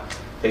apart,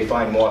 they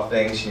find more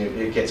things,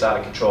 it gets out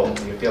of control, and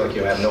you feel like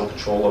you have no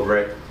control over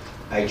it.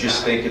 I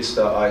just think it's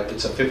a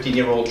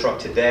 15-year-old truck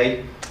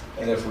today,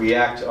 and if we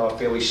act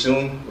fairly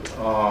soon,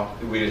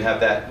 we'd have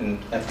that in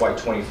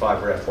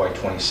FY25 or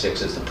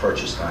FY26 as the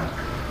purchase time.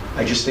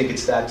 I just think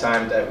it's that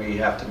time that we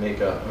have to make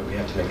a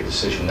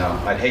decision now.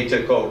 I'd hate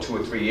to go 2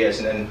 or 3 years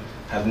and then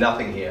have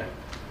nothing here.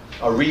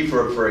 A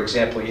refurb, for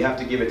example, you have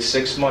to give it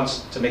 6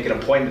 months to make an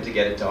appointment to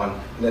get it done,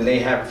 and then they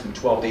have it from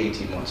 12 to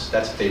 18 months.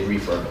 That's if they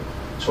refurb it.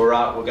 So we're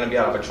going to be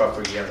out of a truck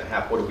for a year and a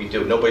half. What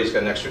do? Nobody's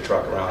got an extra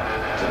truck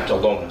around to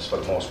loan us for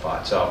the most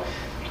part. So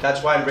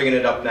that's why I'm bringing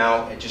it up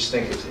now. I just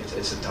think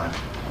it's a time.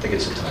 I think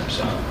it's a time.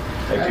 So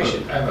I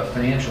appreciate it. I have a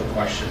financial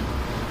question.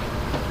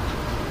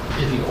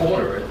 If you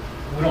order it,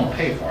 we don't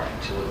pay for it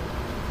until it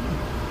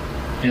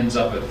ends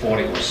up at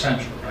 40 West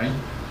Central, right?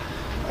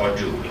 Or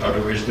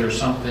is there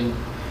something?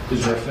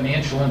 Is there a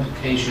financial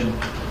implication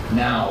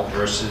now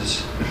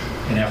versus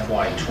in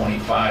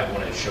FY25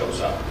 when it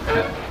shows up?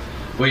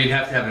 Well, you'd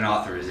have to have an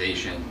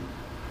authorization,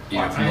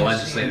 from the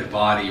legislative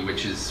body,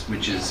 which is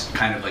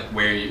kind of like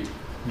where you.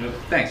 Yep.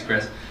 Thanks,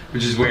 Chris.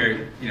 Which is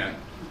where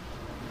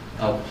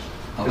I'll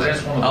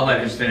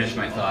let him finish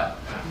my thought.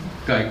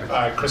 Go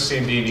ahead, Chris. Chris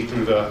Sandini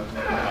through the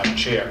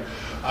chair.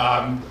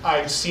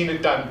 I've seen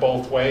it done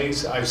both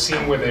ways. I've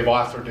seen where they've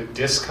offered a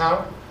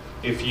discount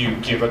if you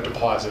give a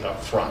deposit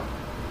up front.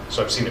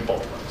 So I've seen it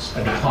both ways.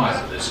 A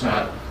deposit, it's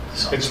not.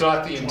 It's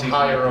not the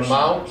entire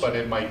amount, but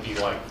it might be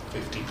like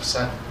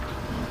 50%.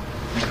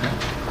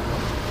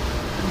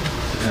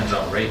 Depends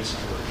on rates,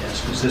 I would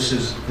guess, because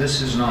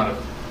this is not a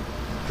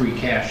free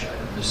cash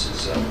item. This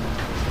is a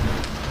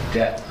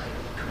debt item,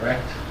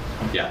 correct?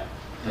 Yeah,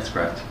 that's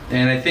correct.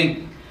 And I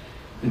think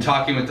in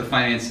talking with the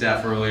finance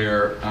staff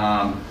earlier,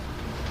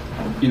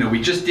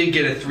 we just did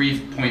get a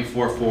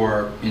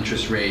 3.44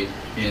 interest rate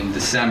in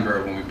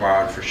December when we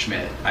borrowed for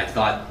Schmidt. I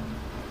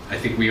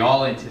think we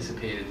all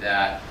anticipated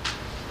that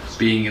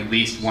being at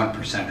least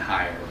 1%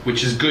 higher,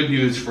 which is good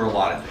news for a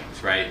lot of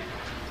things, right?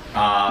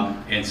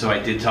 And so I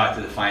did talk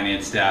to the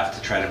finance staff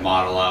to try to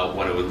model out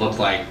what it would look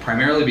like,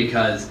 primarily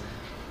because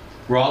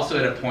we're also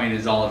at a point,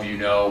 as all of you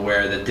know,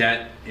 where the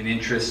debt and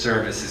interest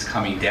service is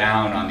coming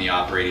down on the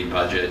operating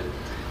budget.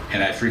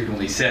 And I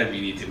frequently said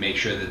we need to make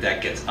sure that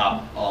that gets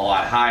up a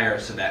lot higher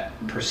so that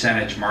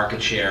percentage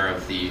market share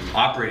of the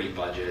operating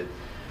budget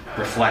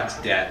reflects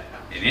debt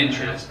and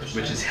interest,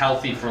 which is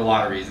healthy for a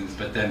lot of reasons.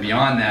 But then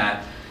beyond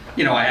that,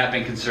 I have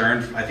been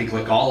concerned, I think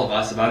like all of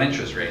us, about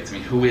interest rates. I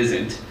mean, who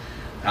isn't?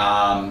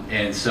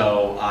 And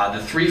so the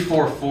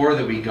 3.44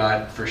 that we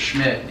got for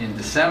Schmidt in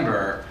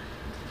December,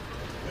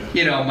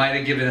 might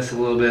have given us a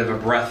little bit of a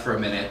breath for a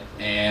minute.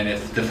 And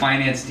if the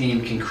finance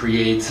team can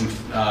create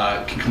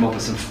can come up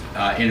with some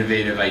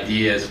innovative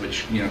ideas,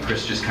 which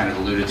Chris just kind of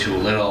alluded to a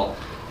little,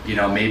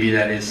 maybe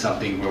that is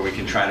something where we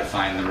can try to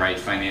find the right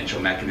financial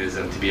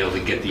mechanism to be able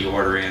to get the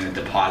order in and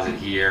deposit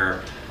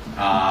here,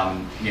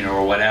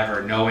 or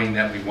whatever, knowing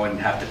that we wouldn't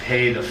have to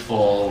pay the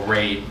full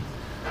rate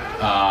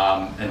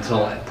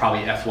until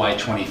probably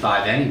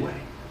FY25 anyway.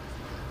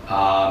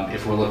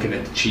 If we're looking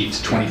at the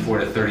Chiefs 24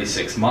 to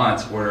 36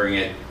 months, ordering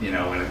it, in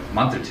a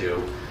month or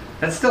two,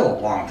 that's still a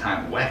long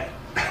time away.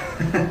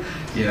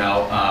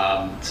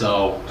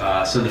 So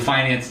the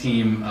finance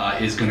team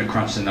is going to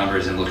crunch the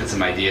numbers and look at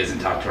some ideas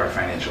and talk to our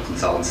financial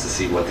consultants to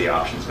see what the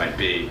options might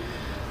be,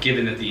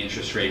 given that the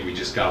interest rate we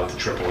just got with the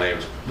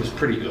AAA was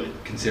pretty good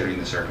considering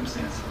the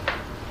circumstance.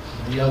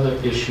 The other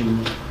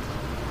issue,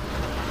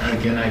 and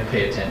again, I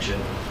pay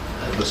attention.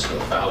 I listen to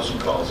 1,000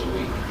 calls a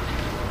week.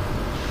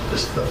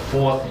 This is the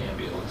 4th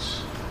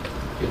ambulance.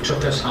 It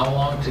took us how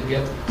long to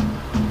get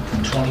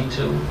from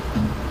 22?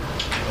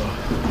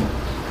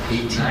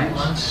 18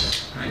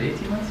 months?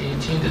 18 months?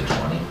 18 to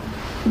 20?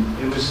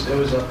 It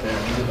was up there.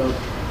 It was about,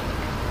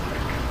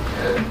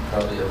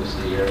 probably at least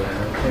a year and a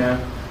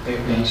half.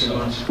 Yeah, 18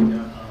 months.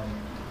 Yeah.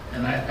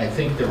 And I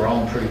think they're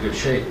all in pretty good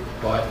shape,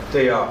 but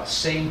they are.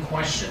 Same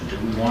question, do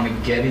we want to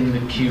get in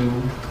the queue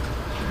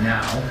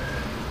now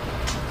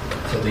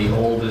for the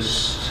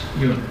oldest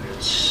unit?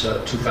 It's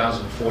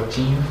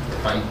 2014,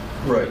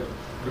 right.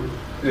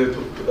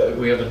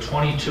 We have a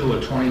 22,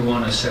 a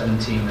 21, a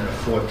 17, and a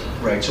 14.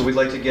 Right, so we'd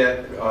like to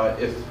get,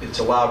 if it's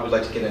allowed, we'd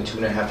like to get in a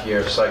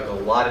 2.5-year cycle.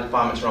 A lot of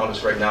departments around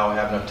us right now are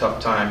having a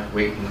tough time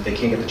waiting. They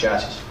can't get the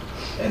chassis.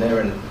 And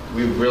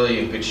we're really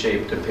in good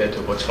shape compared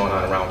to what's going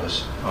on around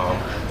us.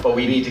 But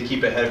we need to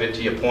keep ahead of it,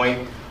 to your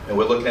point, and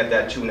we're looking at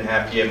that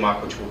 2.5-year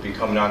mark, which will be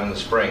coming out in the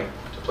spring,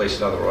 to place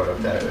another order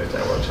if that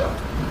works out.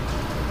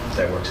 If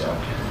that works out.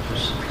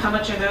 How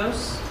much are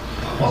those?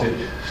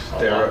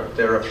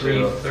 They're up to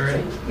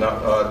 330.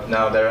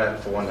 No, they're at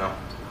 4 now.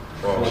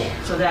 4.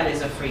 So that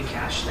is a free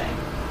cash thing.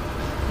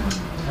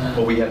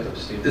 Well, we have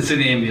the It's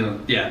an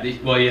ambulance. Yeah.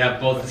 You have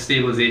both the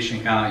stabilization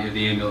account, you have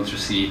the ambulance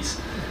receipts.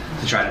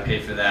 to try to pay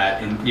for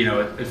that. And, you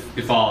know,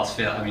 if all else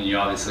fails, I mean, you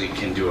obviously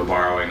can do a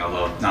borrowing,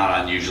 although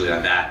not usually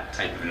on that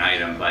type of an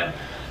item. But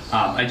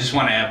I just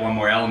want to add one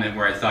more element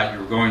where I thought you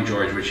were going,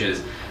 George, which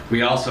is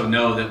we also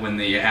know that when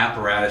the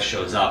apparatus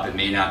shows up, it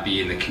may not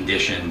be in the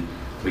condition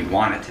we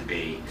want it to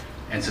be.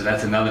 And so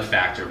that's another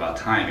factor about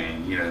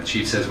timing. You know, the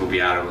chief says we'll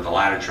be out with a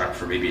ladder truck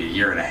for maybe a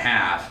year and a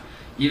half.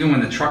 Even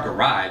when the truck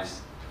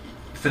arrives,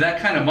 for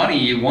that kind of money,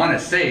 you want to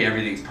say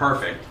everything's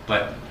perfect,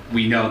 but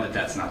we know that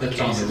that's not the case.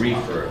 That's on the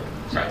as well. refurb.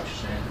 Right.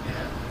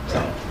 Yeah. So,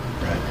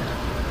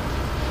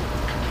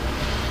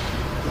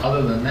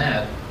 Other than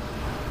that,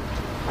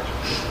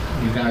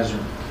 you guys are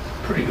in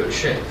pretty good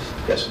shape.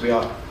 Yes, we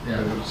are.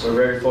 Yeah. We're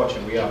very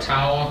fortunate, we are.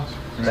 Tower.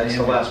 That's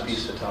the last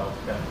piece of the tower,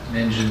 yeah. An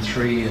engine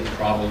 3 in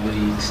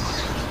probably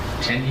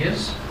 10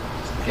 years?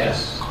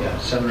 Yes. Yeah.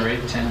 7 or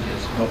 8, 10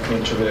 years. Hopefully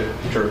in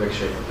terrific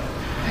shape.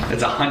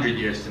 it's 100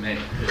 years to me.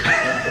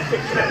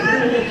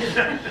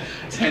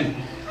 10.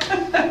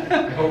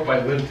 I hope I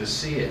live to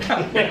see it.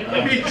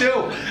 Me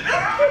too.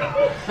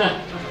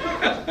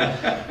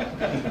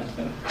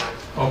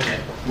 Okay,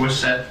 we're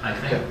set, I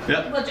think.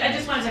 Yep. Well, I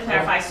just wanted to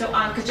clarify, so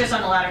because just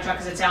on the ladder truck,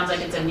 because it sounds like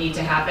it's a need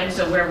to happen,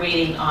 so we're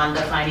waiting on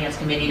the finance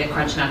committee to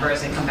crunch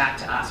numbers and come back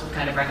to us with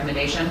kind of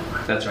recommendation?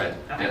 That's right.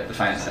 Okay. Yep, the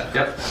finance staff.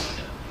 Yep.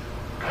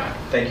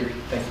 Thank you,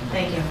 thank you.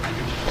 Thank you.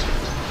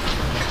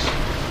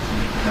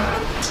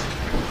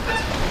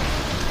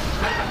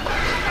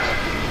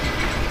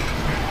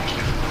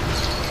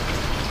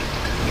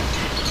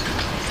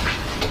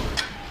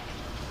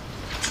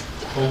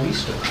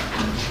 Police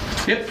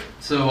department. Yep.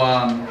 So,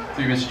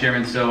 through you, Mr.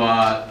 Chairman, so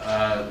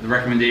the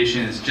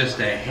recommendation is just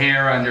a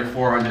hair under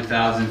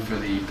 400,000 for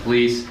the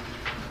police,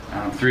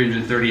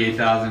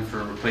 338,000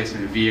 for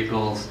replacement of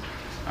vehicles,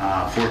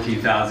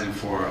 14,000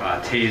 for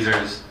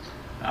tasers,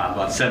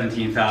 about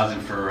 17,000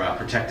 for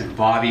protective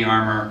body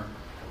armor,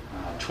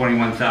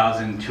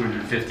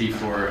 21,250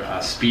 for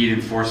speed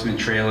enforcement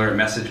trailer and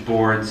message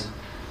boards,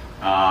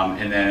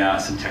 and then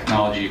some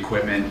technology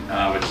equipment,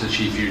 which the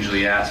chief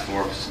usually asks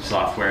for some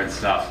software and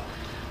stuff.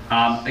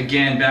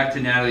 Again, back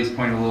to Natalie's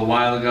point a little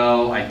while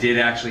ago, I did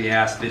actually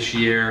ask this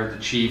year the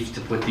chief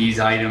to put these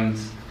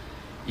items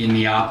in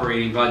the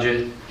operating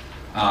budget,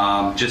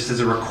 just as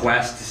a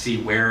request to see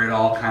where it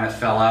all kind of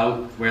fell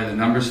out, where the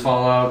numbers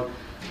fall out.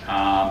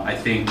 I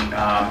think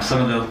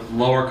some of the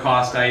lower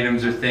cost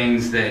items are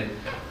things that,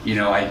 you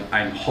know,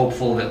 I'm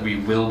hopeful that we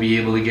will be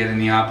able to get in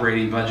the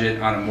operating budget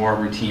on a more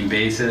routine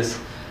basis.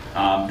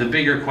 The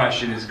bigger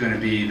question is going to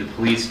be the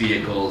police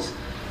vehicles.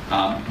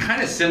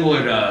 Kind of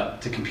similar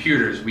to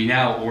computers, we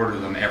now order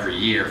them every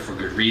year for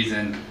good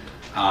reason.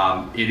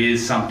 It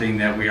is something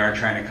that we are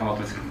trying to come up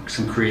with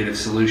some creative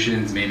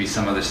solutions, maybe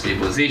some other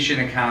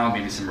stabilization account,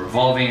 maybe some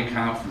revolving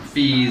account from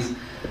fees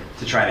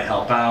to try to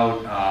help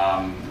out,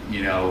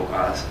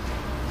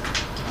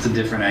 some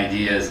different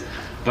ideas.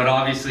 But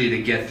obviously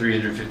to get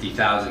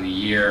 $350,000 a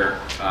year,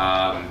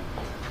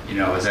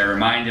 as I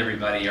remind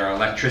everybody, our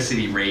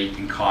electricity rate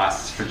and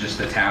costs for just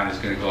the town is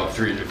going to go up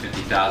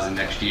 $350,000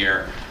 next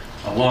year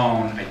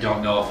alone. I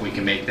don't know if we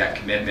can make that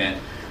commitment.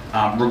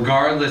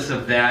 Regardless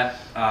of that,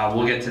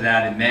 we'll get to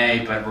that in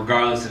May, but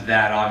regardless of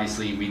that,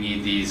 obviously we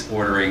need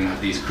ordering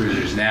these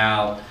cruisers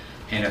now.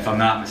 And if I'm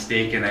not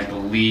mistaken, I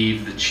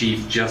believe the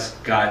chief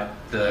just got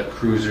the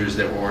cruisers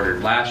that were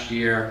ordered last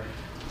year.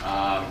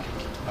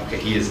 Okay,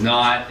 he is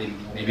not,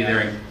 maybe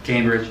they're in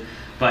Cambridge.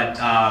 But,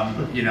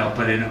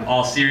 but in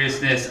all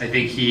seriousness, I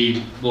think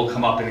he will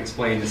come up and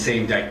explain the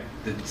same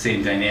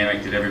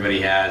dynamic that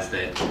everybody has,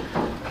 that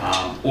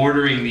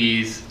ordering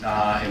these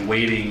and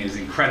waiting is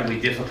incredibly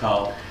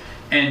difficult.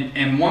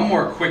 And one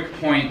more quick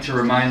point to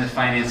remind the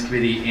Finance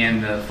Committee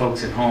and the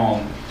folks at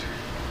home.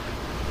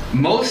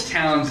 Most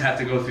towns have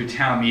to go through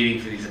town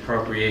meeting for these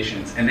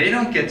appropriations, and they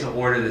don't get to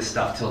order this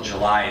stuff till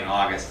July and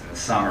August in the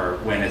summer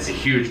when it's a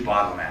huge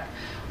bottleneck.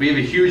 We have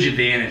a huge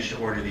advantage to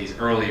order these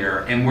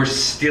earlier, and we're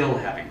still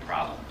having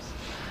problems.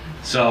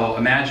 So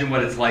imagine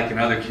what it's like in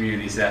other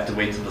communities that have to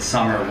wait till the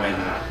summer when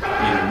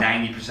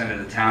 90% of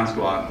the towns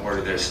go out and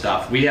order their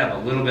stuff. We have a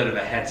little bit of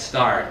a head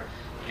start,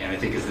 and I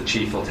think as the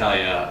chief will tell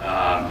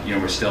you,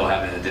 we're still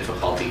having a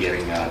difficulty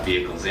getting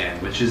vehicles in,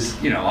 which is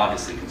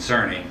obviously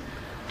concerning.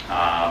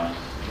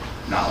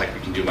 Not like we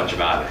can do much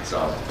about it.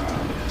 So,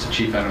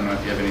 Chief, I don't know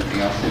if you have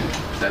anything else.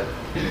 Is that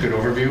a good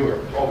overview? Or?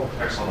 Oh,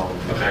 excellent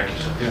overview. Thank you,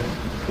 sir. Yeah.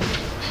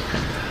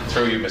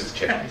 Through you, Mr.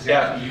 Chair.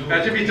 Yeah.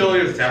 Imagine if you told me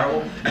it was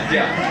terrible.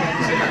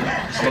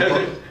 Yeah.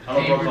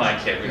 I'm a Brookline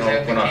kid.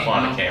 We're not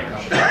fond of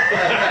Cambridge.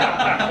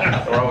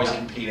 They're always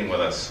competing with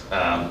us.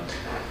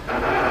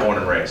 Born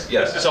and raised.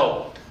 Yes.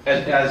 So,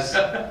 as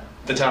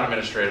the town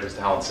administrator, Mr.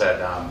 Helen said,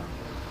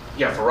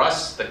 for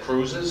us, the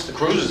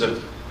cruisers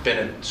have been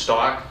in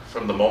stock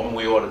from the moment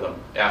we ordered them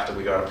after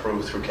we got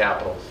approved through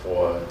capital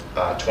for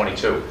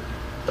 22.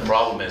 The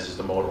problem is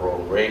the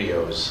Motorola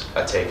radios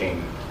are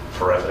taking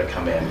forever to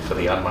come in for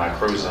the unmarked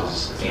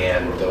cruisers,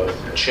 and the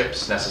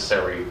chips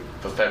necessary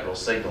for federal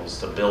signals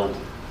to build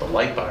the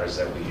light bars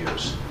that we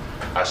use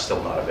are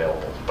still not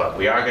available. But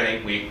we are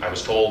getting, I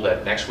was told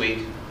that next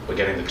week we're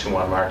getting the 2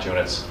 unmarked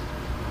units.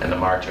 And the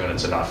marked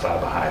units are not far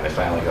behind. They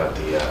finally got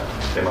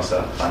they must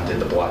have undid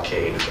the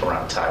blockade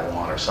around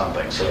Taiwan or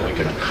something so that we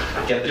could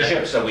get the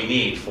chips that we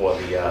need for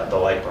the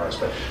light bars.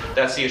 But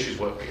that's the issues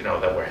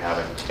that we're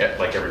having,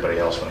 like everybody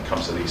else, when it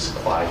comes to these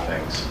supply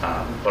things.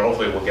 But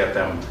hopefully we'll get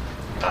them.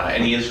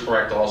 And he is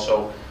correct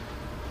also,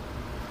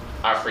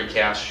 our free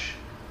cash,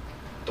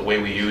 the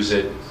way we use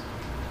it,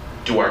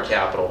 do our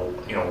capital,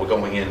 we're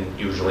going in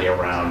usually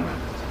around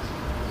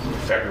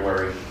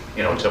February,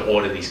 to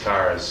order these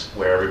cars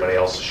where everybody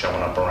else is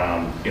showing up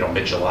around,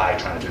 mid-July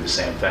trying to do the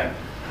same thing.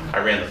 I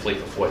ran the fleet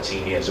for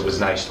 14 years. It was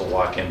nice to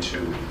walk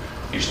into,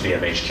 used to be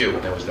MHQ,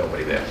 and there was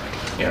nobody there.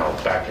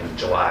 Back in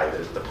July,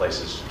 the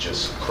place is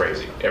just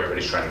crazy.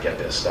 Everybody's trying to get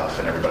their stuff,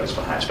 and everybody's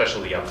behind,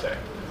 especially the upfitting,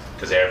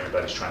 because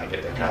everybody's trying to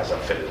get their cars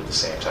upfitted at the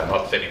same time.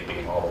 Upfitting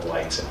being all the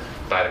lights, and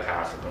buy the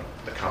car from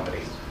the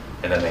company,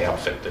 and then they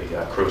upfit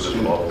the cruisers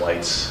with all the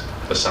lights,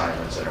 the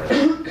sirens, and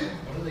everything.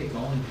 What are they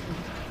going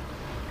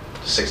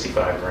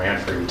 65 grand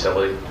for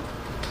utility,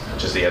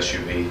 just the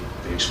SUV,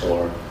 the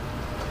Explorer.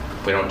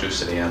 We don't do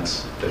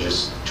sedans. They're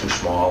just too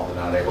small. They're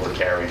not able to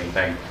carry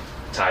anything.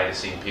 Tired of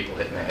seeing people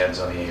hitting their heads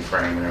on the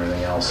A-frame and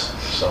everything else.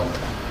 So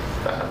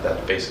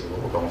that's basically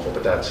what we're going for.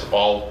 But that's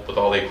all, with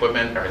all the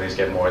equipment, everything's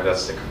getting more.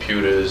 That's the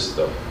computers,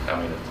 the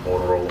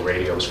Motorola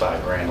radio is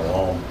 $5 grand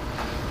alone.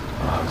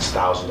 It's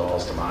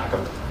 $1,000 to mark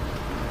them.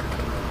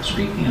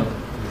 Speaking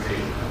of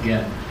radio,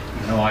 again,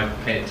 I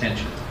pay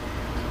attention.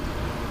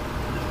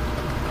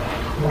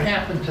 What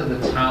happened to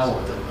the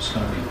tower that was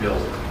going to be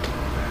built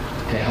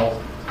to help?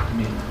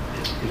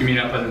 You mean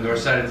up on the north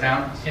side of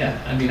town?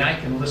 Yeah, I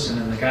can listen,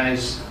 and the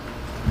guys,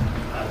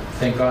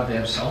 thank God they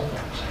have cell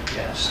phones, I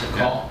guess, to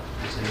call.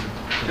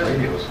 The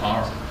radio is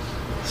horrible.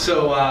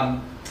 So,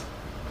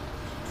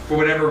 for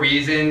whatever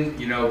reason,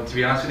 to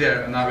be honest with you,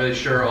 I'm not really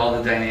sure all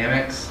the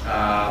dynamics.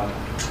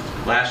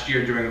 Last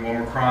year during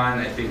Omicron,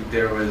 I think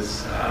there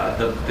was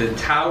the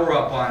tower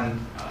up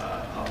on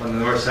the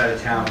north side of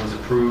town was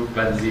approved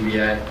by the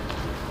ZBA.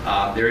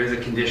 There is a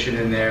condition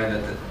in there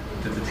that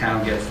the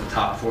town gets the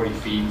top 40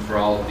 feet for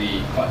all of the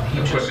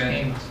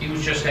equipment. He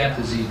was just at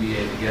the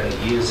ZBA to get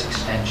a year's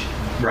extension.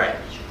 Right.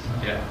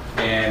 Yeah.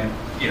 And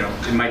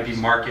it might be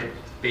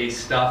market-based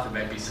stuff. It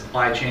might be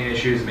supply chain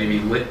issues. Maybe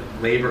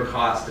labor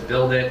costs to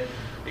build it.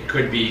 It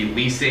could be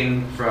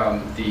leasing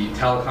from the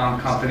telecom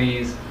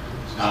companies.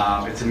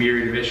 It's a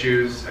myriad of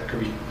issues. It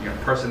could be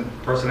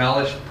personal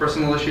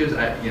issues.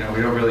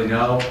 We don't really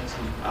know.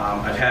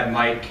 I've had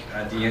Mike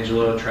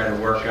D'Angelo try to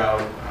work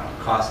out,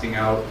 costing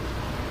out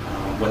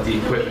what the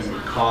equipment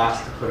would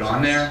cost to put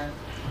on there.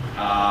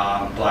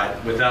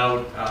 But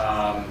without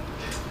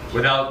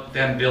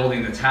them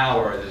building the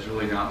tower, there's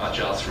really not much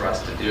else for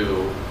us to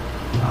do.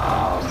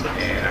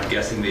 And I'm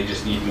guessing they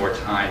just need more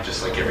time,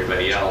 just like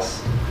everybody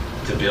else,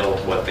 to build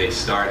what they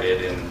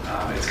started. And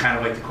it's kind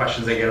of like the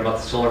questions I get about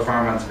the solar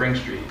farm on Spring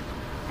Street.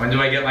 When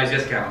do I get my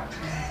discount?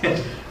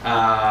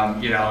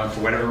 And for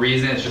whatever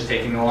reason, it's just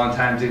taking a long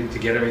time to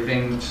get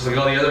everything, just like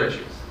all the other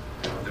issues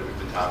that we've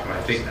been talking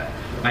about. I think that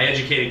my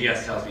educated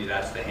guess tells me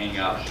that's the hang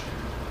up.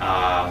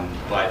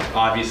 But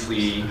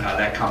obviously,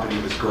 that company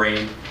was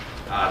great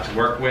to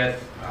work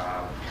with.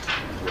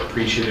 We're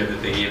appreciative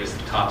that they gave us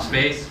the top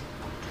space,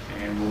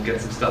 and we'll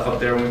get some stuff up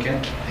there when we can.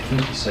 I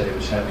think he said he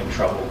was having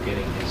trouble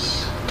getting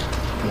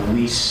the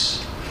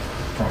lease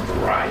from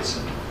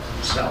Verizon.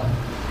 So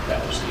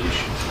that was the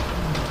issue.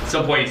 At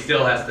some point, he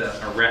still has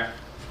to erect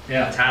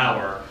a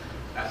tower.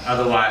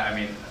 Otherwise, I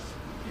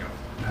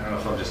don't know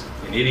if I'm just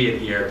an idiot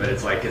here, but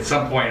it's like at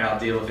some point I'll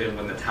deal with it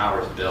when the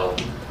tower's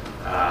built.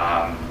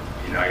 I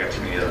got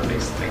too many other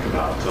things to think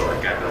about until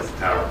that guy builds the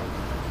tower.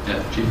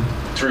 Yeah, Chief.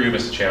 Through you,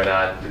 Mr.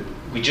 Chairman,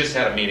 we just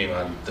had a meeting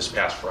on this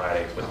past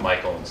Friday with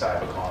Michael and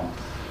Cybercom,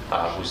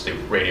 who's the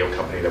radio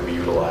company that we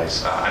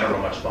utilize. I don't know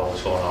much about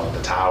what's going on with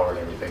the tower and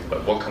everything,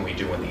 but what can we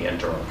do in the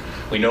interim?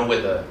 We know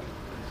where the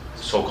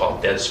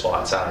so-called dead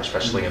spots are,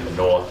 especially in the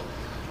north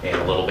and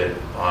a little bit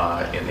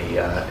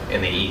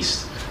in the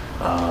east,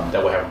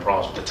 that we're having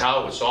problems with. The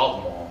tower would solve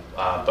them all,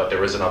 but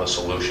there is another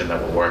solution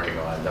that we're working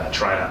on,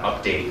 trying to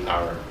update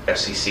our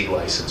FCC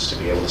license to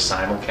be able to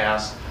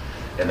simulcast,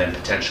 and then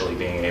potentially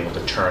being able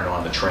to turn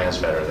on the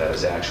transmitter that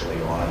is actually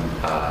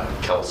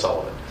on Kell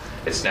Sullivan.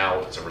 It's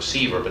a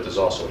receiver, but there's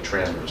also a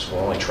transmitter, so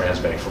we're only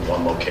transmitting from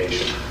one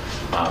location.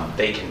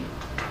 They can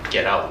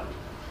get out,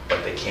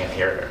 but they can't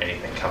hear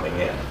anything coming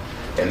in.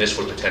 And this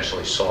would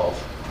potentially solve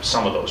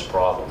some of those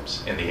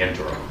problems in the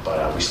interim, but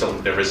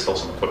there is still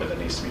some equipment that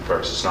needs to be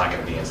purchased. It's not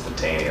going to be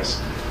instantaneous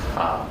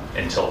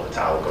until the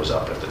tower goes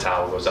up. If the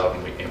tower goes up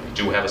and we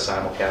do have a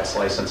simulcast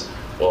license,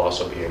 we'll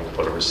also be able to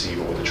put a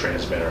receiver with a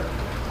transmitter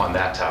on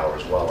that tower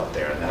as well up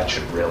there, and that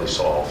should really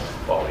solve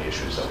all the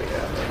issues that we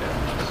have right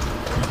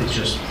now. It's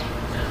just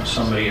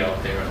somebody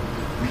out there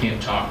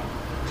can't talk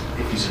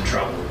if he's in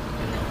trouble.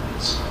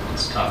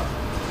 It's tough.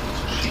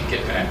 Can't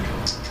get back.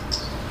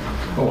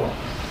 Oh well.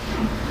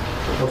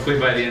 Hopefully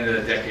by the end of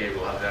the decade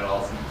we'll have that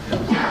all.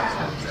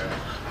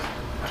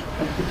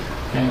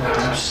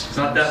 It's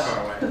not that far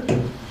away.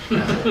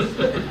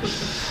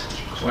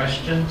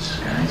 Questions,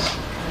 guys?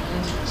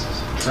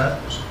 All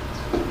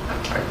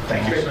right.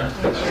 Thank you.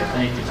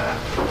 Thank you.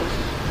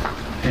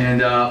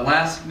 And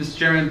last, Mr.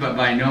 Chairman, but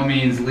by no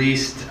means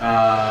least,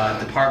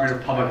 Department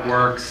of Public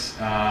Works.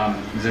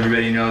 As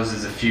everybody knows,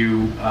 there's a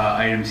few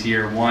items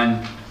here.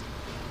 One,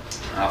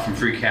 from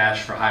free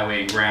cash for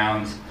highway and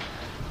grounds.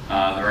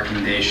 The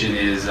recommendation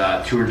is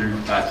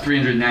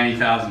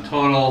 $390,000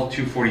 total,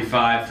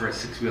 $245,000 for a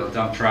 6-wheel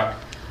dump truck,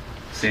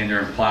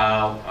 sander and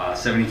plow,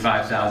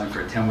 $75,000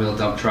 for a 10-wheel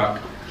dump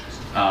truck,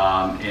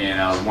 and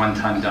a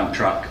 1-ton dump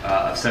truck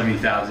of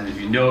 $70,000. If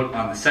you note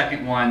on the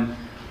second one,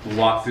 we'll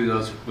walk through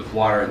those with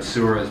water and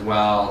sewer as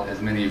well,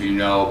 as many of you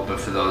know, but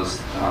for those,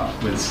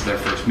 this is their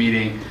first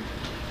meeting.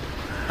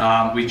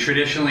 We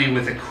traditionally,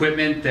 with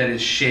equipment that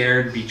is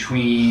shared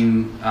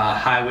between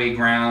highway,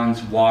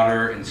 grounds,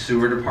 water, and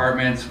sewer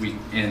departments,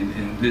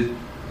 and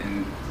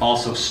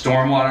also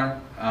stormwater,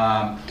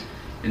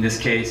 in this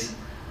case,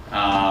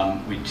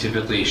 we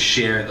typically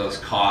share those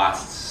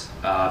costs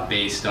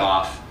based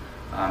off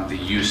the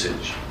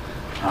usage.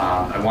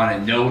 I want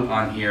to note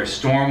on here,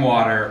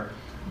 stormwater,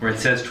 where it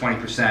says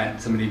 20%,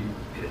 somebody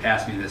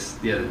asked me this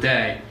the other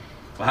day,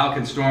 well, how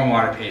can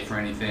stormwater pay for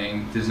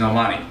anything? There's no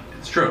money.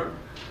 It's true.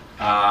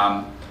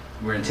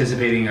 We're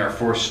anticipating our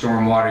first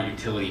stormwater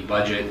utility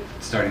budget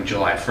starting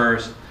July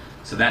 1st.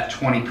 So that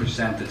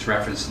 20% that's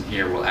referenced in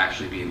here will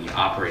actually be in the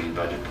operating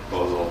budget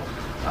proposal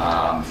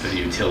for the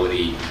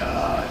utility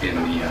in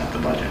the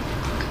budget.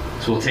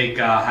 So we'll take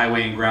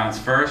highway and grounds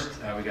first.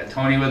 We got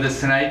Tony with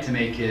us tonight to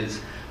make his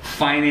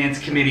finance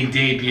committee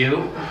debut.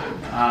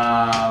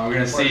 We're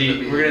gonna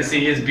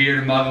see his beard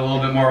and mug a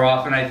little bit more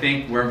often, I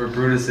think, wherever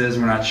Brutus is.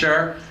 We're not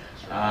sure.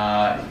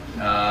 But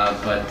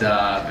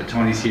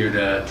Tony's here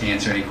to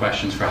answer any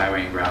questions for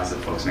highway and grounds that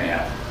folks may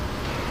have.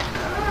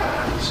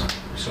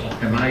 So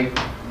am I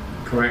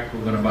correct?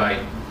 We're going to buy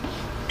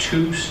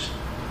two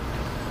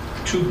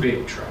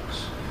big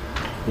trucks.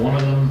 One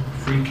of them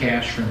free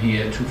cash from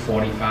here,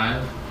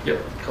 $245. Yep,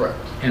 correct.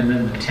 And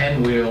then the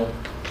 10-wheel,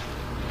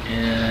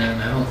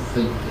 and I don't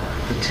think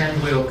the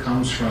 10-wheel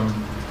comes from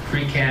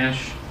free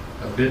cash,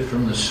 a bit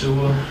from the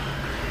sewer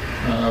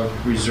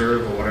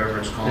reserve or whatever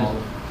it's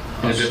called.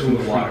 Sewer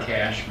free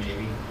cash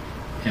maybe,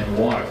 and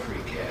water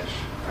free cash,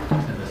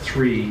 and the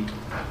 3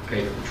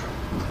 pay for the truck.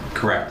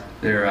 Correct.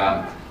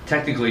 They're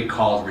technically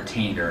called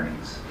retained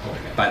earnings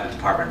by the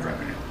Department of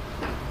Revenue.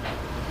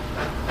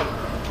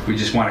 We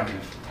just want to,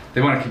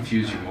 they want to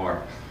confuse you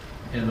more.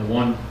 And the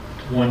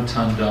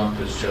one-ton dump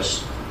is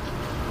just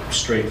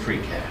straight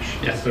free cash.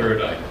 The third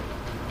item.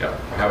 Yep.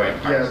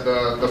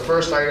 Yeah, the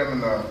first item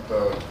and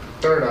the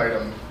third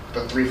item,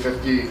 the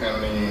 350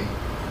 and the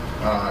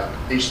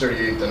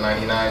H38, the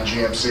 99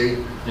 GMC.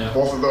 Yeah.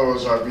 Both of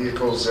those are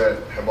vehicles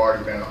that have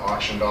already been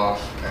auctioned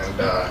off, and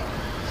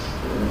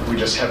we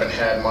just haven't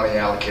had money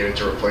allocated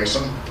to replace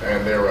them.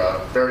 And they're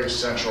very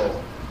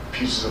essential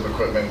pieces of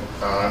equipment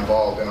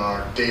involved in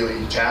our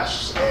daily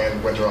tasks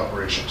and winter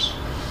operations.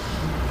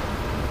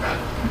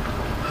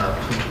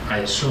 I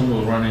assume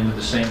we'll run into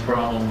the same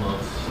problem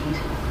of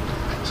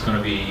it's going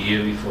to be a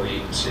year before you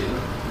can see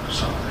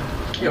something.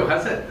 Yo,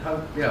 what's that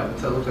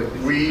look like?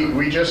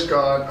 We just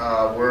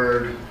got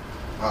word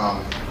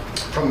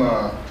from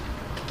the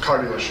car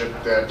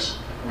dealership that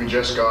we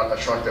just got a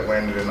truck that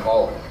landed in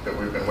Albany that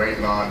we've been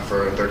waiting on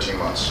for 13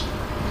 months.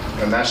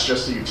 And that's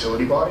just the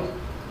utility body.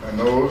 And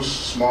those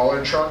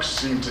smaller trucks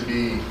seem to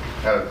be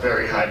at a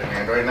very high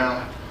demand right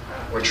now.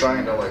 We're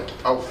trying to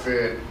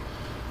outfit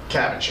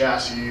cab and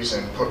chassis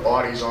and put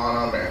bodies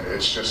on them, and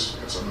it's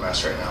a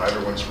mess right now.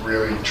 Everyone's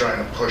really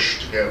trying to push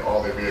to get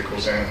all their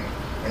vehicles in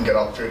and get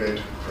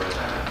outfitted for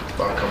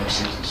the upcoming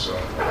season, so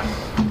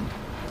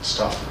it's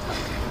tough.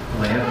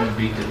 Well, they haven't been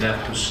beat to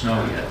death with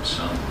snow yet,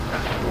 so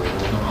we're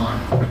moving on.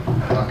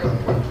 Not gonna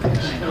win. I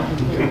know.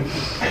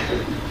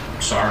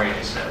 Sorry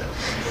I said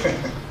it.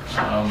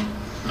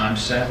 I'm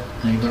set.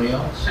 Anybody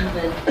else? I'm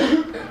good.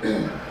 Thank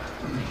you,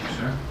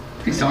 sir.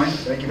 Thanks, Tony.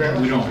 Thank you very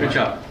much. We don't Good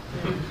job.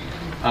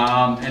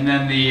 And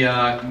then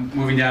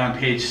moving down on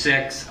page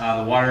 6,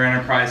 the water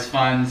enterprise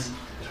funds.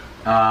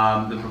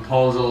 The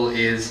proposal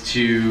is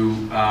to,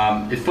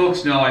 if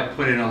folks know, I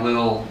put in a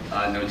little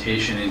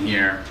notation in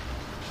here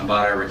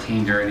about our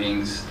retained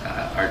earnings.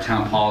 Our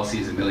town policy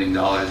is $1 million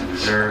in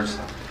reserves.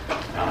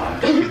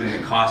 Given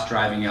the cost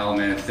driving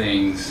element of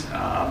things,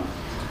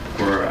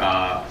 we're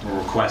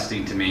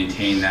requesting to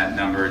maintain that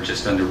number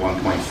just under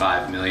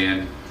 1.5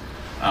 million.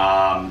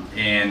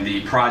 And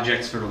the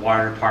projects for the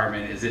water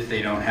department, as if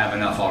they don't have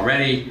enough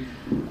already,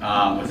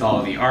 with all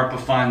of the ARPA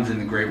funds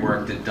and the great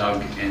work that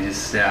Doug and his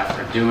staff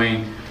are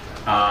doing.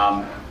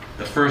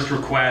 The first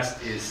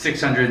request is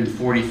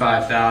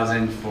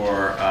 $645,000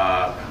 for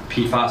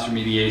PFAS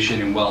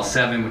remediation in well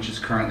 7, which is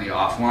currently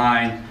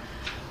offline.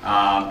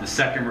 The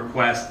second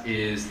request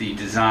is the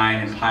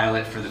design and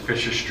pilot for the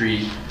Fisher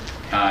Street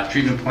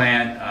treatment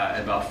plant at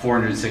about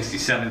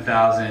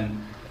 $467,000.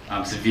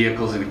 Some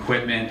vehicles and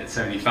equipment at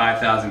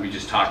 $75,000. We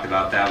just talked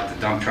about that with the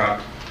dump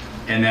truck.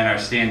 And then our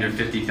standard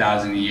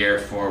 $50,000 a year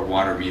for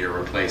water meter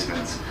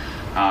replacements.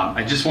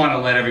 I just want to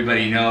let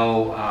everybody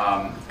know,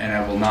 and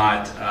I will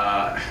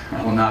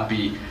not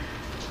be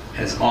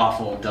as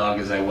awful, Doug,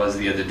 as I was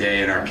the other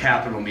day at our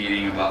capital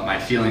meeting about my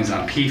feelings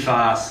on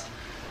PFAS.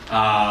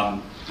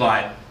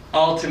 But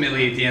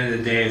ultimately, at the end of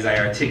the day, as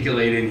I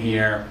articulate in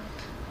here,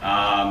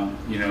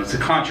 it's a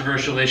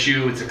controversial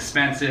issue, it's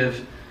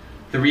expensive.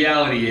 The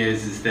reality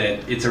is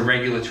that it's a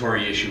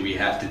regulatory issue we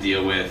have to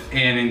deal with,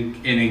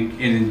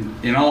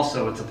 and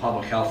also it's a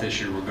public health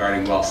issue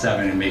regarding well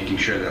 7 and making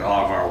sure that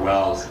all of our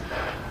wells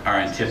are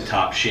in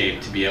tip-top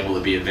shape to be able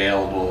to be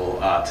available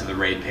to the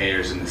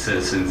ratepayers and the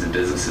citizens and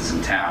businesses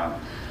in town.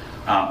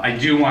 I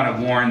do want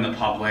to warn the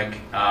public,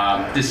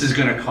 this is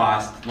going to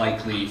cost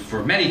likely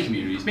for many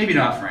communities, maybe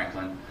not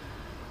Franklin,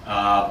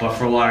 but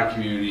for a lot of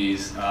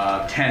communities,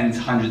 tens,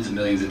 hundreds of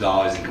millions of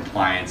dollars in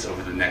compliance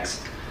over the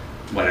next,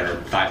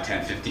 5,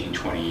 10, 15,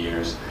 20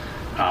 years.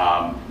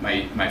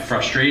 My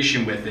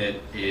frustration with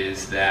it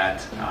is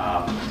that,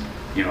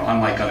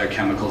 unlike other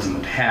chemicals in the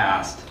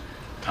past,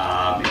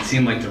 it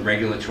seemed like the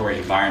regulatory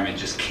environment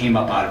just came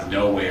up out of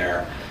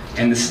nowhere,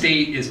 and the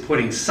state is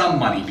putting some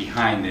money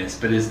behind this,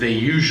 but as they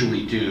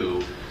usually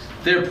do,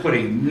 they're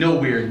putting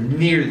nowhere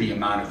near the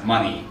amount of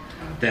money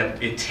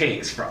that it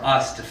takes for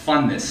us to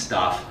fund this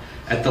stuff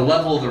at the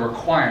level of the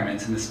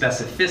requirements and the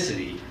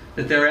specificity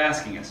that they're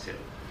asking us to.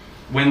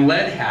 When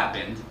lead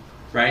happened,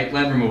 right,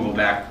 lead removal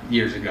back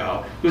years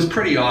ago, it was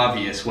pretty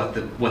obvious it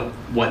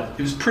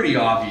was pretty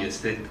obvious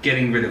that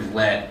getting rid of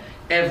lead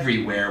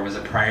everywhere was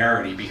a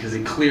priority because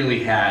it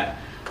clearly had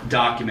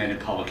documented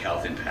public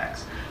health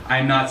impacts.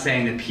 I'm not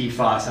saying that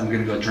PFAS, I'm going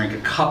to go drink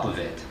a cup of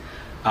it,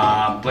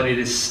 but it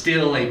is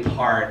still a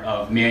part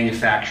of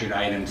manufactured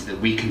items that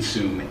we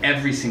consume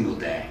every single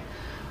day.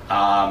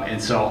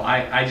 And so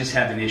I just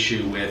have an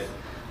issue with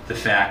the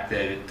fact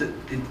that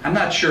I'm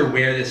not sure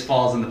where this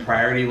falls in the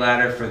priority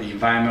ladder for the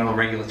environmental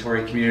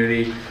regulatory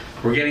community.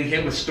 We're getting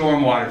hit with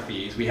stormwater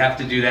fees. We have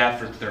to do that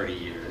for 30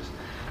 years.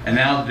 And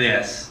now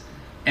this.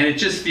 And it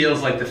just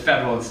feels like the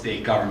federal and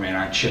state government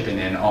aren't chipping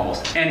in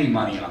almost any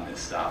money on this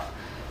stuff.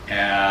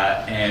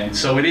 And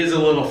so it is a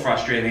little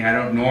frustrating. I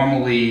don't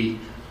normally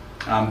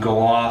go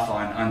off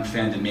on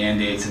unfunded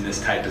mandates and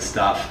this type of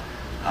stuff.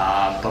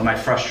 But my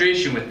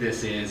frustration with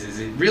this is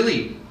it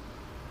really,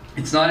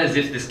 it's not as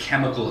if this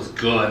chemical is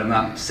good. I'm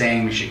not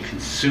saying we should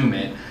consume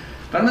it.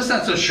 But I'm just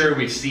not so sure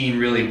we've seen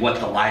really what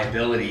the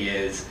liability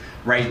is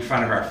right in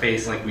front of our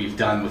face like we've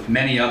done with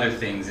many other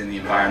things in the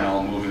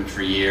environmental movement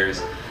for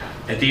years.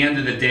 At the end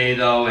of the day,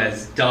 though,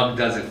 as Doug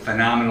does a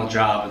phenomenal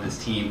job with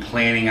his team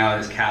planning out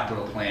his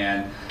capital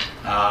plan,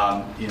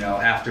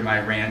 after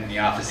my rant in the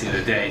office the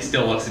other day, he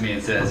still looks at me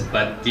and says,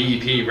 but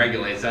DEP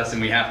regulates us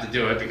and we have to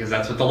do it because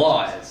that's what the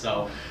law is.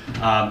 So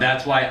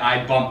that's why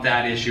I bumped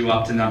that issue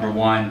up to number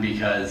 1,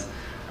 because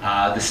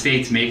the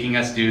state's making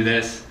us do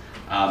this.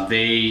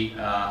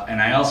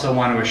 And I also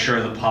want to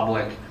assure the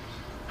public,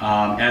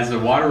 as the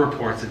water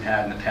reports have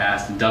had in the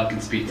past, and Doug can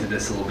speak to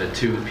this a little bit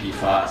too with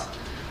PFAS,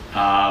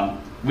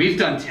 we've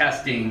done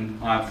testing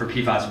for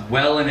PFAS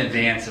well in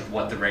advance of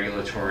what the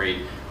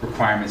regulatory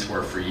requirements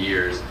were for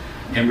years.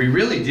 And we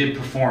really did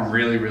perform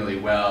really, really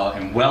well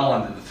and well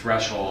under the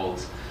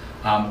thresholds.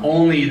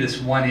 Only this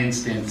one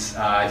instance,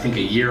 I think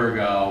a year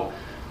ago,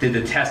 did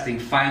the testing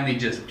finally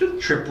just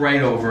trip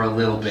right over a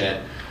little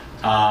bit.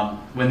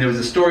 When there was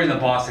a story in the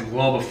Boston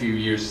Globe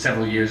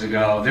several years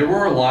ago, there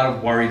were a lot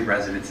of worried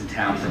residents in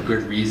town for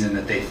good reason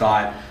that they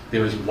thought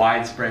there was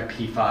widespread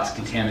PFAS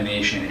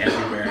contamination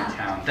everywhere in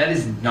town. That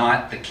is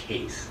not the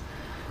case.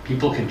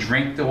 People can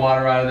drink the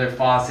water out of their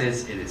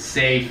faucets, it is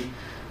safe,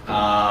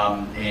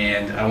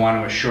 and I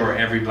want to assure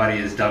everybody,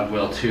 as Doug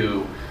will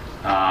too,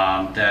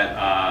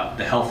 that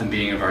the health and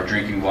being of our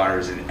drinking water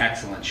is in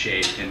excellent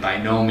shape, and by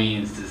no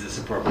means does this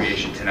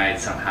appropriation tonight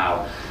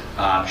somehow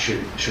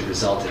should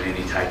result in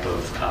any type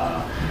of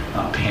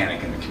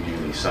panic in the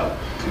community. So,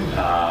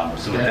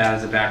 with that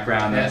as a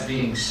background, that's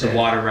being said, the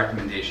water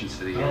recommendations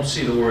for the year. I don't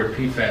see the word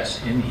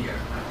PFAS in here.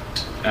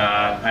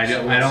 I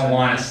don't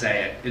want to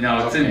say it.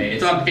 No,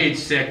 it's on page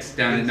 6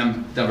 down at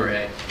number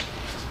A.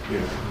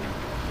 Yeah.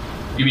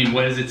 You mean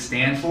what does it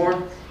stand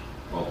for?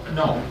 Well,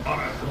 no.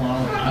 I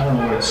don't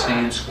know what it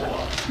stands for.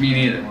 Me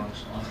neither.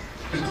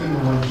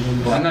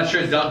 Well, I'm not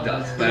sure Doug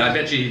does, but I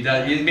bet you he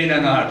does. He may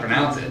not know how to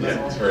pronounce it.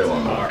 Yeah, it's very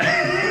long.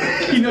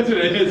 He knows what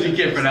it is, he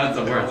can't pronounce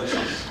the words.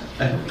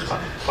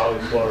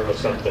 Polyflora or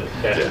something.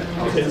 Yeah.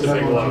 It's a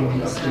big long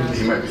one.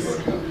 He might be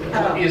looking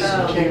up. You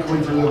can't go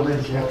into the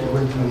link, you have to go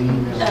into the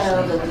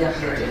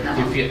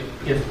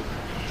email.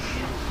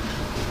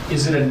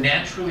 Is it a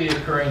naturally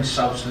occurring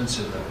substance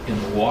in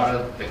the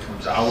water that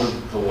comes out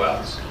of the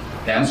wells?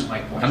 That's my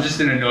question. I'm just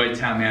an annoyed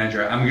town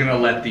manager. I'm going to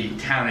let the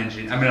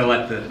I'm going to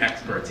let the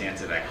experts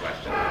answer that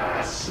question.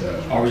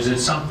 Or is it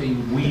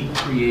something we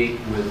create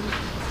with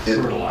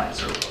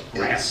fertilizer or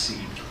grass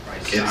seed?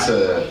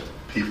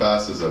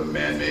 PFAS is a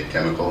man-made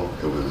chemical.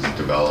 It was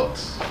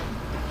developed,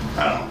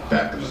 I don't know,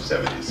 back in the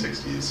 70s,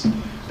 60s.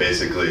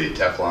 Basically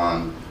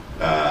Teflon,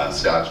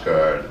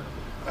 Scotchgard,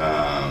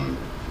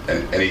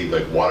 and any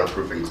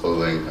waterproofing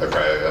clothing I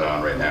probably got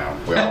on right now.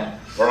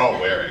 We're all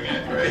wearing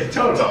it, right?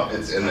 Totally.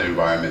 It's in the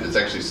environment. It's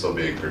actually still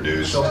being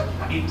produced.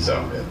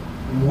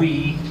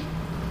 We,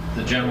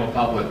 the general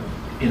public,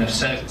 in a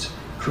sense,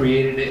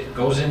 created it,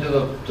 goes into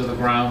the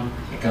ground,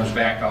 it comes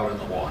back out in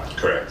the water.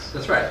 Correct.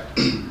 That's right.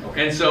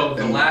 And so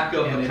the lack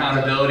of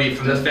accountability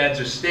from the feds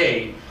or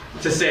state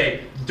to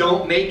say,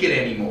 don't make it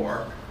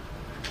anymore.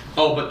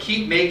 Oh, but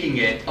keep making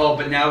it. Oh,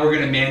 but now we're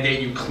going to mandate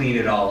you clean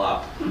it all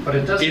up. But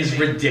it doesn't is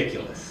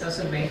ridiculous. It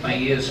doesn't make my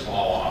ears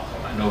fall off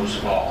or my nose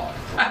fall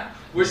off.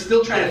 We're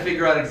still trying to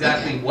figure out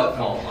exactly what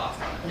falls off.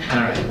 All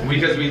right.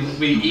 Because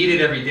we eat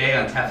it every day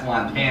on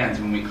Teflon pans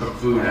when we cook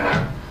food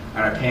on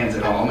our pans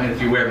at home. And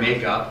if you wear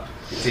makeup,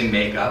 it's in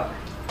makeup,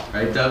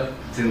 right, Doug?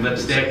 It's in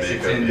lipsticks.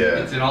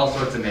 It's in all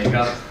sorts of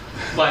makeup.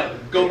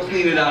 But go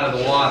clean it out of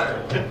the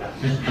water.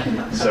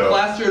 So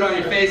plaster it on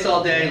your face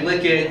all day,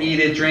 lick it, eat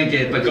it, drink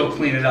it, but go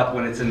clean it up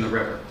when it's in the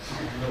river.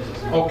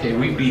 Okay,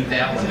 we beat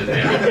that one to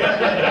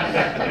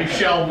death. We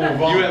shall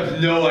move on. You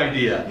have no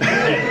idea.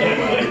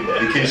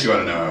 in case you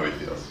want to know how he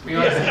feels. We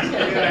ought to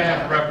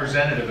have a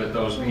representative at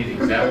those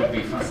meetings. That would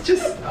be fun.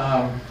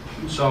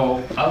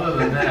 So, other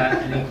than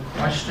that, any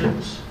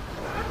questions,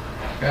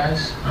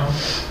 guys? No?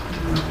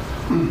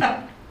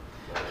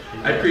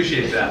 I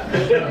appreciate that.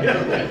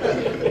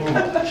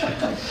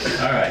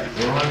 All right,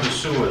 we're on to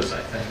sewers,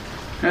 I think.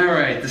 All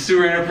right, the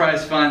sewer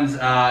enterprise funds,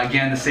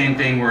 again, the same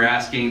thing. We're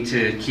asking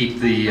to keep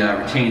the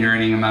retained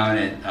earning amount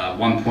at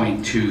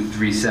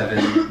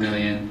 1.237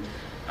 million,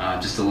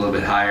 just a little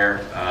bit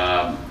higher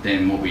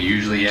than what we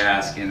usually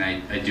ask. And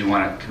I do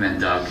want to commend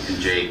Doug and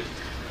Jake.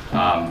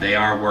 They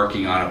are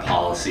working on a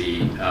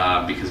policy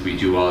because we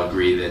do all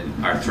agree that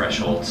our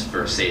thresholds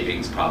for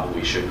savings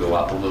probably should go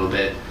up a little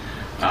bit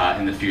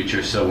in the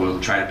future. So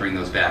we'll try to bring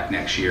those back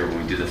next year when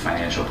we do the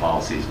financial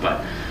policies.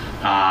 But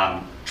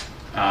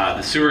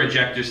the sewer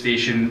ejector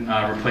station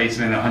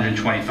replacement,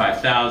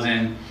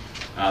 $125,000.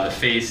 The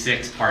Phase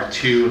 6 Part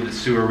 2 of the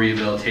sewer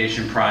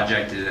rehabilitation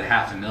project is at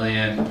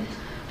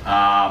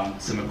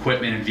 $500,000. Some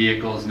equipment and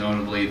vehicles,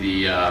 notably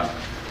the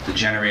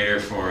generator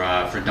for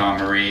Don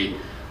Marie,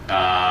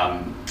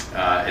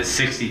 is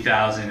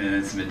 $60,000, and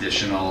then some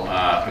additional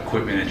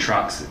equipment and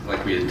trucks,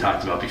 like we had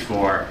talked about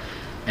before.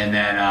 And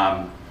then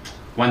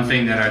one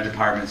thing that our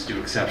departments do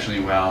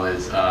exceptionally well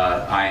is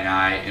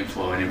I&I,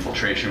 inflow and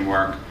infiltration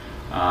work.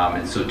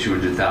 And so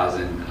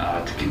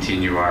 $200,000 to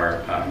continue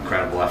our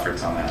incredible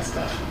efforts on that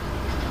stuff.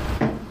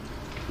 How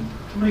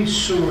many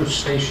sewer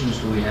stations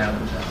do we have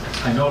in town?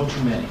 I know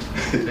too many.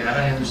 That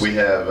I understand. We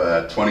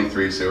have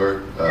 23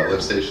 sewer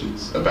lift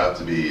stations, about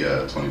to be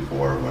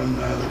 24 when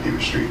the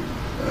Beaver Street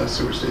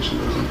sewer station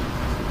goes in.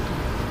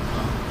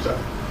 So,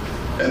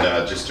 and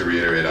just to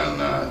reiterate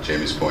on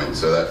Jamie's point,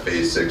 so that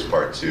Phase 6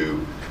 Part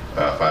 2,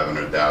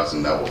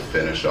 $500,000, that will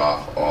finish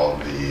off all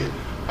of the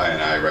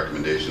I&I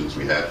recommendations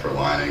we had for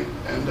lining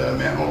and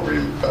manhole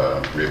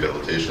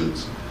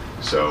rehabilitations.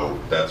 So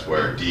that's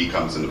where D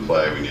comes into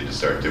play. We need to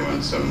start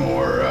doing some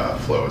more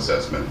flow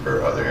assessment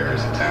for other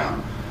areas of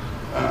town.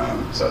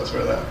 So that's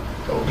where that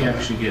goes.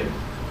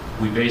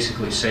 We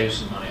basically save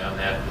some money on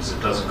that because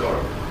it doesn't go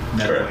to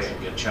Medway and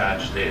get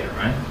charged there,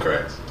 right?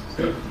 Correct.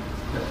 Yep.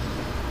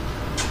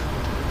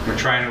 We're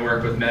trying to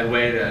work with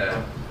Medway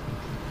to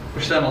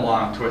push them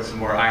along towards some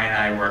more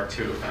I&I work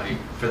too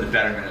for the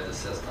betterment of the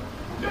system.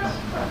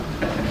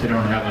 They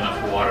don't have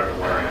enough water to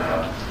worry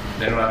about.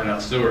 They don't have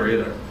enough sewer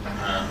either.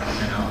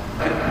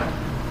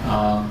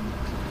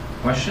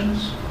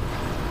 Questions?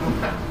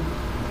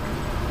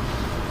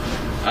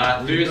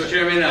 Through Mr.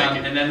 Chairman,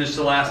 and then there's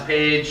the last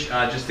page,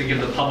 just to give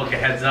the public a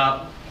heads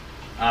up.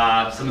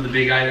 Some of the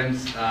big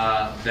items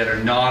that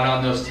are not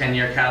on those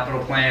 10-year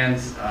capital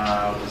plans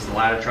was the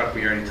ladder truck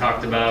we already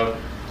talked about.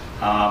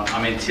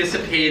 I'm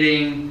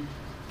anticipating,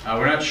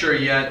 we're not sure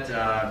yet,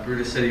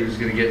 Brutus said he was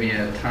going to give me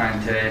a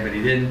time today, but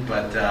he didn't,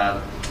 but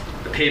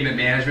the pavement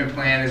management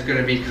plan is going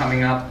to be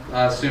coming up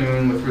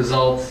soon with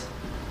results,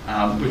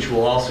 which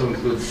will also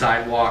include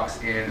sidewalks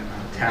and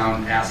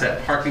town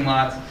asset parking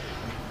lots.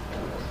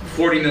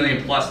 40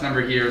 million plus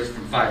number here is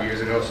from 5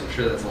 years ago, so I'm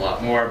sure that's a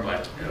lot more,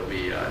 but it'll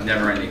be a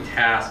never-ending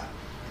task.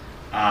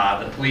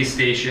 The police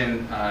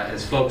station,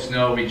 as folks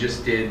know, we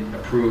just did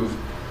approve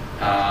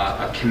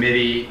a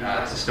committee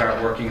to start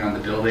working on the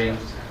building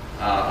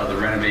of the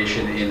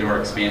renovation and indoor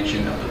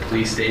expansion of the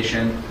police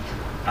station.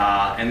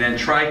 And then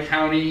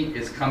Tri-County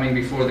is coming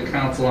before the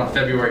council on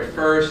February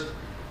 1st.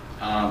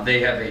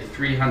 They have a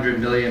 $300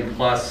 million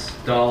plus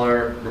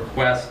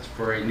request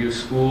for a new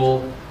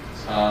school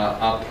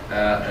up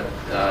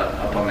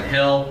on the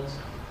hill,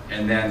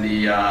 and then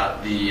the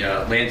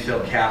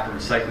landfill cap and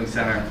recycling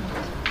center.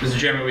 Mr.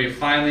 Chairman, we've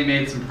finally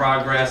made some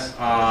progress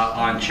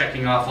on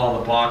checking off all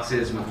the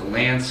boxes with the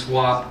land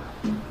swap.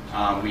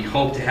 We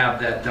hope to have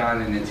that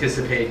done and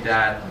anticipate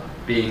that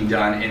being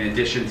done in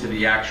addition to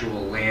the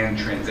actual land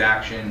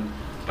transaction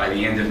by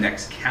the end of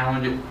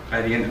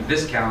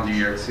this calendar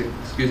year,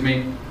 excuse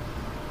me.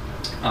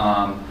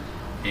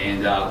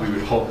 And we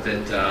would hope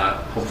that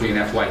hopefully in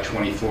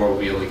FY24 we'll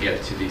be able to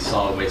get to the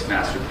solid waste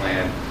master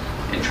plan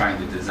and trying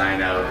to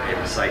design out a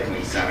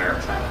recycling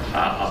center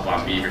up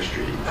on Beaver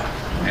Street.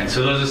 And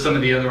so those are some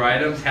of the other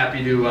items.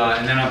 Happy to,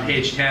 and then on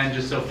page 10,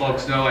 just so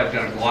folks know, I've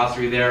got a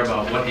glossary there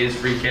about what is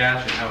free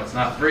cash and how it's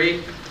not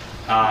free.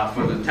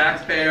 for the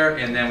taxpayer,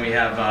 and then we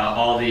have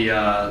all the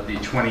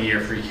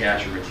 20-year free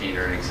cash and retained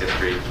earnings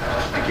history,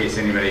 in case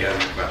anybody has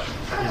any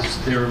questions.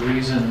 Is there a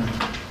reason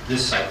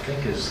this, I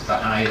think, is the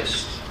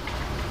highest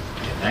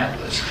in that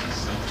list?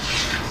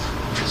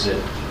 Is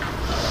it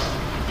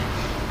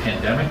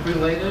pandemic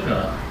related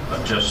or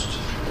just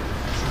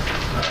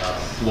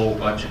low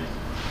budgeting?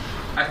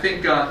 I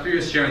think, through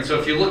Mr. Chairman, so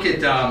if you look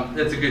at,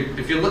 that's a good,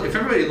 if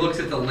everybody looks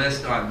at the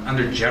list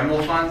under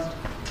general funds,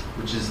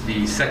 which is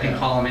the second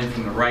column in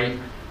from the right,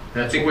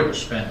 I think what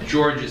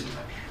George is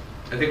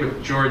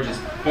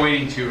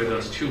pointing to are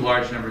those two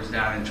large numbers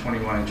down in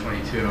 21 and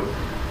 22.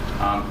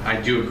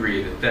 I do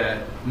agree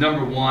that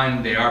number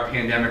one, they are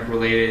pandemic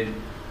related,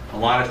 a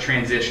lot of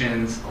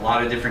transitions, a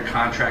lot of different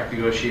contract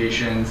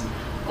negotiations,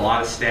 a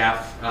lot of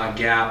staff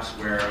gaps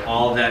where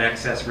all of that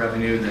excess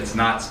revenue that's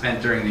not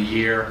spent during the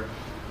year.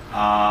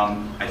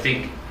 I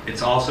think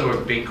it's also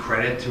a big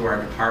credit to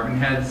our department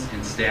heads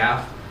and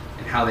staff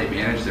and how they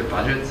manage their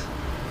budgets.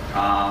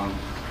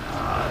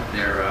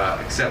 They're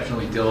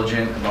exceptionally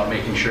diligent about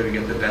making sure to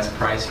get the best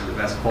price for the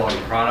best quality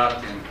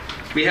product. And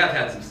we have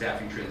had some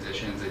staffing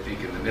transitions, I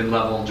think, in the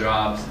mid-level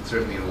jobs and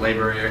certainly in the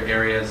labor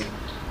areas.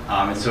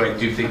 And so I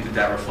do think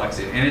that reflects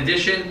it. In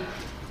addition,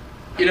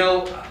 you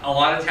know, a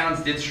lot of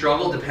towns did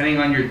struggle depending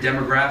on your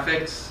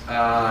demographics.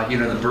 You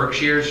know, the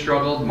Berkshires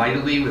struggled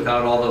mightily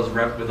without all those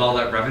with all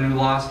that revenue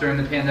loss during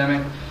the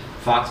pandemic.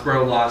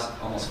 Foxborough lost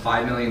almost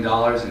 $5 million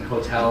in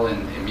hotel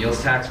and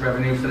meals tax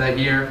revenue for that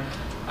year.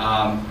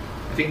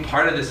 I think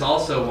part of this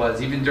also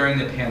was, even during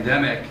the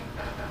pandemic,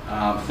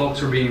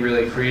 folks were being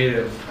really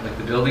creative, like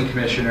the building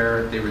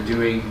commissioner. They were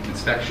doing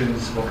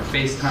inspections over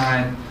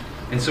FaceTime.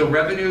 And so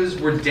revenues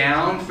were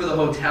down for the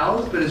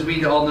hotels, but as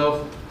we all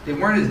know, they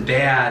weren't as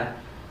bad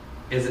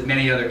as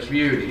many other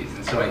communities.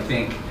 And so I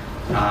think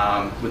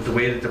with the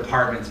way that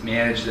departments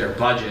manage their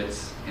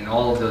budgets and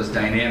all of those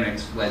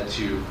dynamics led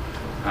to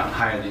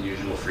higher than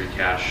usual free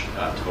cash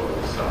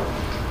totals. So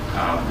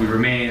we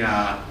remain,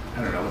 I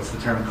don't know, what's the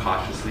term,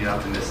 cautiously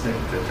optimistic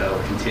that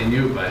that'll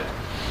continue, but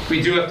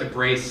we do have to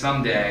brace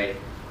someday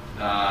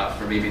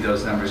for maybe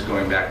those numbers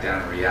going back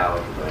down in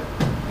reality, but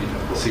you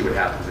know, we'll see what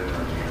happens in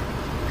another year.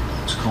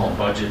 It's called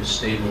budget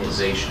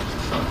stabilization.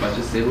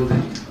 Budget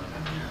stabilization.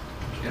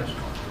 Yes.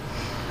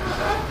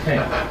 Okay,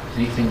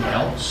 anything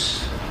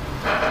else?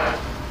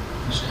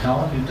 Mr.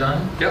 Helen, you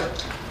done? Yep.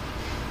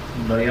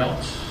 Anybody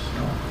else?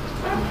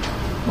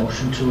 No.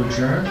 Motion to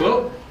adjourn?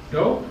 Well,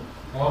 no.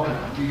 Well,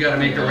 you got to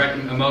make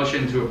a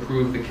motion to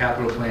approve the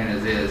capital plan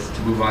as is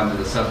to move on to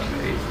the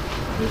subcommittee.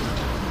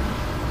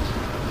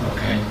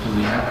 Okay, do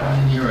we have one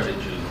in here, or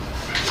did you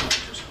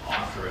just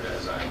offer it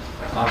as I...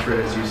 Offer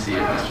it as you see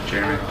it, Mr.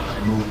 Chairman.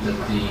 I move that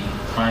the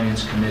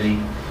Finance Committee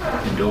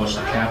endorse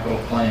the capital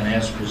plan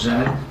as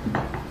presented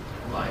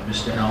by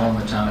Mr. Helm,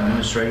 the Town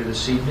Administrator,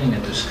 this evening,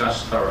 and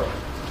discussed thoroughly.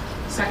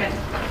 Second.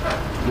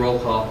 Roll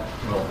call.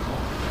 Roll call.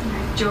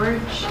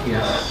 George?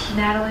 Yes.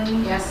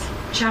 Natalie? Yes.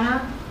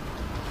 Chana?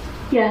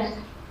 Yes.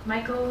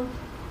 Michael?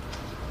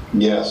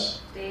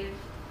 Yes. Dave?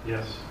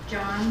 Yes.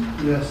 John?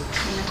 Yes.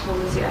 And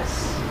Nicole is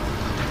yes.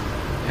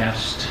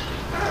 Passed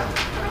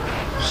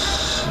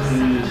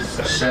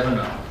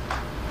 7-0.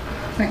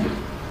 Thank you.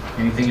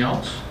 Anything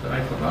else that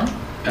I forgot?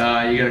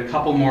 You got a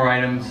couple more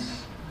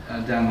items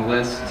down the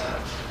list.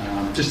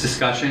 Just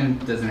discussion,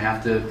 doesn't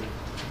have to,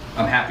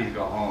 I'm happy to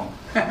go home.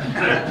 All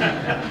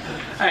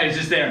right, it's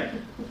just there.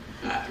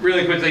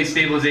 Really quickly,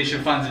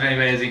 stabilization funds, if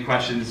anybody has any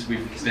questions,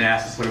 we've been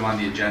asked to put them on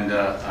the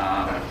agenda.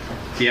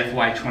 The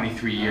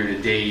FY23 year to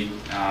date,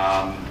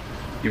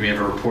 you may have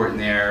a report in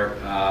there.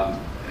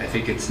 I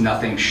think it's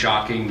nothing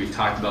shocking. We've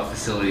talked about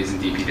facilities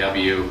and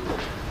DPW,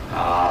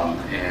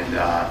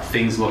 and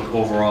things look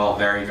overall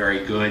very,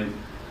 very good.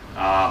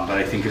 But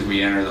I think as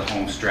we enter the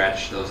home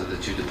stretch, those are the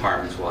two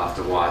departments we'll have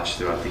to watch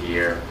throughout the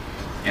year.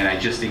 And I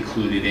just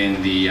included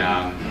in the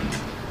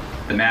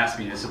Mass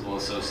Municipal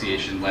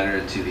Association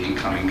letter to the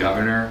incoming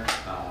governor,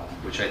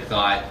 which I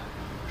thought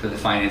for the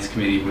Finance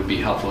Committee would be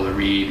helpful to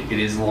read. It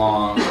is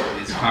long,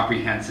 it is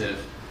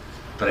comprehensive,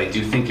 but I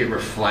do think it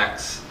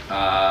reflects,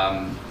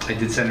 I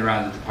did send it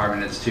around to the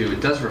department heads too,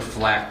 it does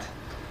reflect,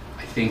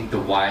 I think, the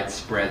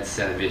widespread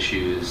set of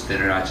issues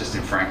that are not just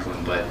in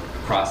Franklin, but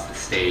across the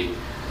state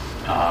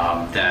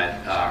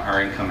that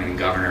our incoming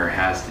governor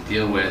has to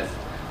deal with.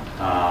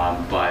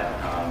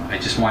 I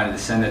just wanted to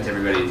send that to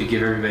everybody to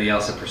give everybody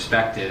else a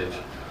perspective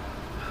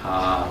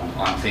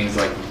on things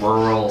like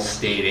rural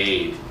state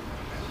aid.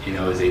 You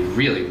know, is a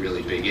really,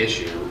 really big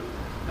issue,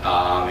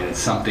 and it's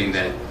something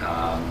that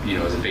you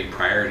know, is a big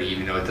priority,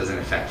 even though it doesn't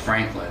affect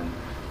Franklin.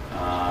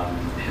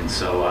 And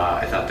so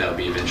I thought that would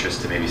be of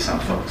interest to maybe some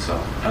folks. So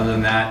other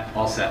than that,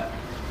 all set.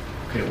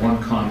 Okay,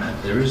 one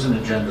comment. There is an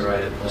agenda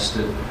item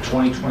listed,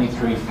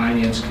 2023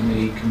 Finance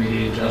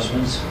Committee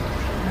adjustments.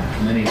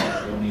 Many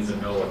don't even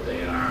know what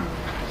they are.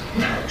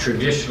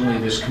 Traditionally,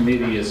 this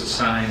committee is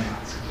assigned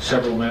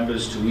several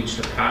members to each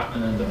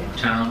department in the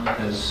town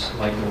as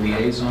like a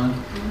liaison.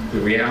 The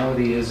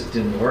reality is it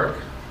didn't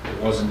work.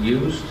 It wasn't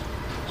used,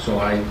 so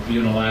I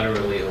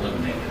unilaterally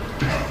eliminated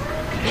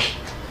it.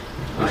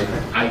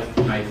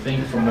 Okay. I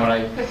think from what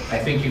I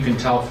think you can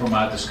tell from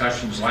our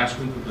discussions last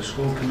week with the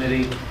school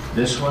committee,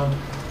 this one,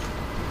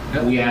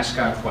 we ask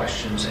our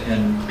questions,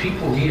 and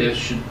people here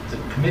the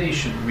committee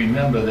should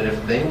remember that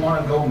if they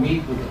want to go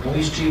meet with the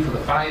police chief or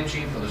the fire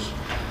chief or the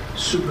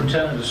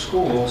superintendent of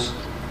schools,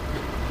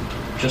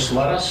 just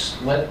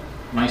let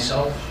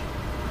myself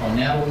or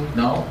Natalie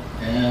know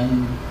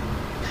and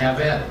have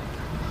at it.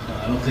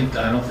 I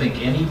don't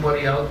think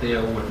anybody out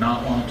there would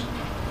not want to.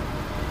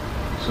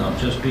 So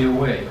just be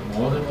aware, you're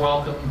more than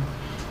welcome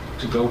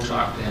to go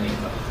talk to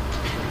anybody.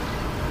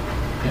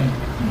 Okay?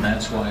 And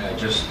that's why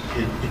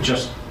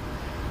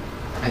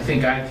I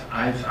think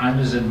I'm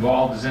as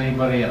involved as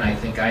anybody, and I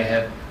think I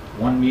had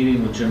one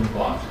meeting with Jim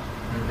McLaughlin.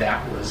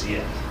 That was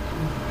it,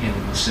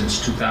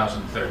 since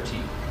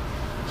 2013.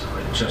 So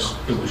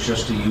it was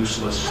just a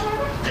useless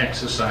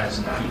exercise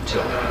in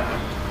futility.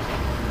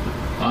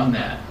 On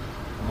that,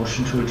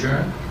 motion to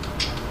adjourn?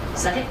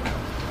 Second?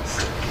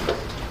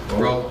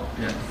 Roll.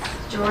 Yeah.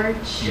 George?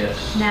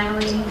 Yes.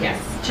 Natalie? Yes.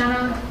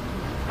 Jenna?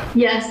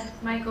 Yes.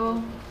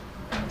 Michael?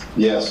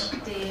 Yes.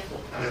 Dave?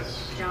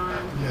 Yes. John?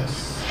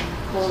 Yes.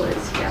 Cole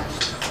is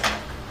yes.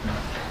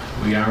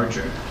 We are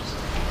adjourned.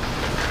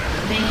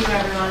 Thank you,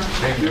 everyone.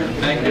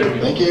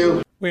 Thank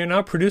you. We are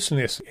now producing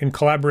this in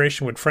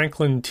collaboration with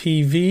Franklin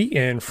TV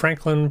and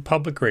Franklin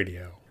Public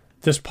Radio.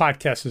 This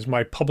podcast is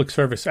my public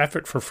service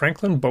effort for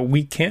Franklin, but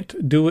we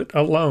can't do it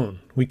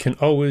alone. We can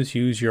always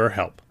use your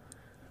help.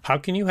 How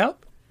can you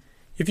help?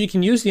 If you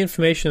can use the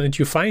information that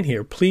you find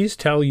here, please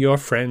tell your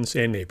friends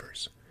and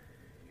neighbors.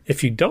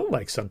 If you don't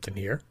like something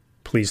here,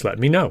 please let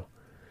me know.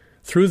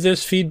 Through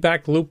this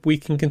feedback loop, we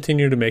can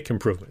continue to make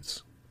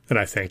improvements. And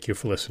I thank you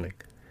for listening.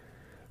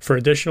 For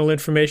additional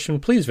information,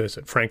 please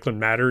visit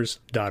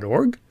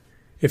franklinmatters.org.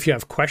 If you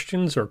have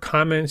questions or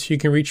comments, you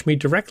can reach me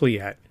directly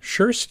at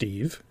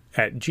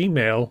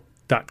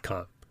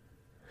suresteve@gmail.com.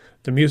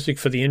 The music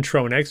for the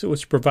intro and exit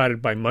was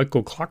provided by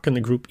Michael Clark and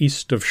the group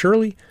East of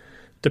Shirley.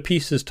 The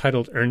piece is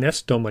titled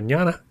Ernesto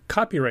Mañana,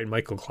 copyright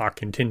Michael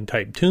Clark and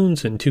Tintype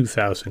Tunes in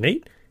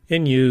 2008,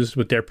 and used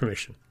with their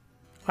permission.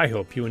 I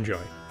hope you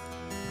enjoy.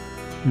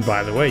 And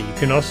by the way, you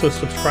can also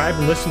subscribe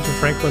and listen to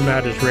Franklin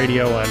Matters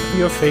Radio on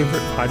your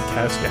favorite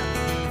podcast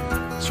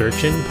app.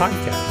 Search in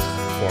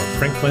podcasts for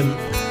Franklin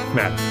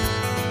Matters.